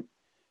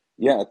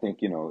yeah, I think,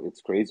 you know,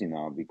 it's crazy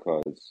now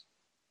because,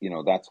 you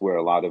know, that's where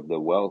a lot of the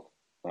wealth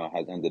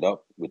has ended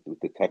up with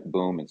the tech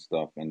boom and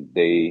stuff, and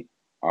they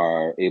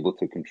are able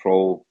to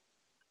control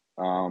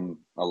a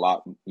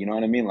lot. You know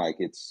what I mean? Like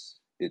it's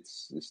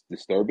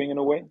disturbing in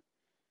a way.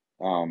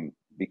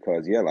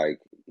 Because yeah,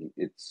 like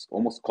it's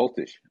almost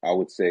cultish, I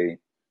would say,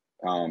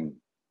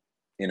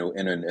 you know,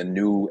 in a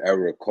new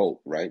era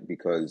cult, right?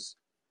 Because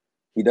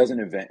he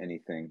doesn't invent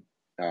anything.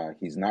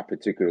 He's not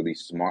particularly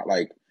smart.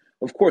 Like,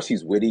 of course,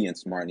 he's witty and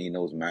smart, and he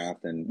knows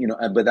math, and you know,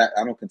 but that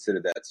I don't consider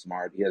that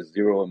smart. He has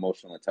zero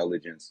emotional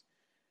intelligence,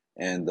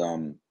 and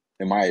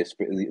in my at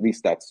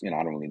least that's, you know,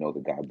 I don't really know the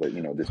guy, but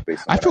you know, this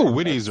based on I what feel I've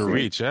witty is a seen.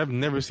 reach. I've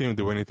never seen him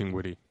do anything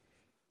witty.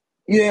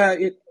 Yeah,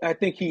 I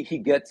think he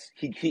gets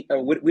he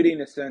witty in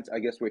a sense, I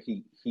guess, where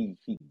he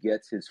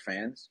gets his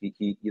fans. He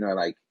you know,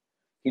 like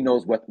he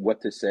knows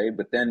what to say,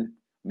 but then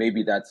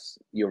maybe that's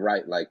you're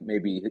right. Like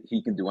maybe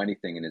he can do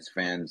anything, and his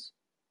fans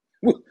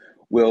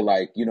will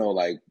like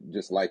like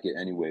just like it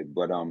anyway.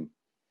 But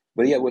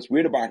yeah, what's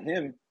weird about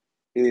him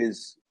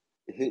is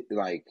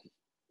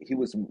he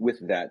was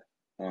with that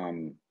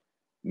um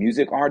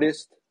music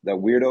artist, that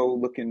weirdo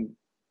looking,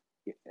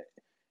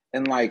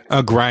 and like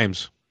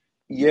Grimes.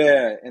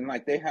 yeah, and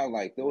like they have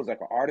like there was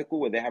like an article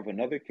where they have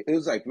another. It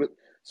was like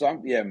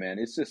so. Yeah, man,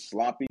 it's just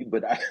sloppy.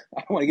 But I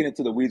I don't want to get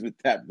into the weeds with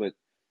that. But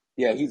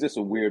yeah, he's just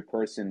a weird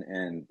person,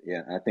 and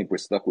yeah, I think we're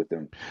stuck with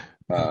him.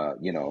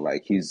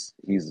 Like he's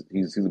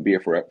a beer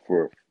for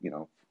for a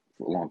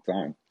long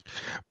time.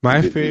 My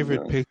His, his,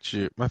 favorite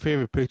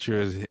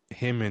picture is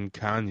him and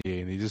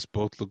Kanye, and they just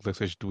both look like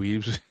such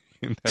dweebs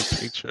in that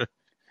picture.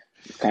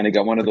 kind of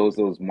got one of those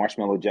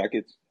marshmallow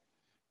jackets.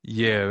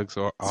 Yeah, it looks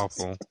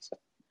awful.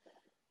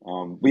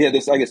 But yeah,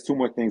 there's I guess two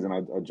more things, and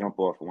I'll jump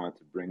off. I wanted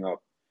to bring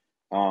up.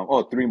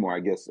 Three more, I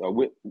guess.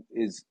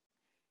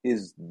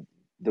 Is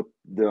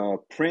the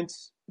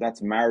prince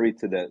that's married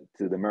to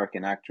the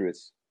American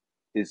actress?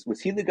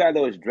 Was he the guy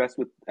that was dressed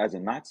as a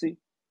Nazi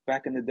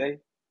back in the day?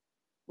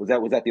 Was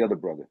that the other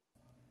brother?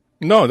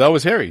 No, that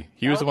was Harry.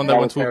 He was the one that That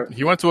went was to. Harry.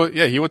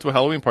 He went to a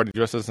Halloween party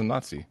dressed as a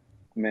Nazi.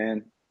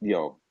 Man,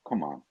 yo,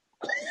 come on.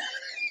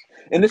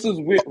 And this is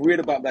weird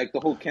about like the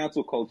whole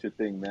cancel culture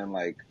thing, man.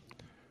 Like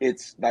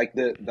it's like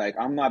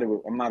I'm not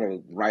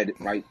a right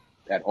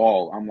at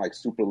all. I'm like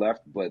super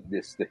left, but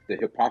the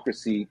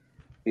hypocrisy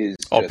is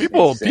Oh, just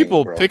people insane,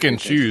 bro. pick and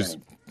It's choose.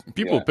 insane.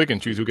 People Yeah, pick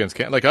and choose who gets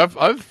can. Like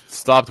I've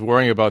stopped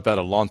worrying about that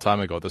a long time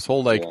ago. This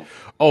whole like, yeah,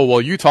 oh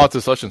well, you talk to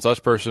such and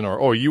such person,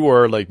 or oh you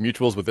are like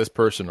mutuals with this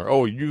person, or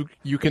oh you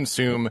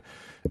consume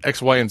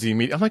X, Y, and Z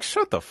media. I'm like,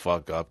 shut the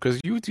fuck up,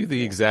 because you do the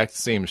yeah. exact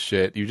same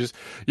shit. You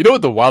know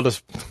what the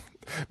wildest.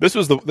 This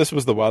was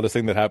the wildest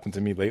thing that happened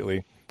to me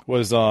lately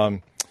was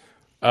one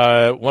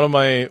of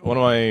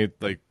my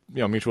like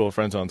mutual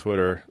friends on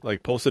Twitter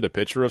like posted a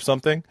picture of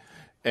something,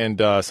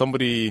 and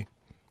somebody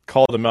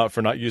called him out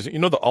for not using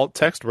the alt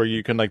text where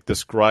you can like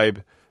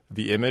describe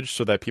the image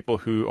so that people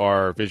who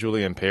are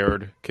visually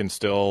impaired can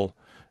still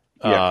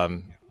Yeah.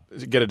 um,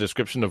 get a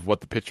description of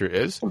what the picture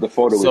is. The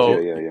photo is So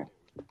yeah.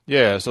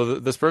 yeah, so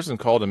this person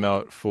called him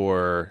out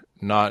for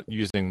not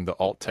using the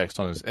alt text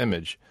on his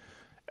image,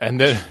 and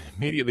then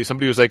immediately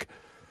somebody was like,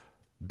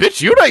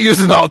 "Bitch, you're not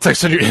using the alt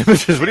text on your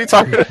images. What are you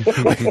talking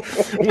about?" Like,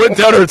 went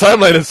down her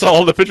timeline and saw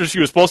all the pictures she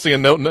was posting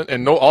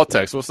and no alt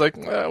text. So it's like,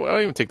 I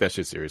don't even take that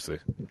shit seriously.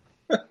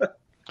 I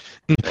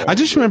Oh,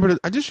 just good. remembered.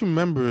 I just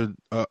remembered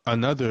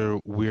another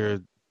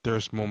weird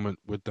thirst moment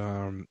with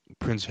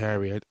Prince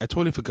Harry. I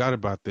totally forgot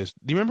about this.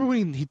 Do you remember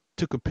when he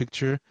took a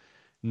picture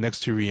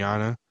next to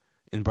Rihanna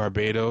in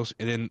Barbados,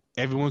 and then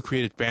everyone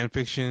created fan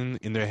fiction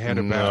in their head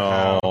about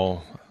how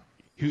No.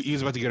 he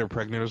was about to get her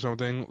pregnant or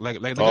something?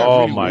 Like they got Oh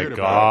really my weird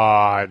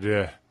about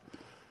it.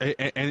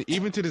 god. And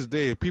even to this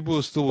day,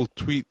 people still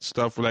tweet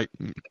stuff like,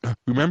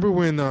 remember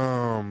when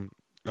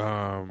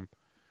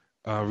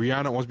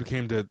Rihanna almost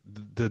became the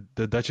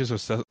Duchess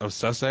of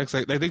Sussex?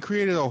 Like they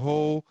created a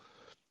whole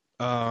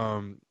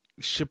um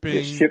shipping.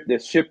 The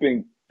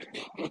shipping.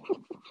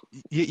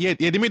 Yeah,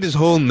 they made this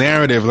whole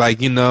narrative like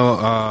he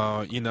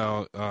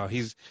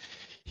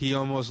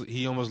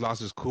almost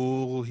lost his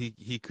cool.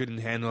 He couldn't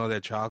handle all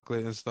that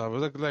chocolate and stuff. It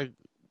was like Oh my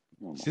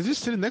they're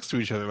just god. sitting next to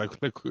each other. Like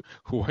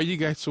why are you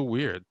guys so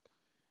weird?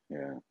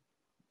 Yeah,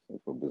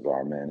 it's so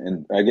bizarre, man.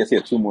 And I guess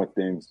two more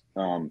things.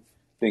 I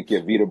think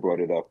Vita brought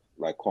it up,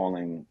 like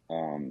calling. I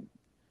don't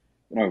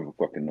even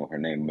fucking know her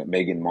name, but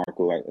Meghan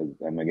Markle.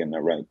 Am I getting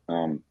that right?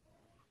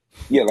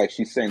 Yeah, like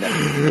she's saying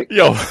that.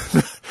 Yo,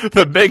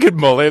 the Megan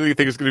Mullally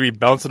thing is going to be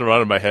bouncing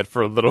around in my head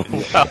for a little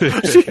while.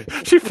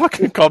 She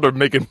fucking called her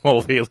Megan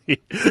Mullally.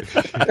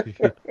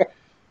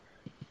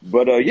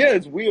 But yeah,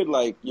 it's weird,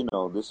 like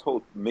this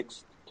whole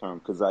mixed term,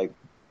 because like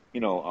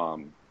you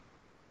know,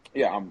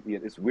 yeah,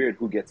 it's weird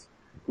who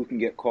can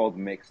get called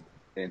mixed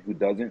and who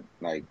doesn't.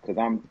 Like,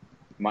 because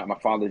my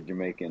father's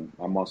Jamaican,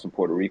 I'm also from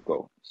Puerto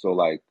Rico, so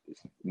like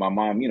my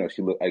mom,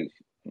 she look like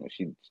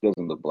she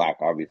doesn't look black,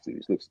 obviously,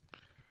 she looks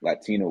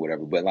Latino,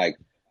 whatever. But like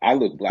I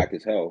look black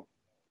as hell,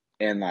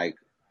 and like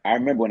I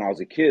remember when I was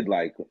a kid,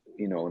 like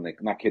and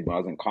like not kid when I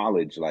was in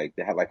college, like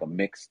they had like a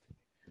mixed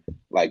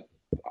like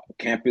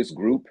campus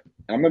group.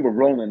 I remember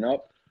rolling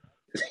up,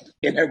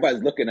 and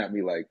everybody's looking at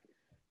me like,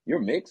 "You're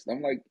mixed."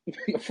 I'm like,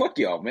 "Fuck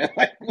y'all, man!"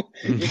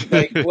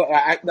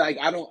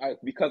 Well,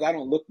 because I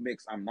don't look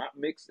mixed. I'm not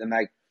mixed, and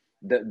like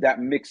that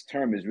mixed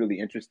term is really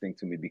interesting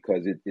to me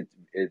because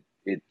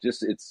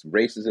it's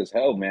racist as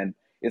hell, man.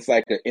 It's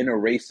like an inner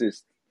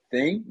racist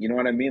thing. You know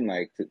what I mean?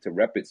 Like to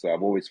rep it. So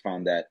I've always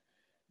found that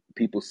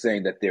people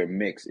saying that they're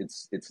mixed,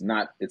 it's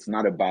not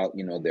about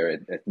their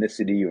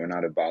ethnicity or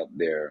not about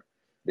their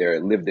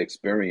lived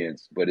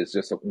experience, but it's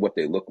just what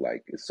they look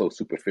like. It's so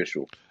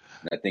superficial,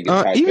 and I think it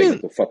ties back Even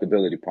into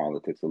fuckability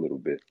politics a little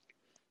bit.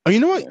 you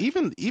know what? Yeah,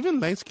 Even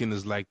light skin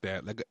is like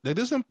that. Like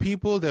there's some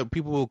people that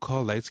people will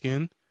call light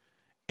skin,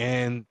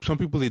 and some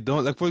people they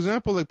don't. Like for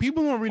example, like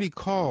people don't really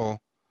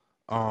call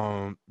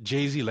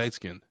Jay-Z light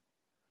skinned.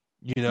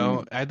 You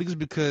know, Mm, I think it's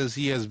because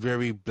he has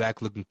very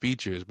black looking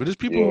features. But there's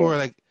people who yeah. are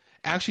like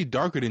actually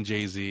darker than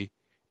Jay-Z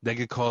that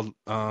get called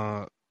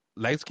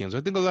light skinned. So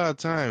I think a lot of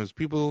times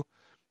people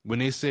when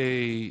they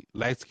say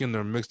light skinned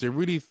or mixed, they're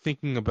really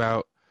thinking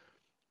about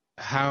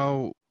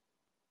how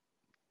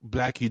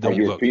black you How don't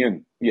look.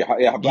 European, yeah, how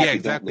Yeah, black you don't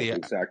exactly. look,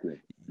 exactly.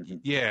 Hmm.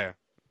 Yeah,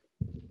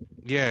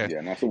 yeah. Yeah,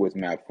 and that's always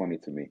mad funny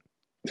to me.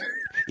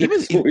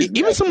 Even It's always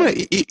even mad someone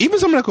funny. even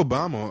someone like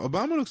Obama.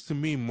 Obama looks to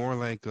me more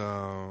like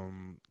a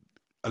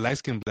light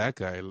skinned black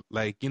guy.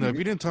 Like, you know, if Hmm.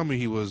 you didn't tell me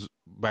he was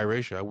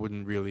biracial, I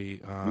wouldn't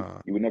really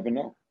You would never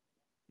know.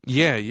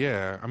 yeah,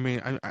 yeah. I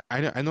mean,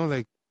 I know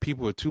like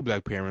people with two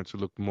black parents who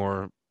look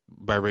more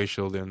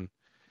biracial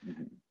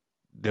Hmm.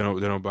 than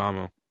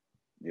Obama.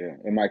 Yeah,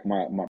 and like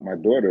my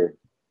daughter,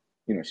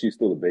 she's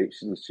still a baby.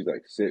 She's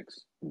like 6,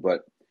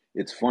 but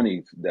it's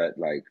funny that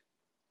like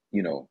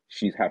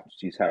she's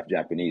half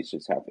Japanese,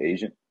 she's half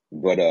Asian.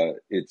 But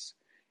it's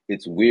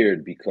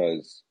weird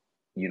because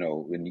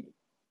when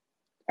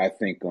I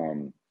think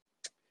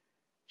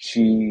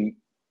she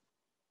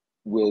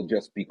will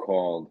just be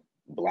called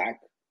black.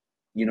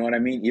 You know what I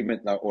mean? Even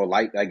or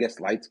light, I guess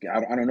light skin.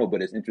 I don't know,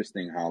 but it's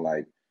interesting how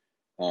like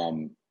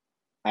um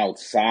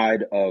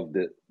outside of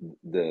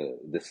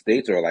the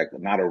states or like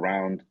not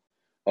around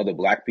other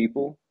black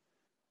people,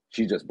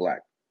 she's just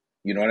black.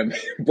 You know what I mean?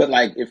 But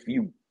like if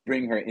you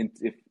bring her in,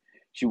 if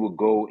she will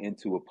go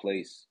into a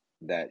place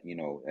that,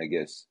 I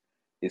guess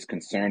is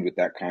concerned with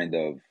that kind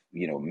of,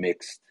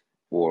 mixed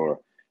or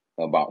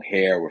about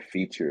hair or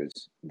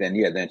features, then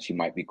yeah, then she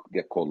might be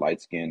get called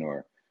light skin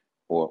or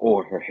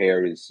her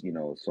hair is,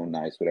 so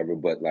nice, whatever.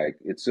 But like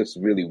it's just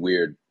really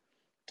weird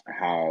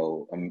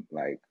how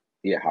like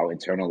yeah, how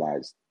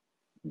internalized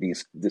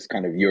this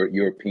kind of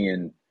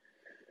European,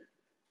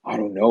 I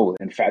don't know,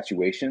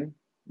 infatuation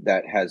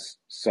that has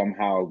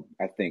somehow,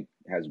 I think,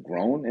 has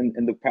grown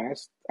in the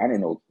past, I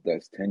don't know,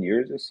 that's 10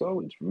 years or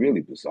so. It's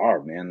really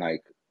bizarre, man.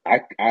 Like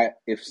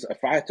if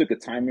I took a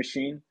time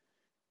machine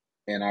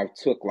and I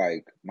took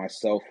like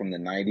myself from the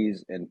 90s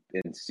and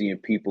seeing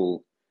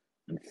people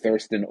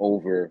thirsting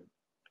over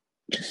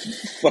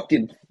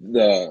fucking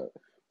the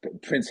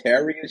Prince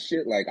Harry and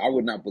shit, like I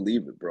would not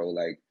believe it, bro.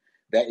 Like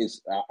that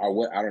is I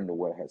don't know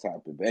what has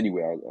happened, but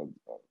anyway,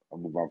 I'll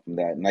move on from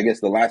that. And I guess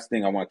the last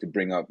thing I want to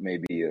bring up,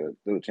 maybe a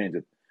little change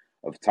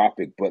of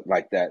topic, but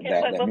like that Can,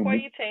 that but that new before mo-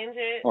 you change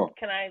it, oh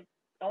can I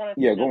wanted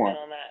to yeah, go jump in on.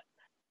 on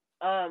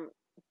that.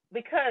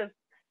 Because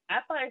I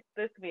find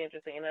this to be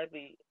interesting, and I'm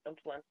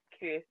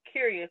just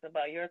curious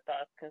about your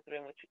thoughts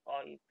considering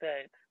all you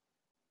said.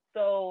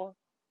 So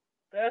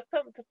there's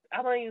some.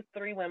 I'm gonna use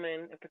three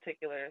women in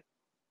particular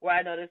where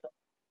I noticed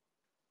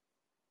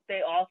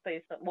they all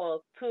say some.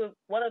 Well,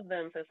 one of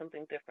them says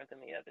something different than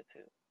the other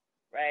two,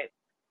 right?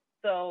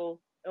 So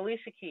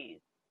Alicia Keys.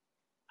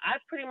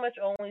 I've pretty much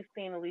only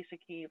seen Alicia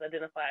Keys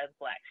identify as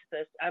black. She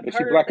says I've Is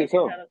she heard her black say as she's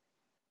hell? had a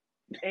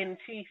and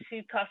she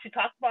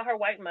talks about her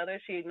white mother.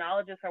 She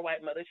acknowledges her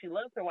white mother. She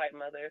loves her white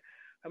mother.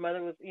 Her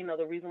mother was,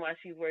 the reason why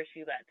she's where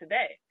she's at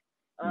today.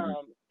 Hmm.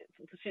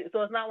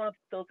 So it's not one of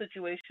those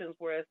situations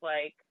where it's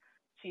like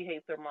she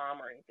hates her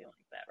mom or anything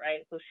like that,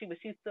 right? So she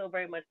still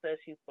very much says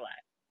she's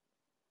black.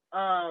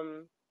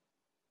 Um,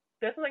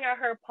 there's something I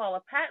heard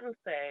Paula Patton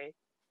say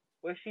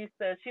where she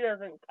says she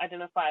doesn't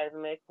identify as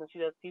mixed, and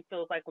she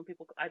feels like when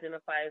people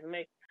identify as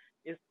mixed,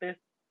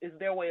 is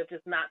their way of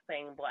just not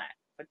saying black,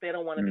 but they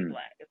don't want to be Hmm.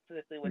 black. It's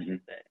basically what she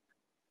Hmm. said.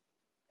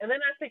 And then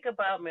I think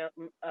about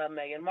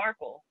Meghan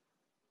Markle,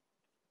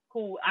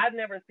 who I've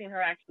never seen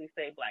her actually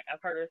say black.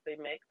 I've heard her say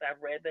mixed.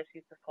 I've read that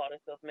she's called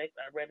herself mixed.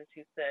 I've read that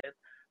she says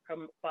her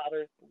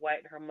father's white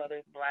and her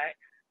mother's black.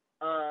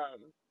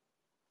 Um,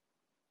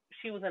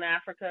 she was in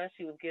Africa.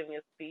 She was giving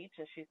a speech,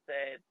 and she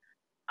said,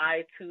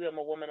 "I too am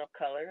a woman of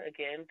color."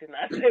 Again, did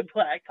not say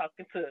black,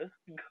 talking to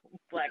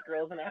black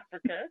girls in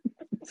Africa.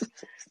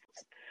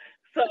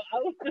 So I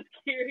was just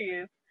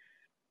curious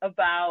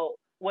about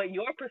what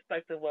your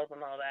perspective was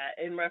on all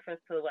that in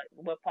reference to like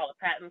what Paula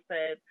Patton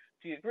said.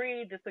 Do you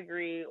agree,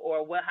 disagree,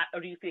 or what? Or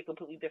do you see it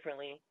completely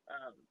differently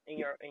in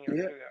your Yeah,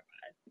 through your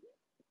eyes?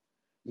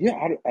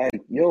 yeah.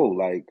 Yo,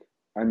 like,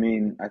 I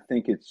mean, I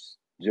think it's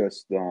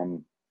just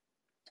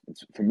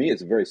for me,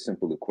 it's a very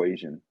simple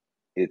equation.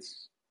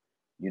 It's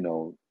you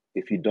know,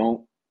 if you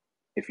don't,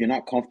 if you're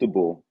not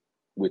comfortable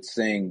with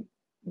saying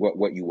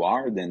what you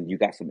are, then you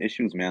got some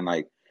issues, man.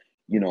 Like,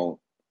 you know,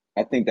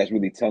 I think that's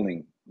really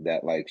telling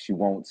that like she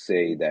won't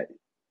say that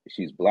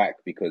she's black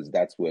because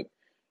that's what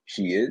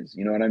she is.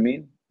 You know what I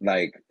mean?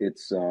 Like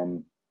it's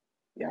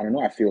yeah, I don't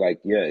know. I feel like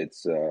yeah,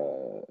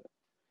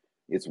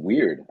 it's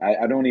weird.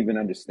 I don't even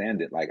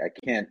understand it. Like I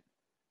can't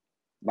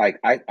like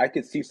I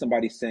could see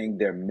somebody saying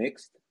they're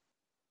mixed,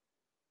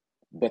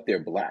 but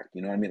they're black.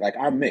 You know what I mean? Like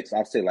I'm mixed.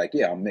 I'll say like,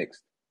 yeah, I'm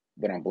mixed,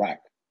 but I'm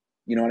black.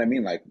 You know what I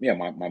mean? Like, yeah,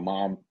 my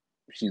mom,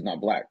 she's not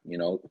black,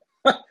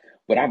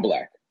 but I'm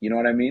black. You know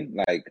what I mean?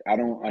 Like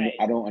Right.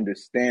 I don't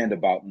understand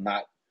about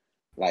not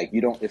Like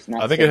you don't. It's I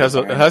not think so it has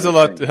behind a those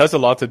lot things. it has a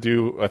lot to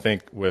do, I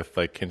think, with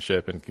like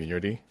kinship and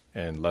community,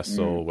 and less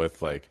so Mm,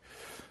 with like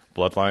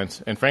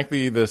bloodlines. And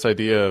frankly, this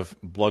idea of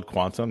blood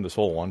quantum, this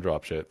whole one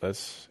drop shit,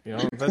 that's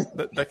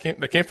that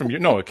came from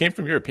it came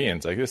from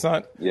Europeans. Like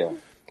yeah.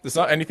 it's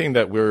not anything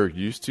that we're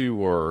used to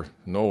or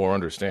know or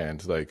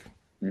understand. Like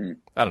Mm,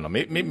 I don't know.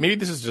 Maybe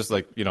this is just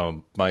like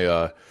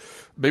my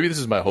maybe this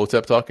is my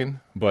hotep talking,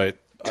 but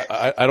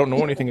I don't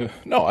know anything.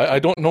 No, I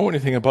don't know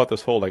anything about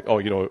this whole like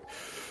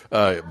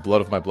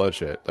blood of my blood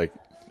shit. Like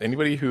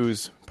anybody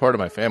who's part of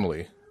my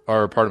family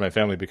are part of my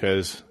family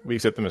because we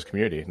accept them as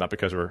community, not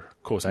because we're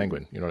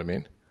co-sanguine. You know what I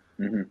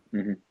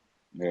mean?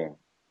 yeah.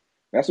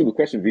 That's a good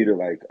question, Vita.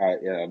 Like I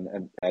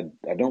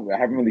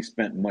haven't really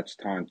spent much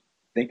time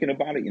thinking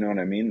about it. You know what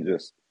I mean?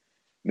 Just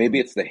maybe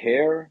it's the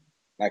hair.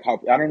 Like how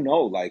I don't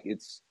know. Like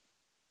it's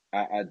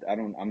I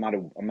don't I'm not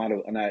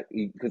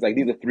because like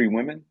these are three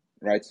women,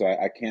 right? So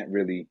I can't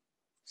really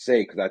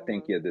say because I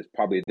think Mhm. there's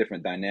probably a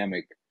different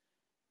dynamic.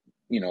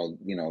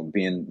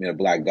 Being a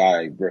black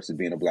guy versus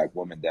being a black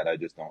woman that I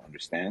just don't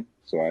understand.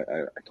 So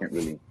I can't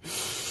really,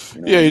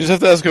 you know what Yeah, I you just mean? have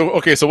to ask.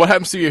 Okay, so what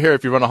happens to your hair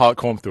if you run a hot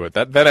comb through it?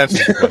 That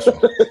answers the question.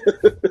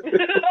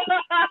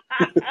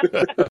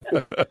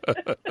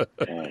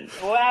 Um,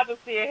 What happens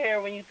to your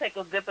hair when you take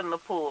a dip in the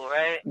pool,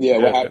 right? yeah,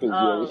 what Yeah. happens?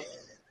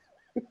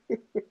 Yeah,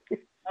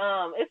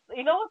 Um, it's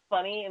what's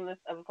funny in this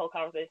whole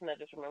conversation. I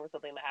just remember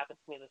something that happened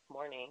to me this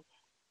morning,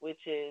 which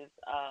is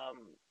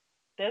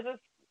there's this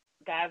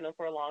guy I've known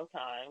for a long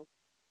time,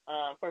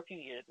 for a few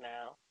years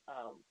now.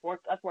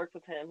 I've worked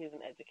with him. He's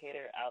an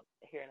educator out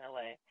here in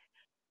LA,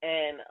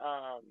 and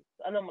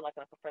I know him like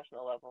on a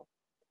professional level.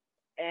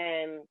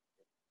 And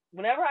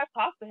whenever I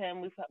talk to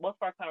him, most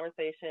of our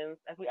conversations,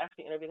 as we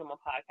actually interviewed him on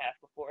podcast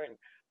before, and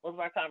most of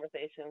our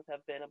conversations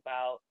have been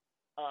about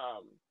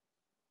um,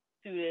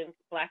 students,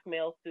 black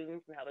male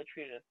students, and how they're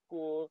treated in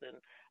schools, and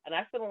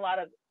I spent a lot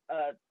of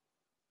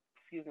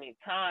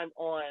time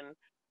on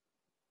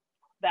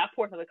that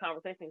portion of the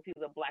conversation because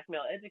he's a black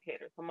male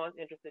educator, so I'm always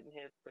interested in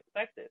his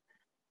perspective.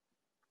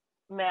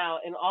 Now,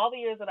 in all the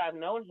years that I've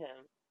known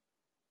him,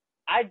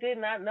 I did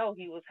not know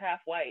he was half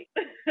white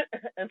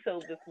until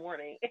this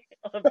morning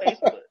on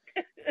Facebook.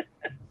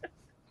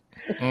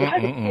 I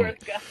swear Mm-mm-mm.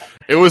 to God.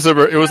 It was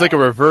like a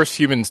No. reverse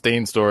human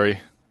stain story.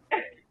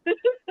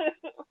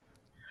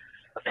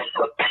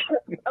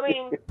 I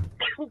mean,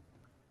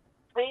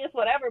 it's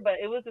whatever, but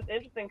it was just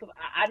interesting because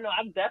I know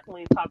I've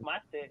definitely talked my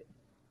shit,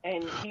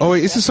 and Oh he's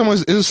wait, definitely, is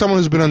this someone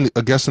who's been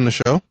a guest on the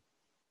show?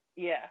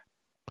 yeah,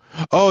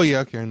 Oh yeah,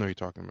 okay, I know who you're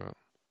talking about.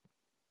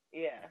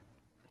 yeah.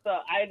 So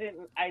I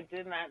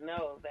did not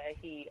know that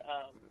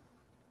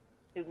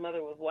his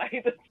mother was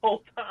white this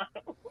whole time.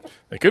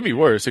 It could be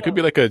worse. It could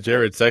be So, like a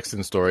Jared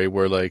Sexton story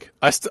where like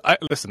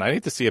listen. I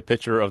need to see a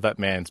picture of that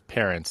man's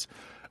parents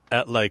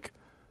at like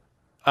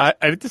I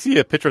need to see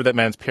a picture of that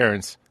man's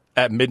parents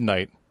at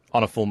midnight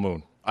on a full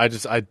moon. I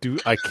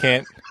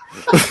can't.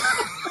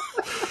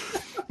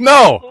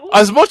 No,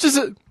 as much as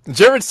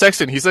Jared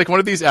Sexton, he's like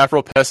one of these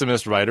Afro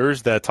pessimist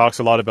writers that talks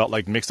a lot about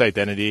like mixed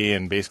identity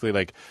and basically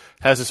like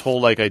has this whole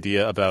like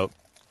idea about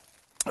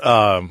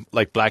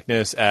like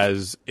blackness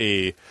as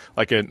an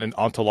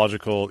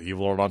ontological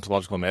evil or an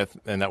ontological myth,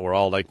 and that we're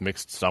all like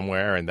mixed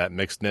somewhere, and that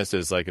mixedness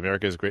is like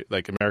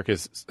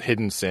America's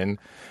hidden sin,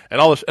 and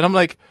all this. And I'm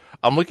like,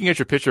 I'm looking at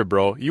your picture,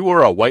 bro. You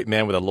were a white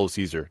man with a little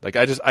Caesar. Like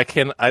I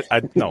can't. I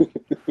no.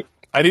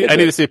 I it's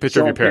need a to see a picture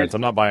of your Sean parents. King,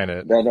 I'm not buying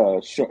it. that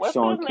what's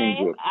Sean his name?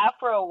 Kendrick.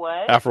 Afro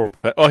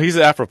what? He's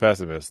an Afro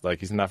pessimist. Like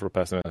he's an Afro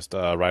pessimist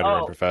writer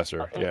and Oh,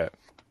 professor. Yeah.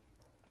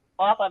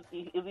 I thought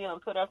is he on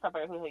Twitter? I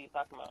was who you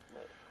talking about.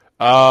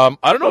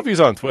 I don't know if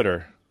he's on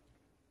Twitter,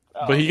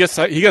 but Oh, he gets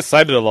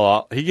cited a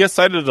lot. He gets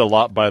cited a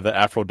lot by the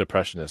Afro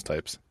depressionist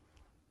types.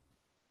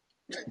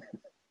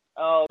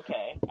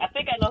 okay. I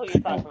think I know who you're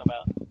talking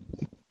about.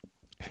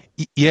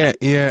 Yeah,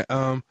 yeah.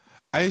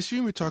 I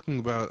assume you're talking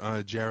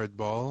about Jared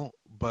Ball,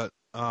 but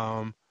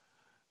on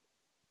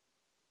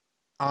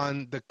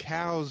the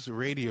Cows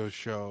radio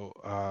show,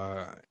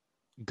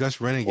 Gus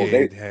Oh, they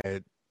Renegade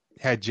had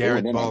they went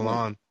Jared in on Ball him.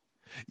 on.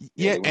 Yeah,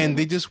 Yeah, they went and in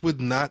they on. just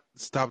would not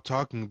stop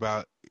talking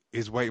about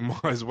his white mom,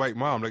 his white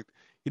mom. Like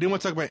he didn't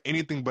want to talk about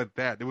anything but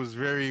that. It was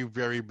very,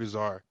 very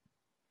bizarre.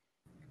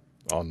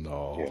 Oh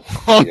no! Yeah,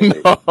 Oh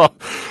yeah, no!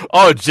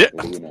 Oh,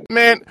 they went on.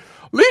 man,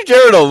 leave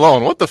Jared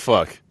alone. What the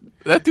fuck?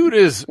 That dude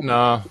is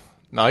nah.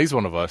 He's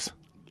one of us.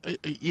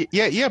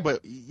 Yeah,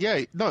 but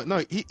yeah,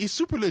 no, he's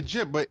super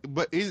legit. But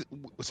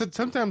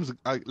sometimes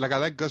I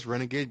like Gus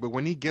Renegade, but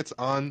when he gets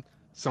on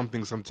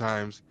something,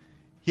 sometimes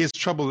he has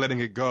trouble letting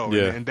it go.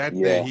 Yeah. And that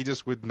day Yeah, he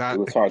just would it not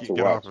was hard to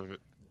get off watch. of it.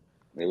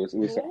 Who? It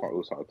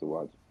was hard to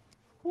watch.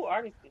 Who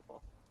are these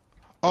people?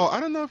 Oh, I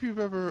don't know if you've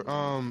ever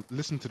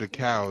listened to the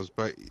Cows,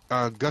 but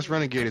Gus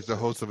Renegade is the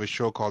host of a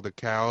show called The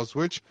Cows,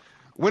 which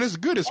when it's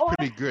good, it's Oh,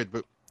 pretty good. I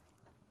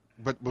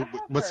have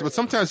But heard it.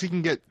 sometimes he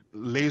can get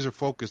laser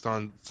focused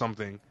on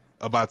something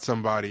about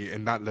somebody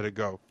and not let it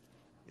go.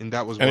 And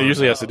that was And it one of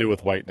usually has them. to do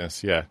with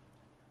whiteness. Yeah.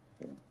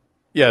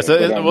 Yeah, so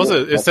But it was yeah,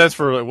 it stands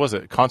for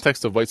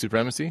context of white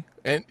supremacy,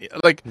 and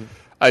like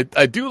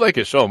I do like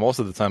his show most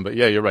of the time, but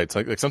yeah, you're right. It's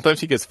like sometimes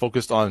he gets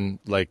focused on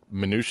like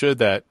minutia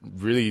that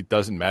really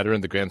doesn't matter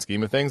in the grand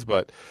scheme of things.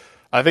 But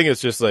I think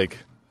it's just like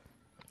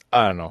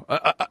I don't know.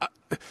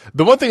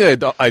 The one thing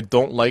that I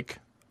don't like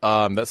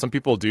that some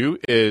people do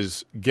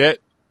is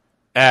get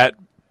at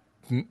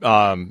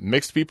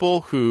mixed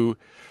people who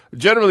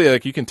generally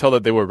like you can tell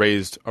that they were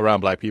raised around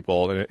black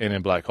people and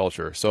in black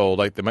culture. So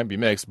like they might be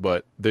mixed,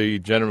 but they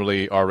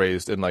generally are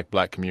raised in like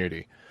black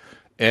community.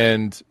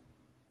 And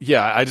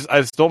yeah, I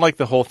just don't like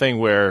the whole thing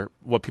where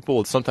what people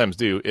will sometimes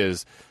do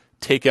is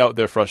take out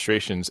their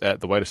frustrations at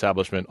the white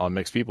establishment on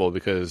mixed people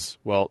because,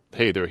 well,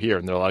 hey, they're here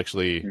and they'll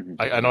actually hmm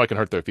I know I can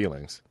hurt their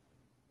feelings.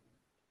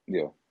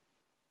 yeah,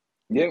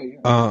 yeah, yeah.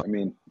 Uh, I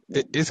mean,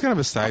 it's kind of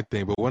a side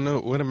thing, but one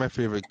of my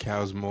favorite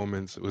Cal's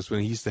moments was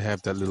when he used to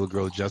have that little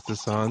girl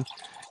Justice on,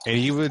 and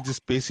he would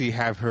just basically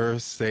have her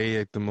say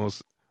like the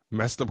most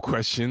messed up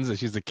questions, and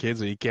she's a kid,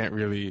 so he can't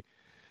really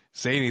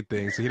say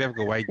anything. So he'd have like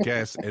a white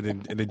guest,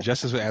 and then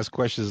Justice would ask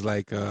questions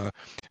like, "How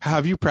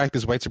have you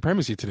practiced white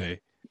supremacy today?"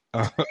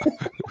 Uh,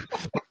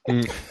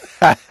 mm,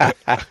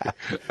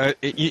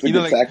 it's a you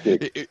know, good like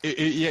tactic.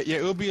 yeah,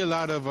 it would be a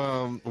lot of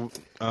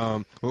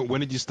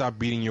when did you stop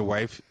beating your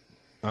wife?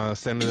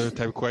 Senator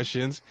type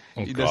questions.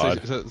 Oh That's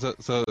God.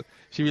 so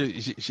she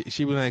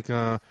was like,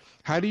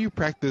 how do you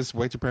practice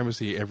white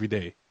supremacy every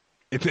day?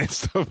 And then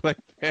stuff like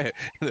that.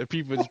 And the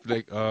people just be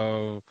like,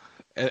 oh,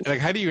 and, like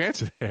how do you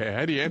answer that?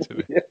 How do you answer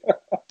that? Yeah.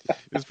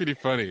 It's pretty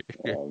funny.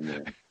 Oh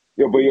man.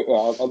 Yeah, but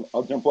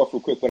I'll jump off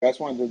real quick. But I just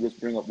wanted to just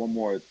bring up one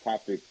more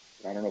topic.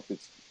 I don't know if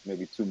it's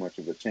maybe too much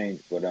of a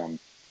change, but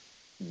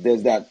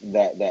there's that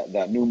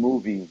new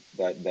movie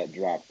that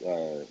dropped.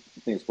 I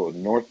think it's called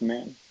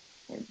Northman,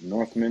 or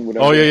Northman,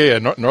 Oh yeah, whatever. yeah,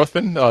 yeah.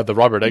 Northman, the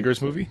Robert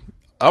Eggers movie.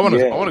 I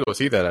Yeah, want to go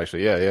see that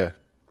actually. Yeah, yeah.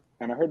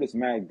 and I heard it's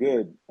mad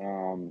good.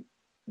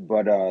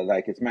 But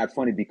like it's mad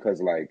funny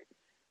because like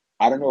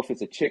I don't know if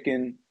it's a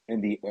chicken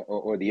and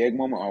or the egg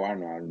moment. Oh, I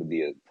don't know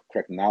the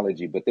correct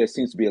analogy, but there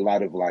seems to be a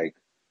lot of like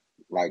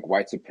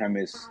white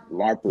supremacist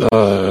LARPers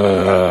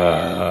that are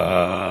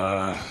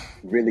Uh,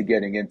 really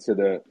getting into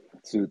the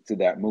to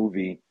that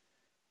movie.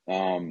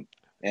 Um,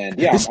 and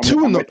yeah, It's too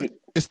I'm anno- interested.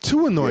 it's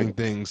two Yeah, annoying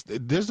things.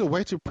 There's the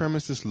white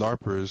supremacist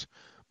LARPers,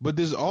 but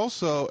there's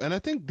also, and I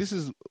think this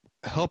is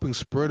helping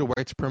spur the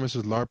white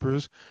supremacist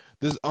LARPers.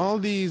 There's all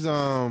these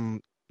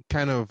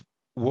kind of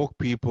woke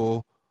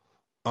people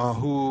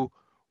who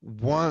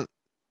want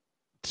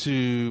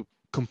to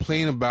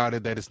complain about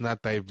it that it's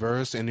not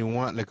diverse, and they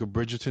want like a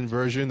Bridgerton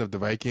version of the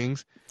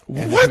Vikings,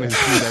 and they're going to what?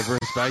 include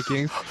diverse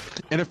Vikings.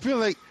 And I feel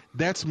like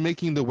that's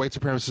making the white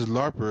supremacist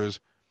LARPers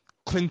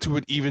cling to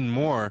it even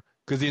more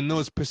because they know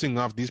it's pissing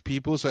off these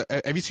people. So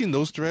have you seen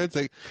those threads?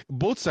 Like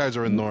both sides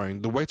are mm,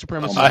 annoying. The white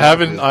oh supremacist my I god.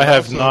 haven't. LARPers, I but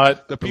have also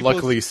not. the people.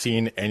 Luckily,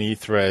 seen any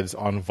threads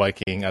on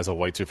Viking as a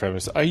white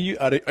supremacist. Are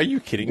you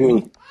kidding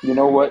me? Dude, you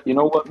know what? You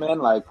know what, man?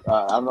 Like,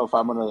 I don't know if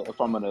I'm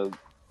gonna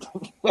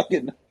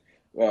fucking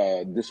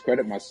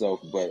discredit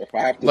myself, but if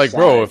I have to Like,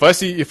 bro, side, if I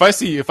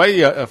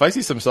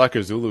see some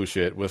soccer Zulu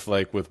shit with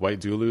like with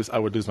white Zulus, I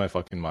would lose my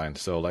fucking mind.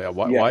 So like,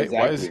 yeah,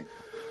 exactly.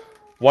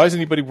 why is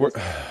anybody? Let's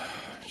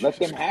let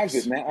them have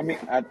it, man. I mean,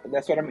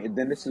 that's what I mean.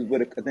 Then this is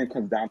what it then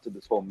comes down to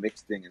this whole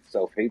mixed thing and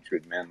self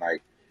hatred, man.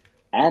 Like,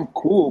 I'm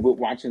cool with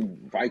watching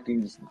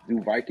Vikings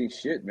do Viking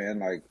shit, man.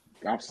 Like,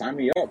 sign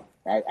me up.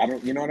 I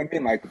don't, you know what I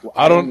mean? Like,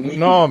 I I don't don't need,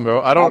 know,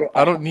 bro. I don't,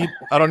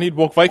 I don't need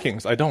woke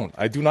Vikings. I don't.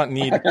 I do not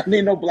I need. don't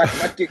need no black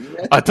Vikings,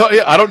 man. I tell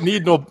you, I don't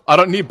need no. I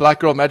don't need black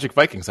girl magic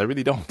Vikings. I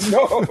really don't.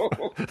 No,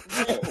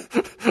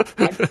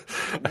 I,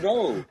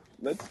 no.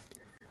 Let's,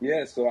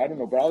 yeah. So I don't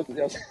know, but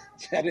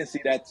I didn't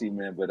see that team,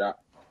 man. But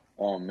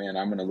oh man,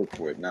 I'm gonna look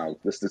for it now.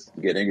 Let's just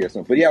get angry or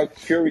something. But yeah, I was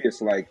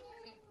curious, like,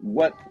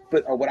 what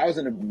I was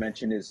gonna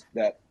mention is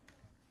that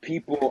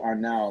people are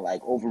now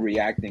like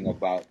overreacting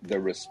about the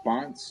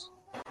response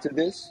to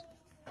this,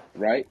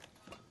 right?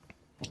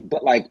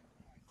 But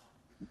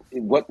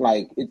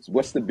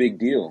what's the big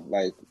deal?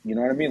 Like, you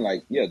know what I mean?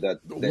 Like, yeah, that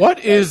like What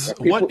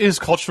people,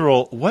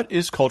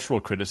 is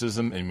cultural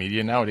criticism in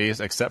media nowadays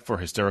except for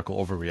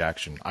hysterical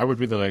overreaction? I would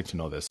really like to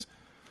know this.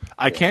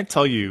 I yeah, can't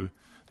tell you.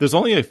 There's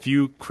only a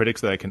few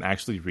critics that I can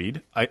actually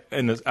read.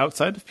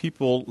 Outside of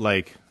people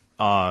like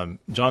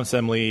John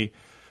Semley,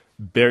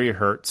 Barry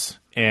Hertz,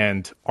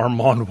 and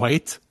Armand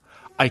White,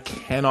 I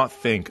cannot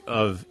think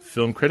of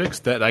film critics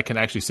that I can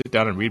actually sit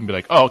down and read and be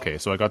like, oh, okay,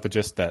 so I got the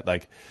gist that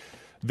like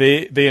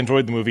they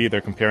enjoyed the movie.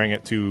 They're comparing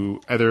it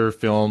to other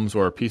films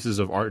or pieces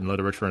of art and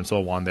literature and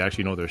so on. They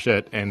actually know their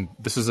shit, and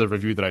this is a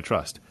review that I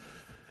trust.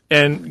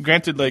 And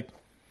granted, like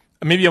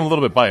maybe I'm a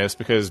little bit biased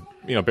because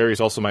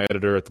Barry's also my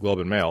editor at the Globe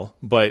and Mail,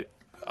 but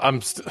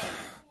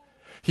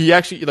he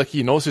actually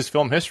he knows his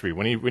film history.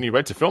 When he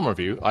writes a film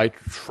review, I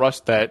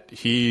trust that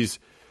he's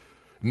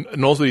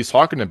knows what he's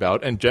talking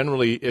about, and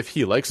generally, if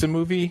he likes a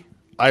movie,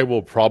 I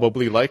will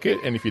probably like it.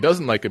 And if he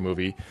doesn't like a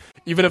movie,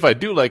 even if I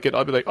do like it,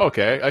 I'll be like,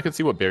 okay, I can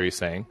see what Barry's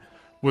saying.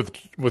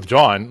 With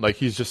John, like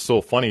he's just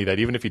so funny that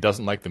even if he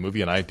doesn't like the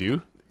movie and I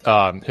do,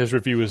 his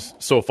review is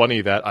so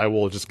funny that I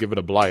will just give it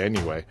a bly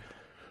anyway.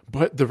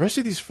 But the rest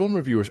of these film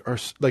reviewers are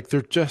like,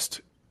 they're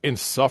just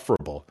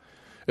insufferable.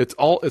 It's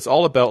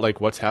all about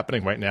like what's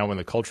happening right now in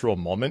the cultural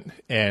moment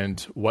and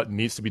what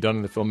needs to be done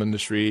in the film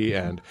industry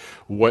and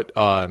what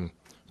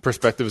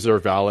perspectives are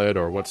valid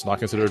or what's not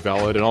considered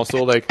valid, and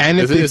also like And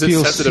if is they it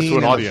feel sensitive seen to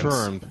an and audience?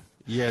 affirmed.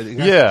 Yeah, they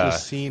got Yeah. to feel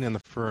seen and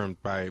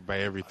affirmed by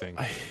everything.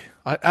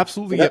 I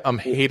absolutely I'm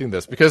hating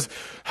this because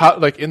how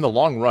like in the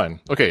long run,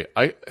 okay,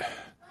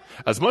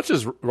 as much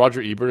as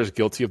Roger Ebert is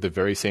guilty of the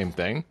very same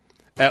thing,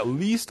 at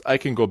least I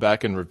can go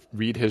back and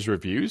read his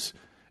reviews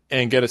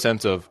and get a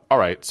sense of, all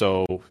right,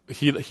 so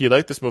he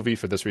liked this movie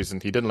for this reason,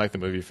 he didn't like the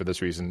movie for this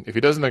reason. If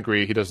he doesn't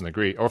agree, he doesn't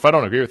agree, or if I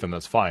don't agree with him,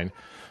 that's fine.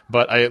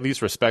 But I at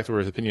least respect where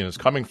his opinion is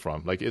coming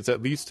from. Like it's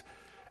at least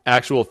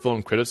actual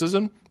film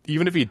criticism,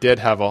 even if he did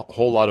have a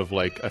whole lot of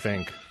like I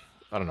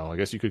don't know, I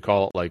guess you could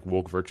call it like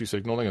woke virtue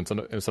signaling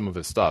in some of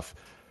his stuff.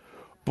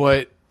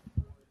 But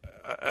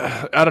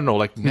I don't know,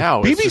 like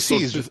now it's just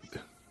BBC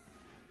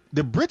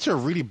the Brits are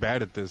really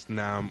bad at this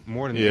now,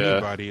 more than Yeah.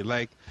 anybody.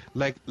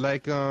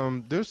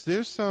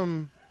 There's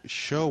some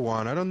show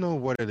on, I don't know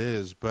what it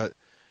is, but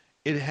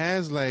it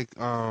has like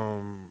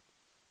a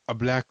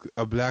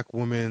black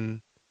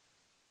woman.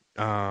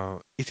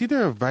 It's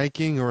either a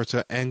Viking or it's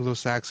an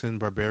Anglo-Saxon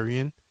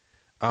barbarian.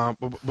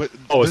 But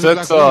Oh, is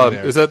there's a black woman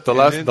there. that the And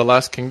last then- the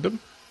last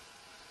kingdom?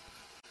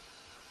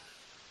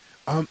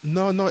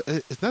 No,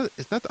 it's not.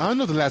 It's not. I don't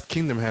know. The Last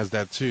Kingdom has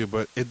that too,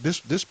 but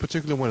this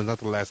particular one is not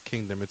the Last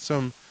Kingdom. It's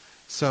some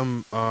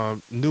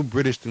new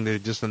British thing they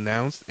just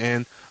announced,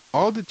 and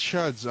all the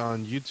chuds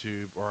on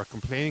YouTube are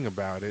complaining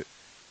about it.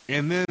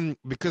 And then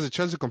because the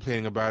chuds are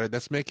complaining about it,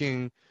 that's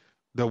making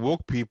the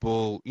woke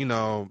people, cape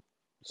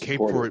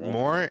Support for it, it right?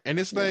 more. And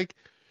it's Yeah. like,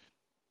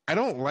 I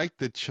don't like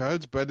the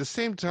chuds, but at the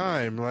same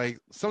time, like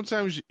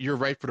sometimes you're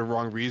right for the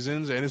wrong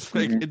reasons, and it's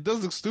like Mhm. it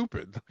does look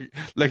stupid.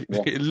 Like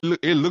Yeah.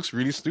 it looks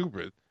really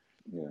stupid.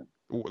 Yeah.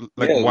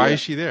 Like, Yeah, why yeah. is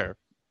she there?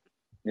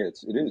 Yeah,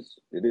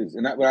 it is,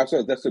 and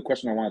that's the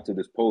question I wanted to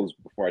just pose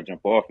before I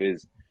jump off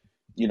is,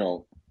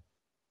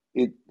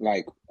 it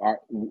like,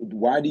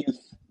 why do you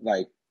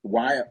like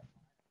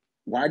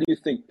why do you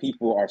think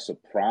people are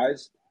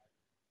surprised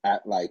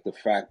at like the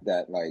fact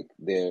that like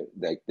they're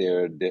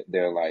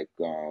like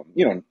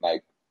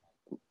like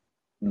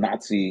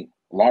Nazi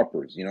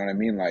LARPers, you know what I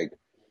mean? Like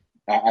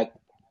I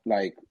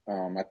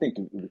think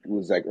it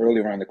was like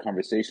earlier on in the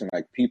conversation,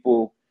 like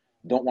people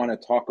don't want to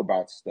talk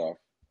about stuff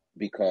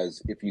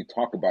because if you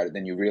talk about it,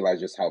 then you realize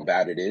just how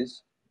bad it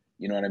is.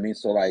 You know what I mean?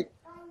 So like,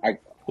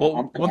 Well,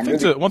 I'm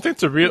really, one thing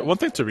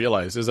to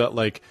realize is that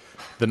like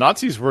the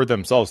Nazis were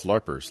themselves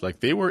LARPers. Like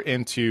they were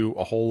into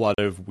a whole lot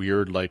of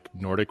weird like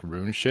Nordic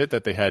rune shit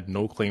that they had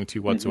no claim to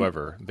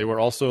whatsoever. They were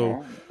also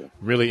okay.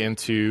 really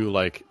into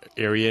like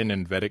Aryan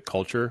and Vedic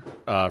culture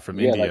from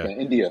Yeah, India. like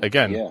in India.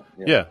 Again,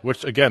 Yeah.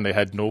 which again they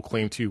had no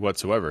claim to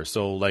whatsoever.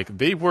 So like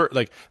they were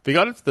like they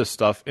got into this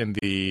stuff in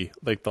the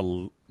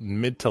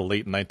mid to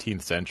late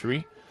 19th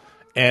century,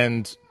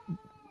 and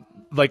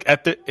like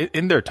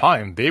in their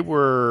time they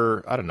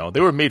were, I don't know, they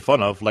were made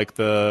fun of like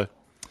they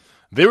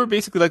were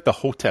basically like the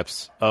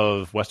Hoteps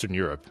of Western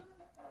Europe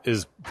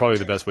is probably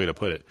the best way to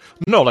put it.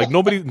 No, like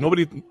no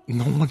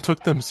one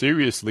took them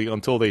seriously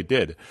until they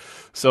did.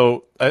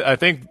 So I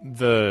think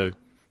the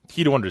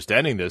key to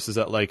understanding this is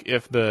that like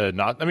if there's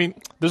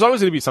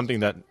always going to be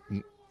something that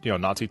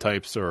Nazi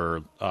types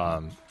or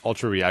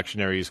ultra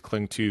reactionaries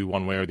cling to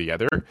one way or the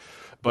other,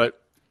 but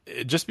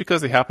just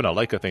because they happen to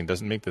like a thing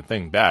doesn't make the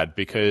thing bad,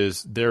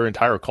 because their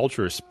entire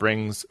culture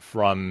springs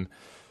from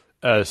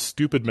a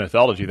stupid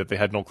mythology that they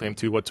had no claim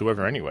to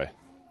whatsoever anyway.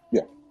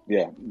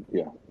 Yeah.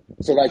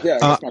 So like, I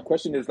guess my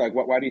question is like,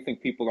 why do you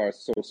think people are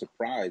so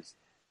surprised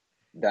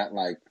that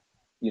like,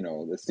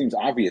 it seems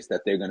obvious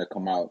that they're going to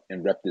come out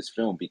and rep this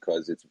film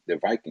because they're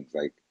Vikings,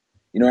 like,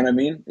 you know what I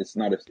mean? It's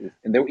not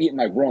and they were eating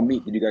like raw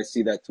meat. Did you guys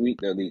see that tweet?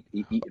 They're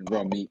eating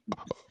raw meat.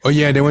 Oh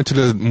yeah, they went to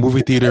the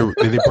movie theater.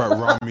 They brought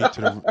raw meat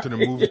to the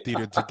movie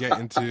theater to get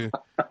into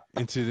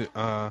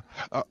the.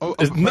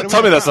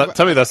 Tell me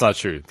that's not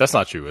true. That's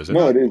not true, is it?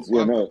 No, it is.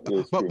 Yeah, no, it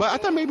is true. But I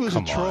thought maybe it was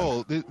Come a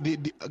troll.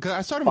 Cause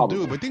I saw them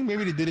do it, but I think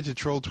maybe they did it to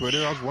troll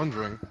Twitter. I was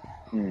wondering.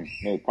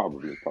 No,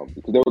 probably because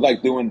they were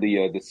like doing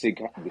the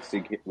sig,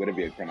 whatever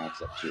you pronounce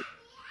that shit.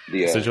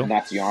 The Sigil?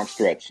 Nazi arm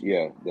stretch.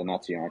 Yeah, the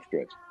Nazi arm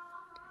stretch.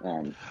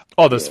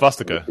 The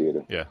swastika.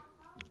 Yeah.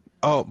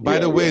 Oh, by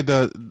the way,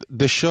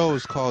 the show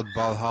is called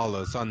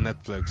Valhalla. It's on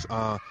Netflix.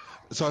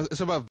 So it's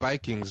about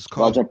Vikings. It's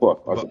called. I'll jump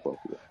off.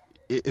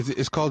 Yeah.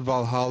 It's called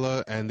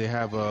Valhalla, and they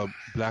have a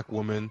black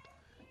woman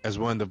as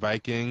one of the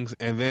Vikings,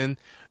 and then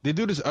they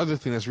do this other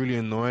thing that's really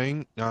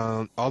annoying.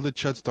 All the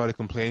chuds started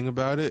complaining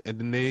about it, and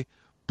then they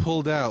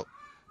pulled out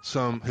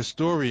some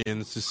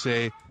historians to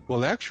say,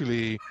 well,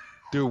 actually,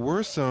 there were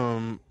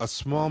a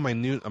small,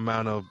 minute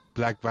amount of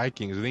black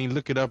Vikings. And then you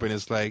look it up, and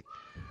it's like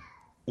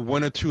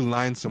one or two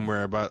lines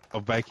somewhere about a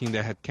Viking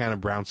that had kind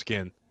of brown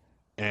skin.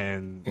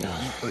 And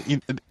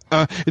it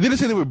did the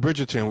same thing with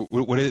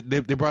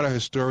Bridgerton. They brought a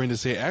historian to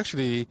say,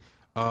 actually,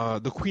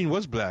 the queen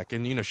was black,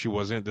 and she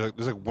wasn't. There's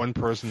like one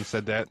person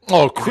said that,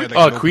 Oh, and they had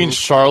like no Queen proof.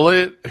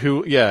 Charlotte,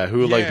 who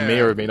like may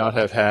Yeah, or may not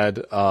have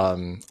had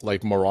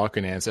like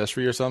Moroccan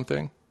ancestry or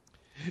something.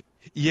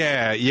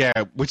 yeah,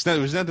 which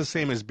not the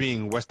same as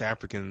being West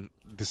African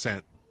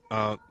descent,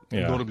 Yeah.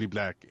 notably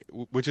black,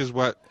 which is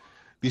what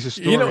these Because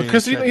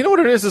historians you tend know what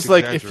it is. to It's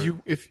like if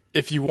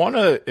exaggerate. you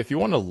wanna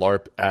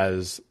LARP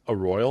as a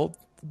royal,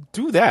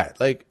 do that.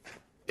 Like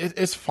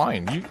it's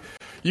fine.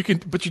 You can,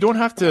 but you don't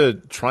have to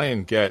try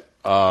and get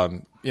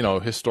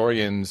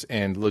historians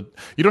and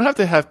you don't have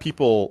to have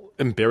people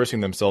embarrassing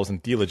themselves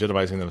and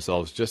delegitimizing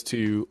themselves just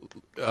to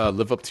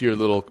live up to your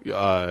little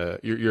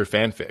your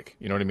fanfic.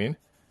 You know what I mean?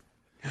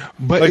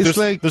 But Like it's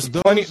like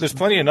there's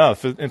plenty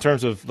enough in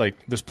terms of like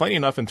there's plenty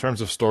enough in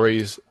terms of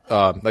stories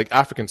like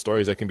African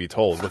stories that can be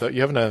told without you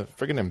having to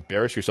freaking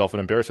embarrass yourself and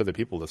embarrass other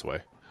people this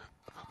way.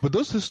 But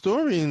those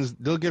historians,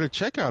 they'll get a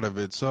check out of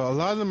it. So a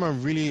lot of them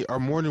are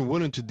more than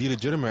willing to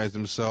delegitimize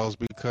themselves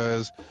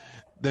because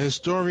the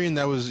historian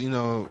that was,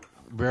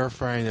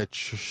 verifying that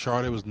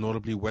Charlotte was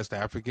notably West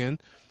African,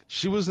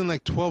 she was in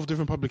like 12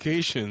 different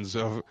publications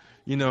of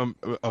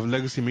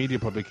legacy media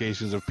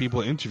publications of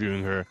people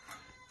interviewing her,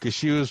 because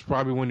she was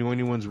probably one of the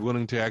only ones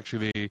willing to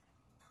actually,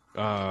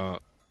 uh,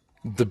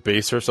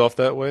 Debase herself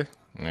that way.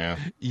 Yeah.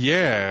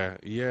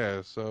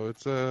 yeah. So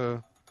it's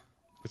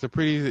a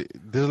pretty.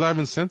 There's a lot of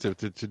incentive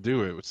to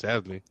do it.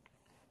 Sadly.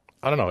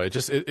 I don't know. It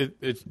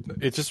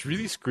just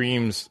really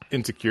screams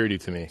insecurity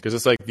to me because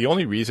it's like the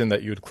only reason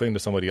that you would cling to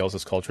somebody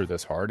else's culture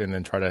this hard and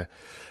then try to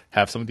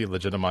have somebody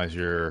legitimize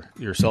your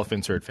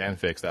self-insert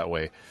fanfics that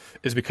way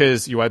is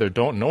because you either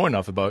don't know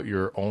enough about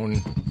your own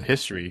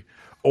history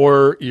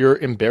or you're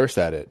embarrassed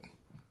at it.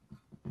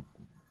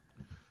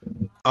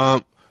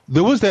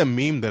 There was that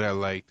meme that I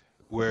liked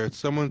where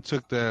someone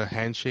took the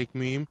handshake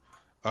meme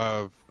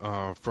of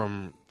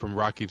from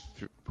Rocky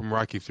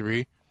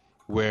 3,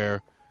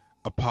 where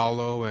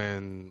Apollo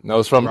and No,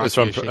 it's Rocky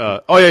from. are shaking.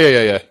 Oh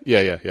yeah.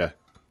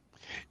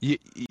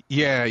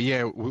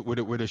 Yeah.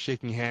 With the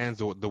shaking hands,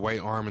 the white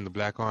arm and the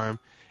black arm,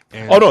 Oh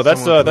and no,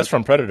 someone that's put.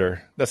 from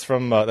Predator. That's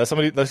from that's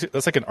somebody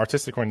that's like an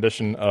artistic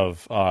rendition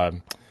of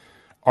Arnold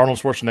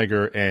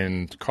Schwarzenegger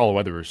and Carl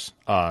Weathers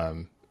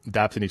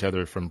dapping each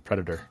other from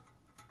Predator.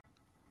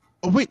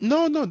 Oh wait,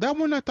 no, that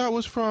one I thought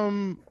was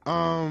from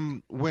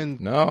when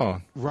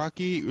No,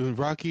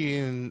 Rocky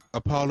and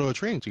Apollo are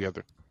training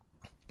together.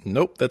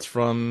 nope, that's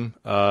from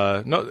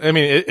no. I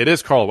mean, it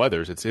is Carl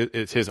Weathers.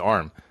 It's his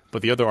arm,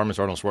 but the other arm is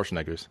Arnold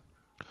Schwarzenegger's.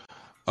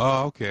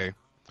 Oh, okay.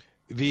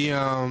 The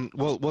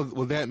well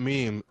that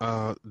meme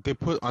they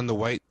put on the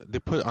white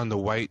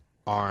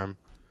arm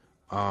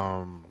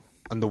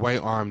on the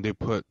white arm they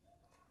put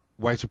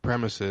white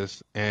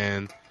supremacists,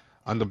 and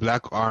on the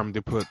black arm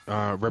they put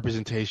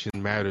representation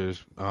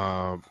matters,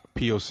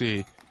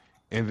 POC,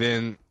 and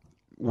then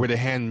where the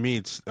hand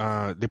meets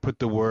they put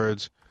the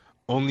words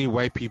only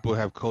white people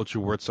have culture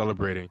worth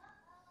celebrating.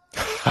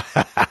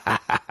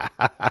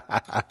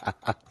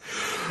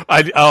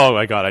 Oh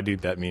my god, I need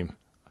that meme.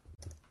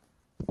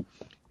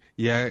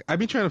 Yeah, I've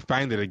been trying to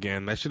find it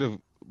again. I should have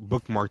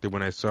bookmarked it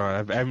when I saw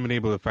it. I haven't been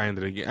able to find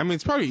it again. I mean,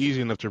 it's probably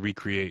easy enough to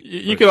recreate,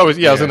 You but could always,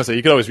 I was yeah. gonna say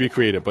you could always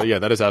recreate it, but yeah,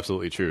 that is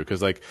absolutely true.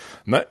 Because like,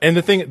 and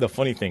the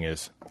funny thing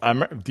is,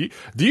 do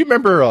you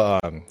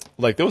remember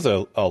like there was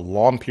a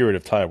long period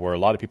of time where a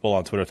lot of people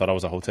on Twitter thought I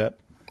was a hotep.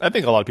 I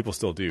think a lot of people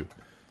still do,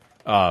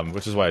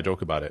 which is why I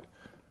joke about it.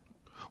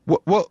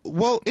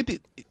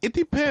 It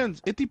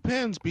depends. It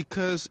depends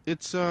because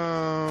it's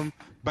by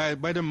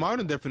the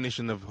modern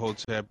definition of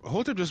hotep.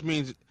 Hotep just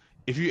means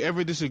if you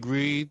ever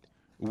disagreed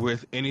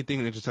with anything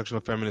an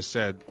intersectional feminist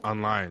said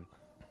online.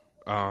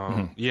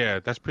 Yeah,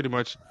 that's pretty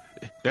much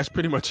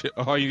it.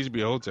 All you need to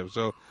be a hotep.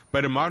 So by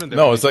the modern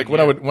No, it's like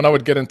definition, yeah. when I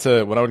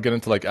would get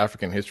into like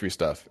African history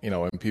stuff,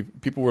 and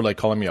people were like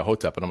calling me a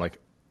hotep, and I'm like,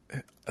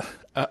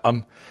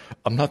 I'm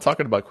not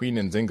talking about Queen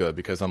Nzinga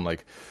because I'm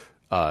like,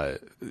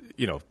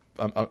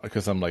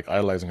 because I'm like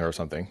idolizing her or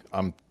something.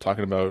 I'm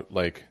talking about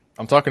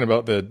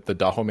the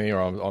Dahomey, or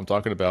I'm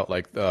talking about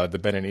like the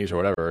Beninese or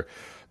whatever,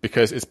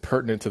 because it's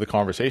pertinent to the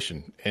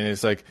conversation. And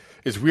it's like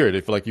it's weird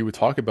if like you would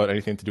talk about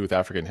anything to do with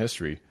African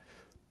history,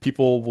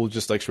 people will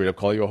just like straight up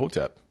call you a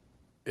hotep.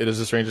 It is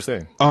the strangest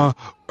thing. Uh,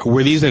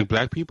 were these like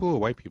black people or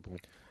white people?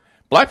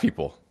 Black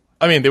people.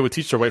 I mean, they would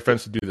teach their white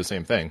friends to do the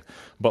same thing,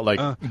 but like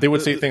Uh, they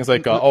would say things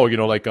like,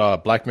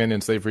 black men in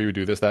slavery would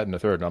do this, that, and the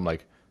third. And I'm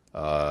like,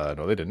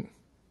 no, they didn't.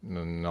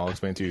 And I'll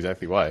explain to you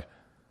exactly why.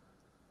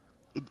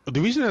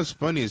 the reason that's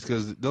funny is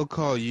because they'll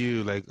call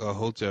you like a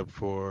hotep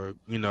for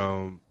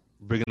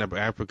bringing up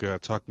Africa,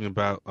 talking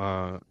about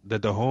the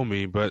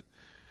Dahomey, but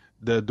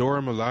the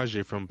Dora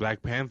Milaje from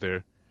Black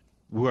Panther,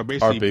 who are Are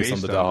basically based on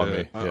based the on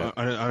the Dahomey. Yeah.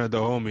 on the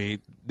Dahomey,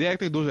 they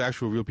act like those are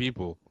actual real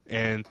people.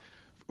 And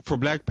for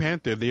Black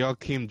Panther, they all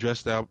came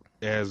dressed up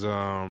as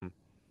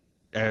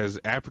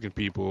African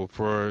people.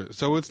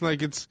 So it's like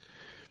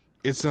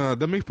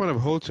they make fun of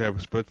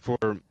hoteps, but for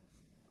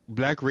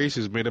black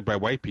races made up by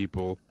white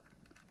people,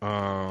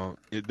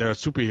 they're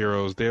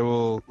superheroes. They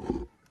will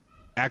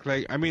act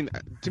like. I mean,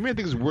 to me, I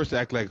think it's worse to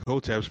act like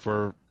hoteps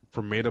for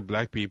for made up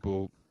black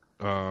people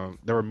that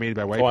were made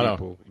by white Oh, I know.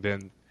 people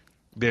than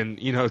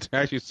to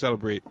actually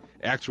celebrate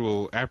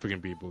actual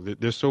African people.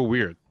 They're so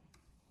weird.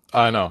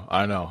 I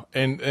know,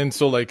 and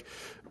so like,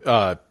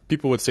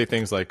 people would say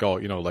things like, oh,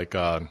 like,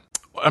 I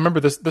remember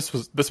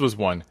this was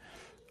one.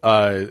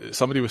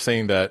 Somebody was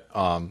saying that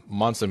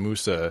Mansa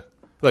Musa,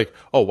 like,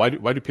 oh, why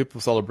do people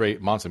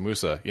celebrate Mansa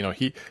Musa?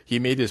 He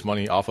made his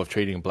money off of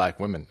trading black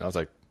women. And I was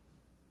like,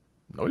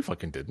 no, he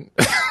fucking didn't.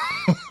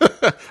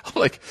 I'm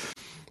like,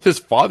 his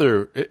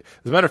father. As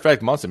a matter of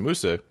fact, Mansa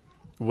Musa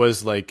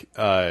was like,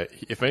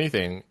 if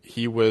anything,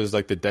 he was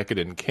like the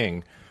decadent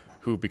king,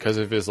 who, because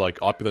of his like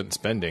opulent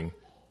spending,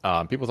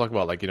 people talk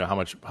about like how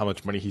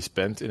much money he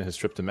spent in his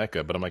trip to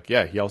Mecca, but I'm like,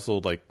 yeah, he also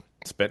like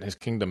spent his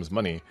kingdom's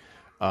money,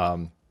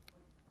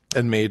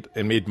 and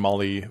made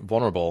Mali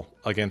vulnerable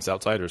against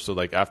outsiders. So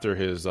like after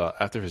his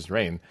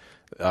reign,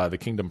 the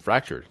kingdom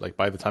fractured. Like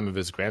by the time of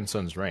his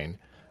grandson's reign,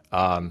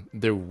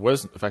 there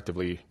was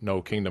effectively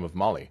no kingdom of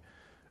Mali.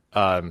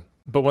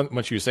 But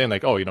when she was saying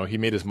like, oh, he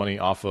made his money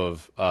off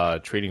of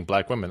trading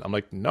black women, I'm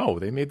like, no,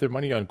 they made their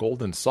money on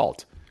gold and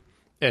salt,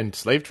 and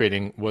slave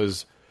trading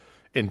was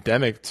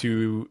endemic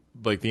to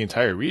like the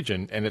entire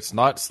region. And it's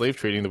not slave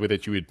trading the way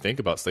that you would think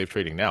about slave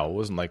trading now. It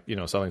wasn't like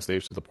selling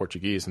slaves to the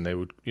Portuguese and they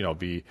would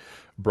be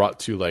brought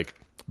to like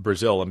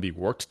Brazil and be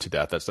worked to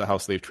death. That's not how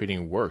slave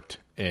trading worked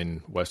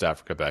in West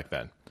Africa back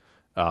then.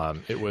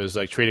 It was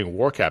like trading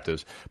war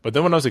captives. But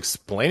then when I was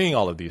explaining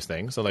all of these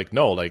things, I'm like,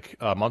 no, like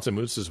Mansa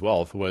Musa's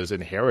wealth was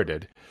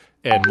inherited,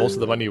 and most of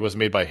the money was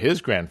made by his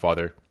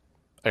grandfather.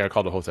 I got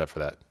called a hotep for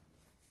that.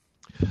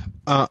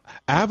 I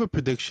have a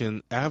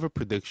prediction. Of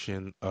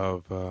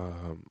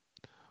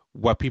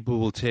what people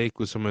will take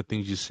with some of the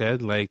things you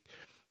said. Like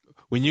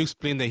when you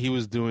explained that he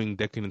was doing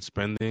decadent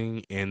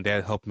spending and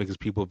that helped make his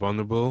people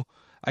vulnerable,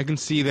 I can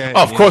see that.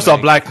 Of course, a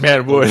black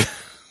man would.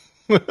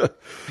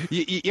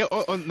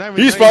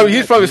 He's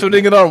probably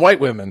spending it on white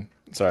women.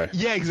 Sorry.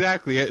 Yeah,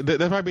 exactly.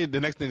 That's probably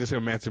the next thing to say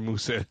about Mansa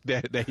Musa,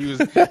 that he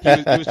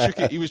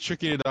was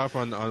tricking it off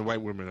on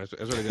white women. That's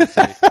what I'm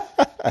gonna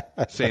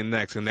say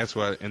next, and that's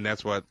what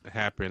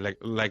happened.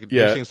 Like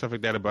they're saying stuff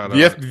like that about the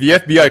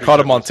FBI caught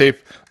him on tape.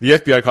 The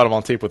FBI caught him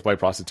on tape with white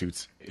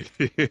prostitutes.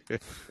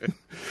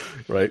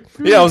 Right?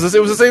 Yeah, it was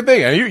the same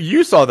thing, and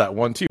you saw that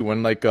one too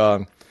when like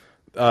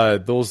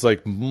those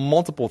like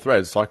multiple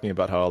threads talking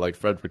about how like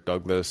Frederick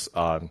Douglass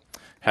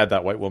had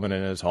that white woman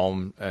in his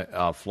home,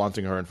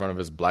 flaunting her in front of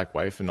his black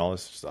wife and all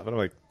this stuff. And I'm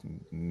like,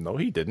 no,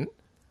 he didn't.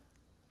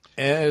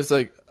 And it's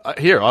like,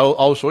 here,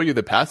 I'll show you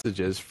the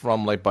passages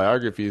from like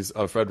biographies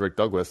of Frederick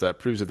Douglass that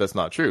proves that that's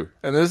not true.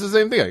 And it's the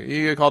same thing.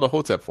 He got called a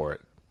hotep for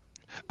it.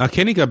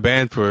 Kenny got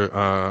banned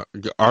for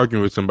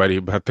arguing with somebody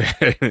about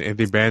that, and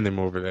they banned him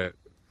over that.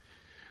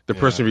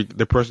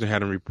 The person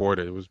had him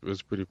reported. It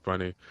was pretty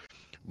funny.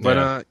 But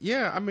I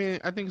mean,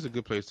 I think it's a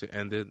good place to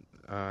end it.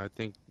 I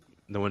think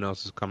no one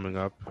else is coming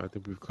up. I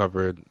think we've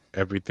covered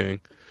everything.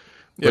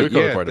 Yeah, we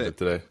covered part of it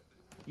today.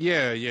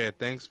 Yeah.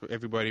 Thanks for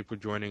everybody for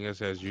joining us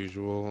as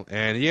usual.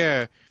 And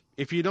yeah,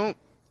 if you don't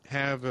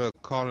have a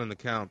call-in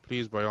account,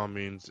 please by all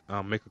means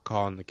make a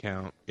call-in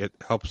account. It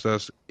helps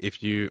us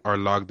if you are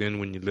logged in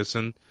when you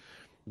listen.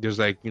 There's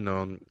like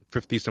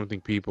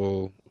 50-something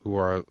people who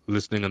are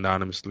listening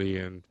anonymously,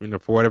 and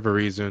for whatever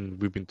reason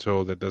we've been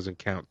told that doesn't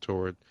count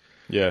toward.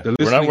 Yeah,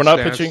 we're not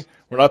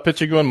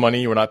pitching you on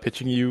money. We're not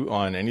pitching you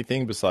on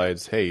anything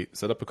besides, hey,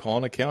 set up a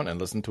call-in account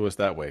and listen to us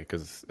that way.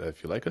 Because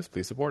if you like us,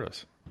 please support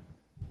us.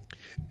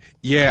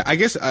 Yeah, I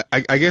guess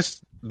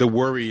the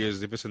worry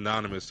is if it's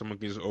anonymous, someone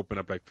can just open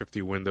up like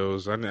 50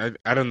 windows. I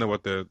don't know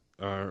what the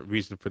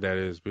reason for that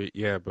is, but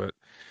yeah.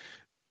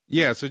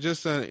 So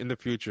just in the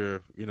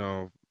future,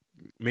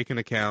 make an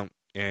account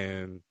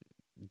and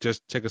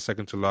just take a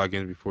second to log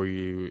in before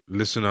you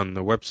listen on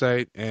the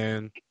website.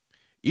 And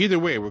either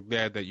way, we're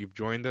glad that you've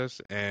joined us,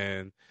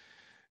 and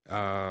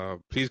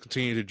please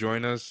continue to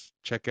join us.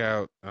 Check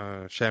out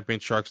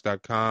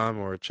ChampagneSharks.com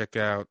or check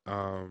out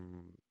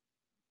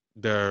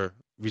the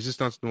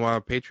Resistance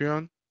Noire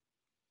Patreon.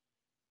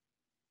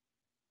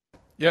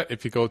 Yeah,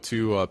 if you go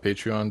to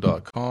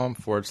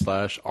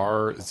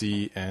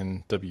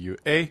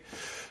patreon.com/RZNWA,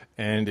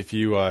 and if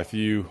you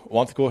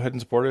want to go ahead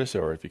and support us,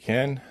 or if you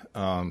can,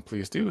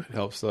 please do. It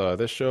helps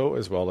this show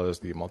as well as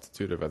the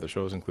multitude of other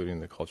shows, including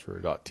the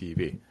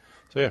Culture.tv.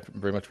 So yeah,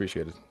 very much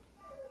appreciated.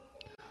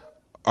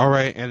 All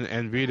right,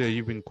 and Rita,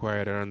 you've been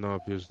quiet. I don't know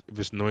if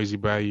it's noisy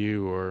by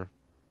you or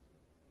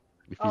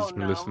if you've just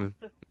been listening.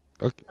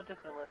 Okay. I've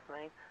just been listening.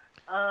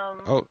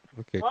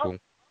 Okay, cool.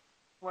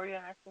 Were you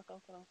asking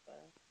something? I'm sorry.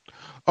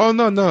 Oh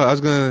no, I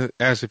was gonna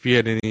ask if you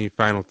had any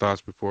final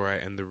thoughts before I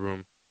end the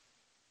room.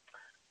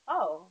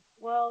 Oh,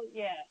 well,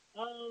 yeah.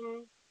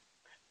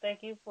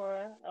 Thank you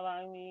for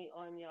allowing me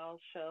on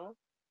y'all's show.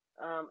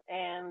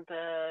 And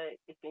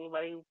if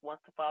anybody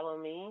wants to follow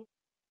me,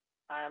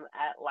 I'm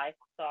at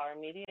Lifestar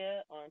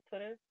Media on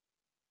Twitter.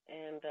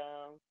 And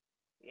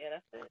yeah,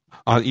 that's it.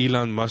 On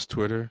Elon Musk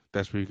Twitter,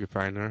 that's where you can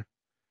find her.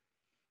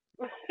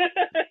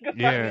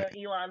 Yeah.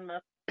 Elon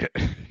Musk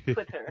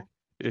Twitter.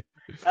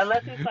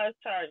 Unless he starts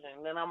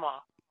charging, then I'm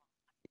off.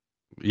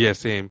 Yeah,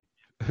 same.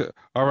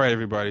 All right,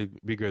 everybody.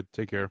 Be good.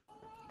 Take care.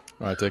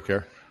 All right, take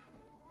care.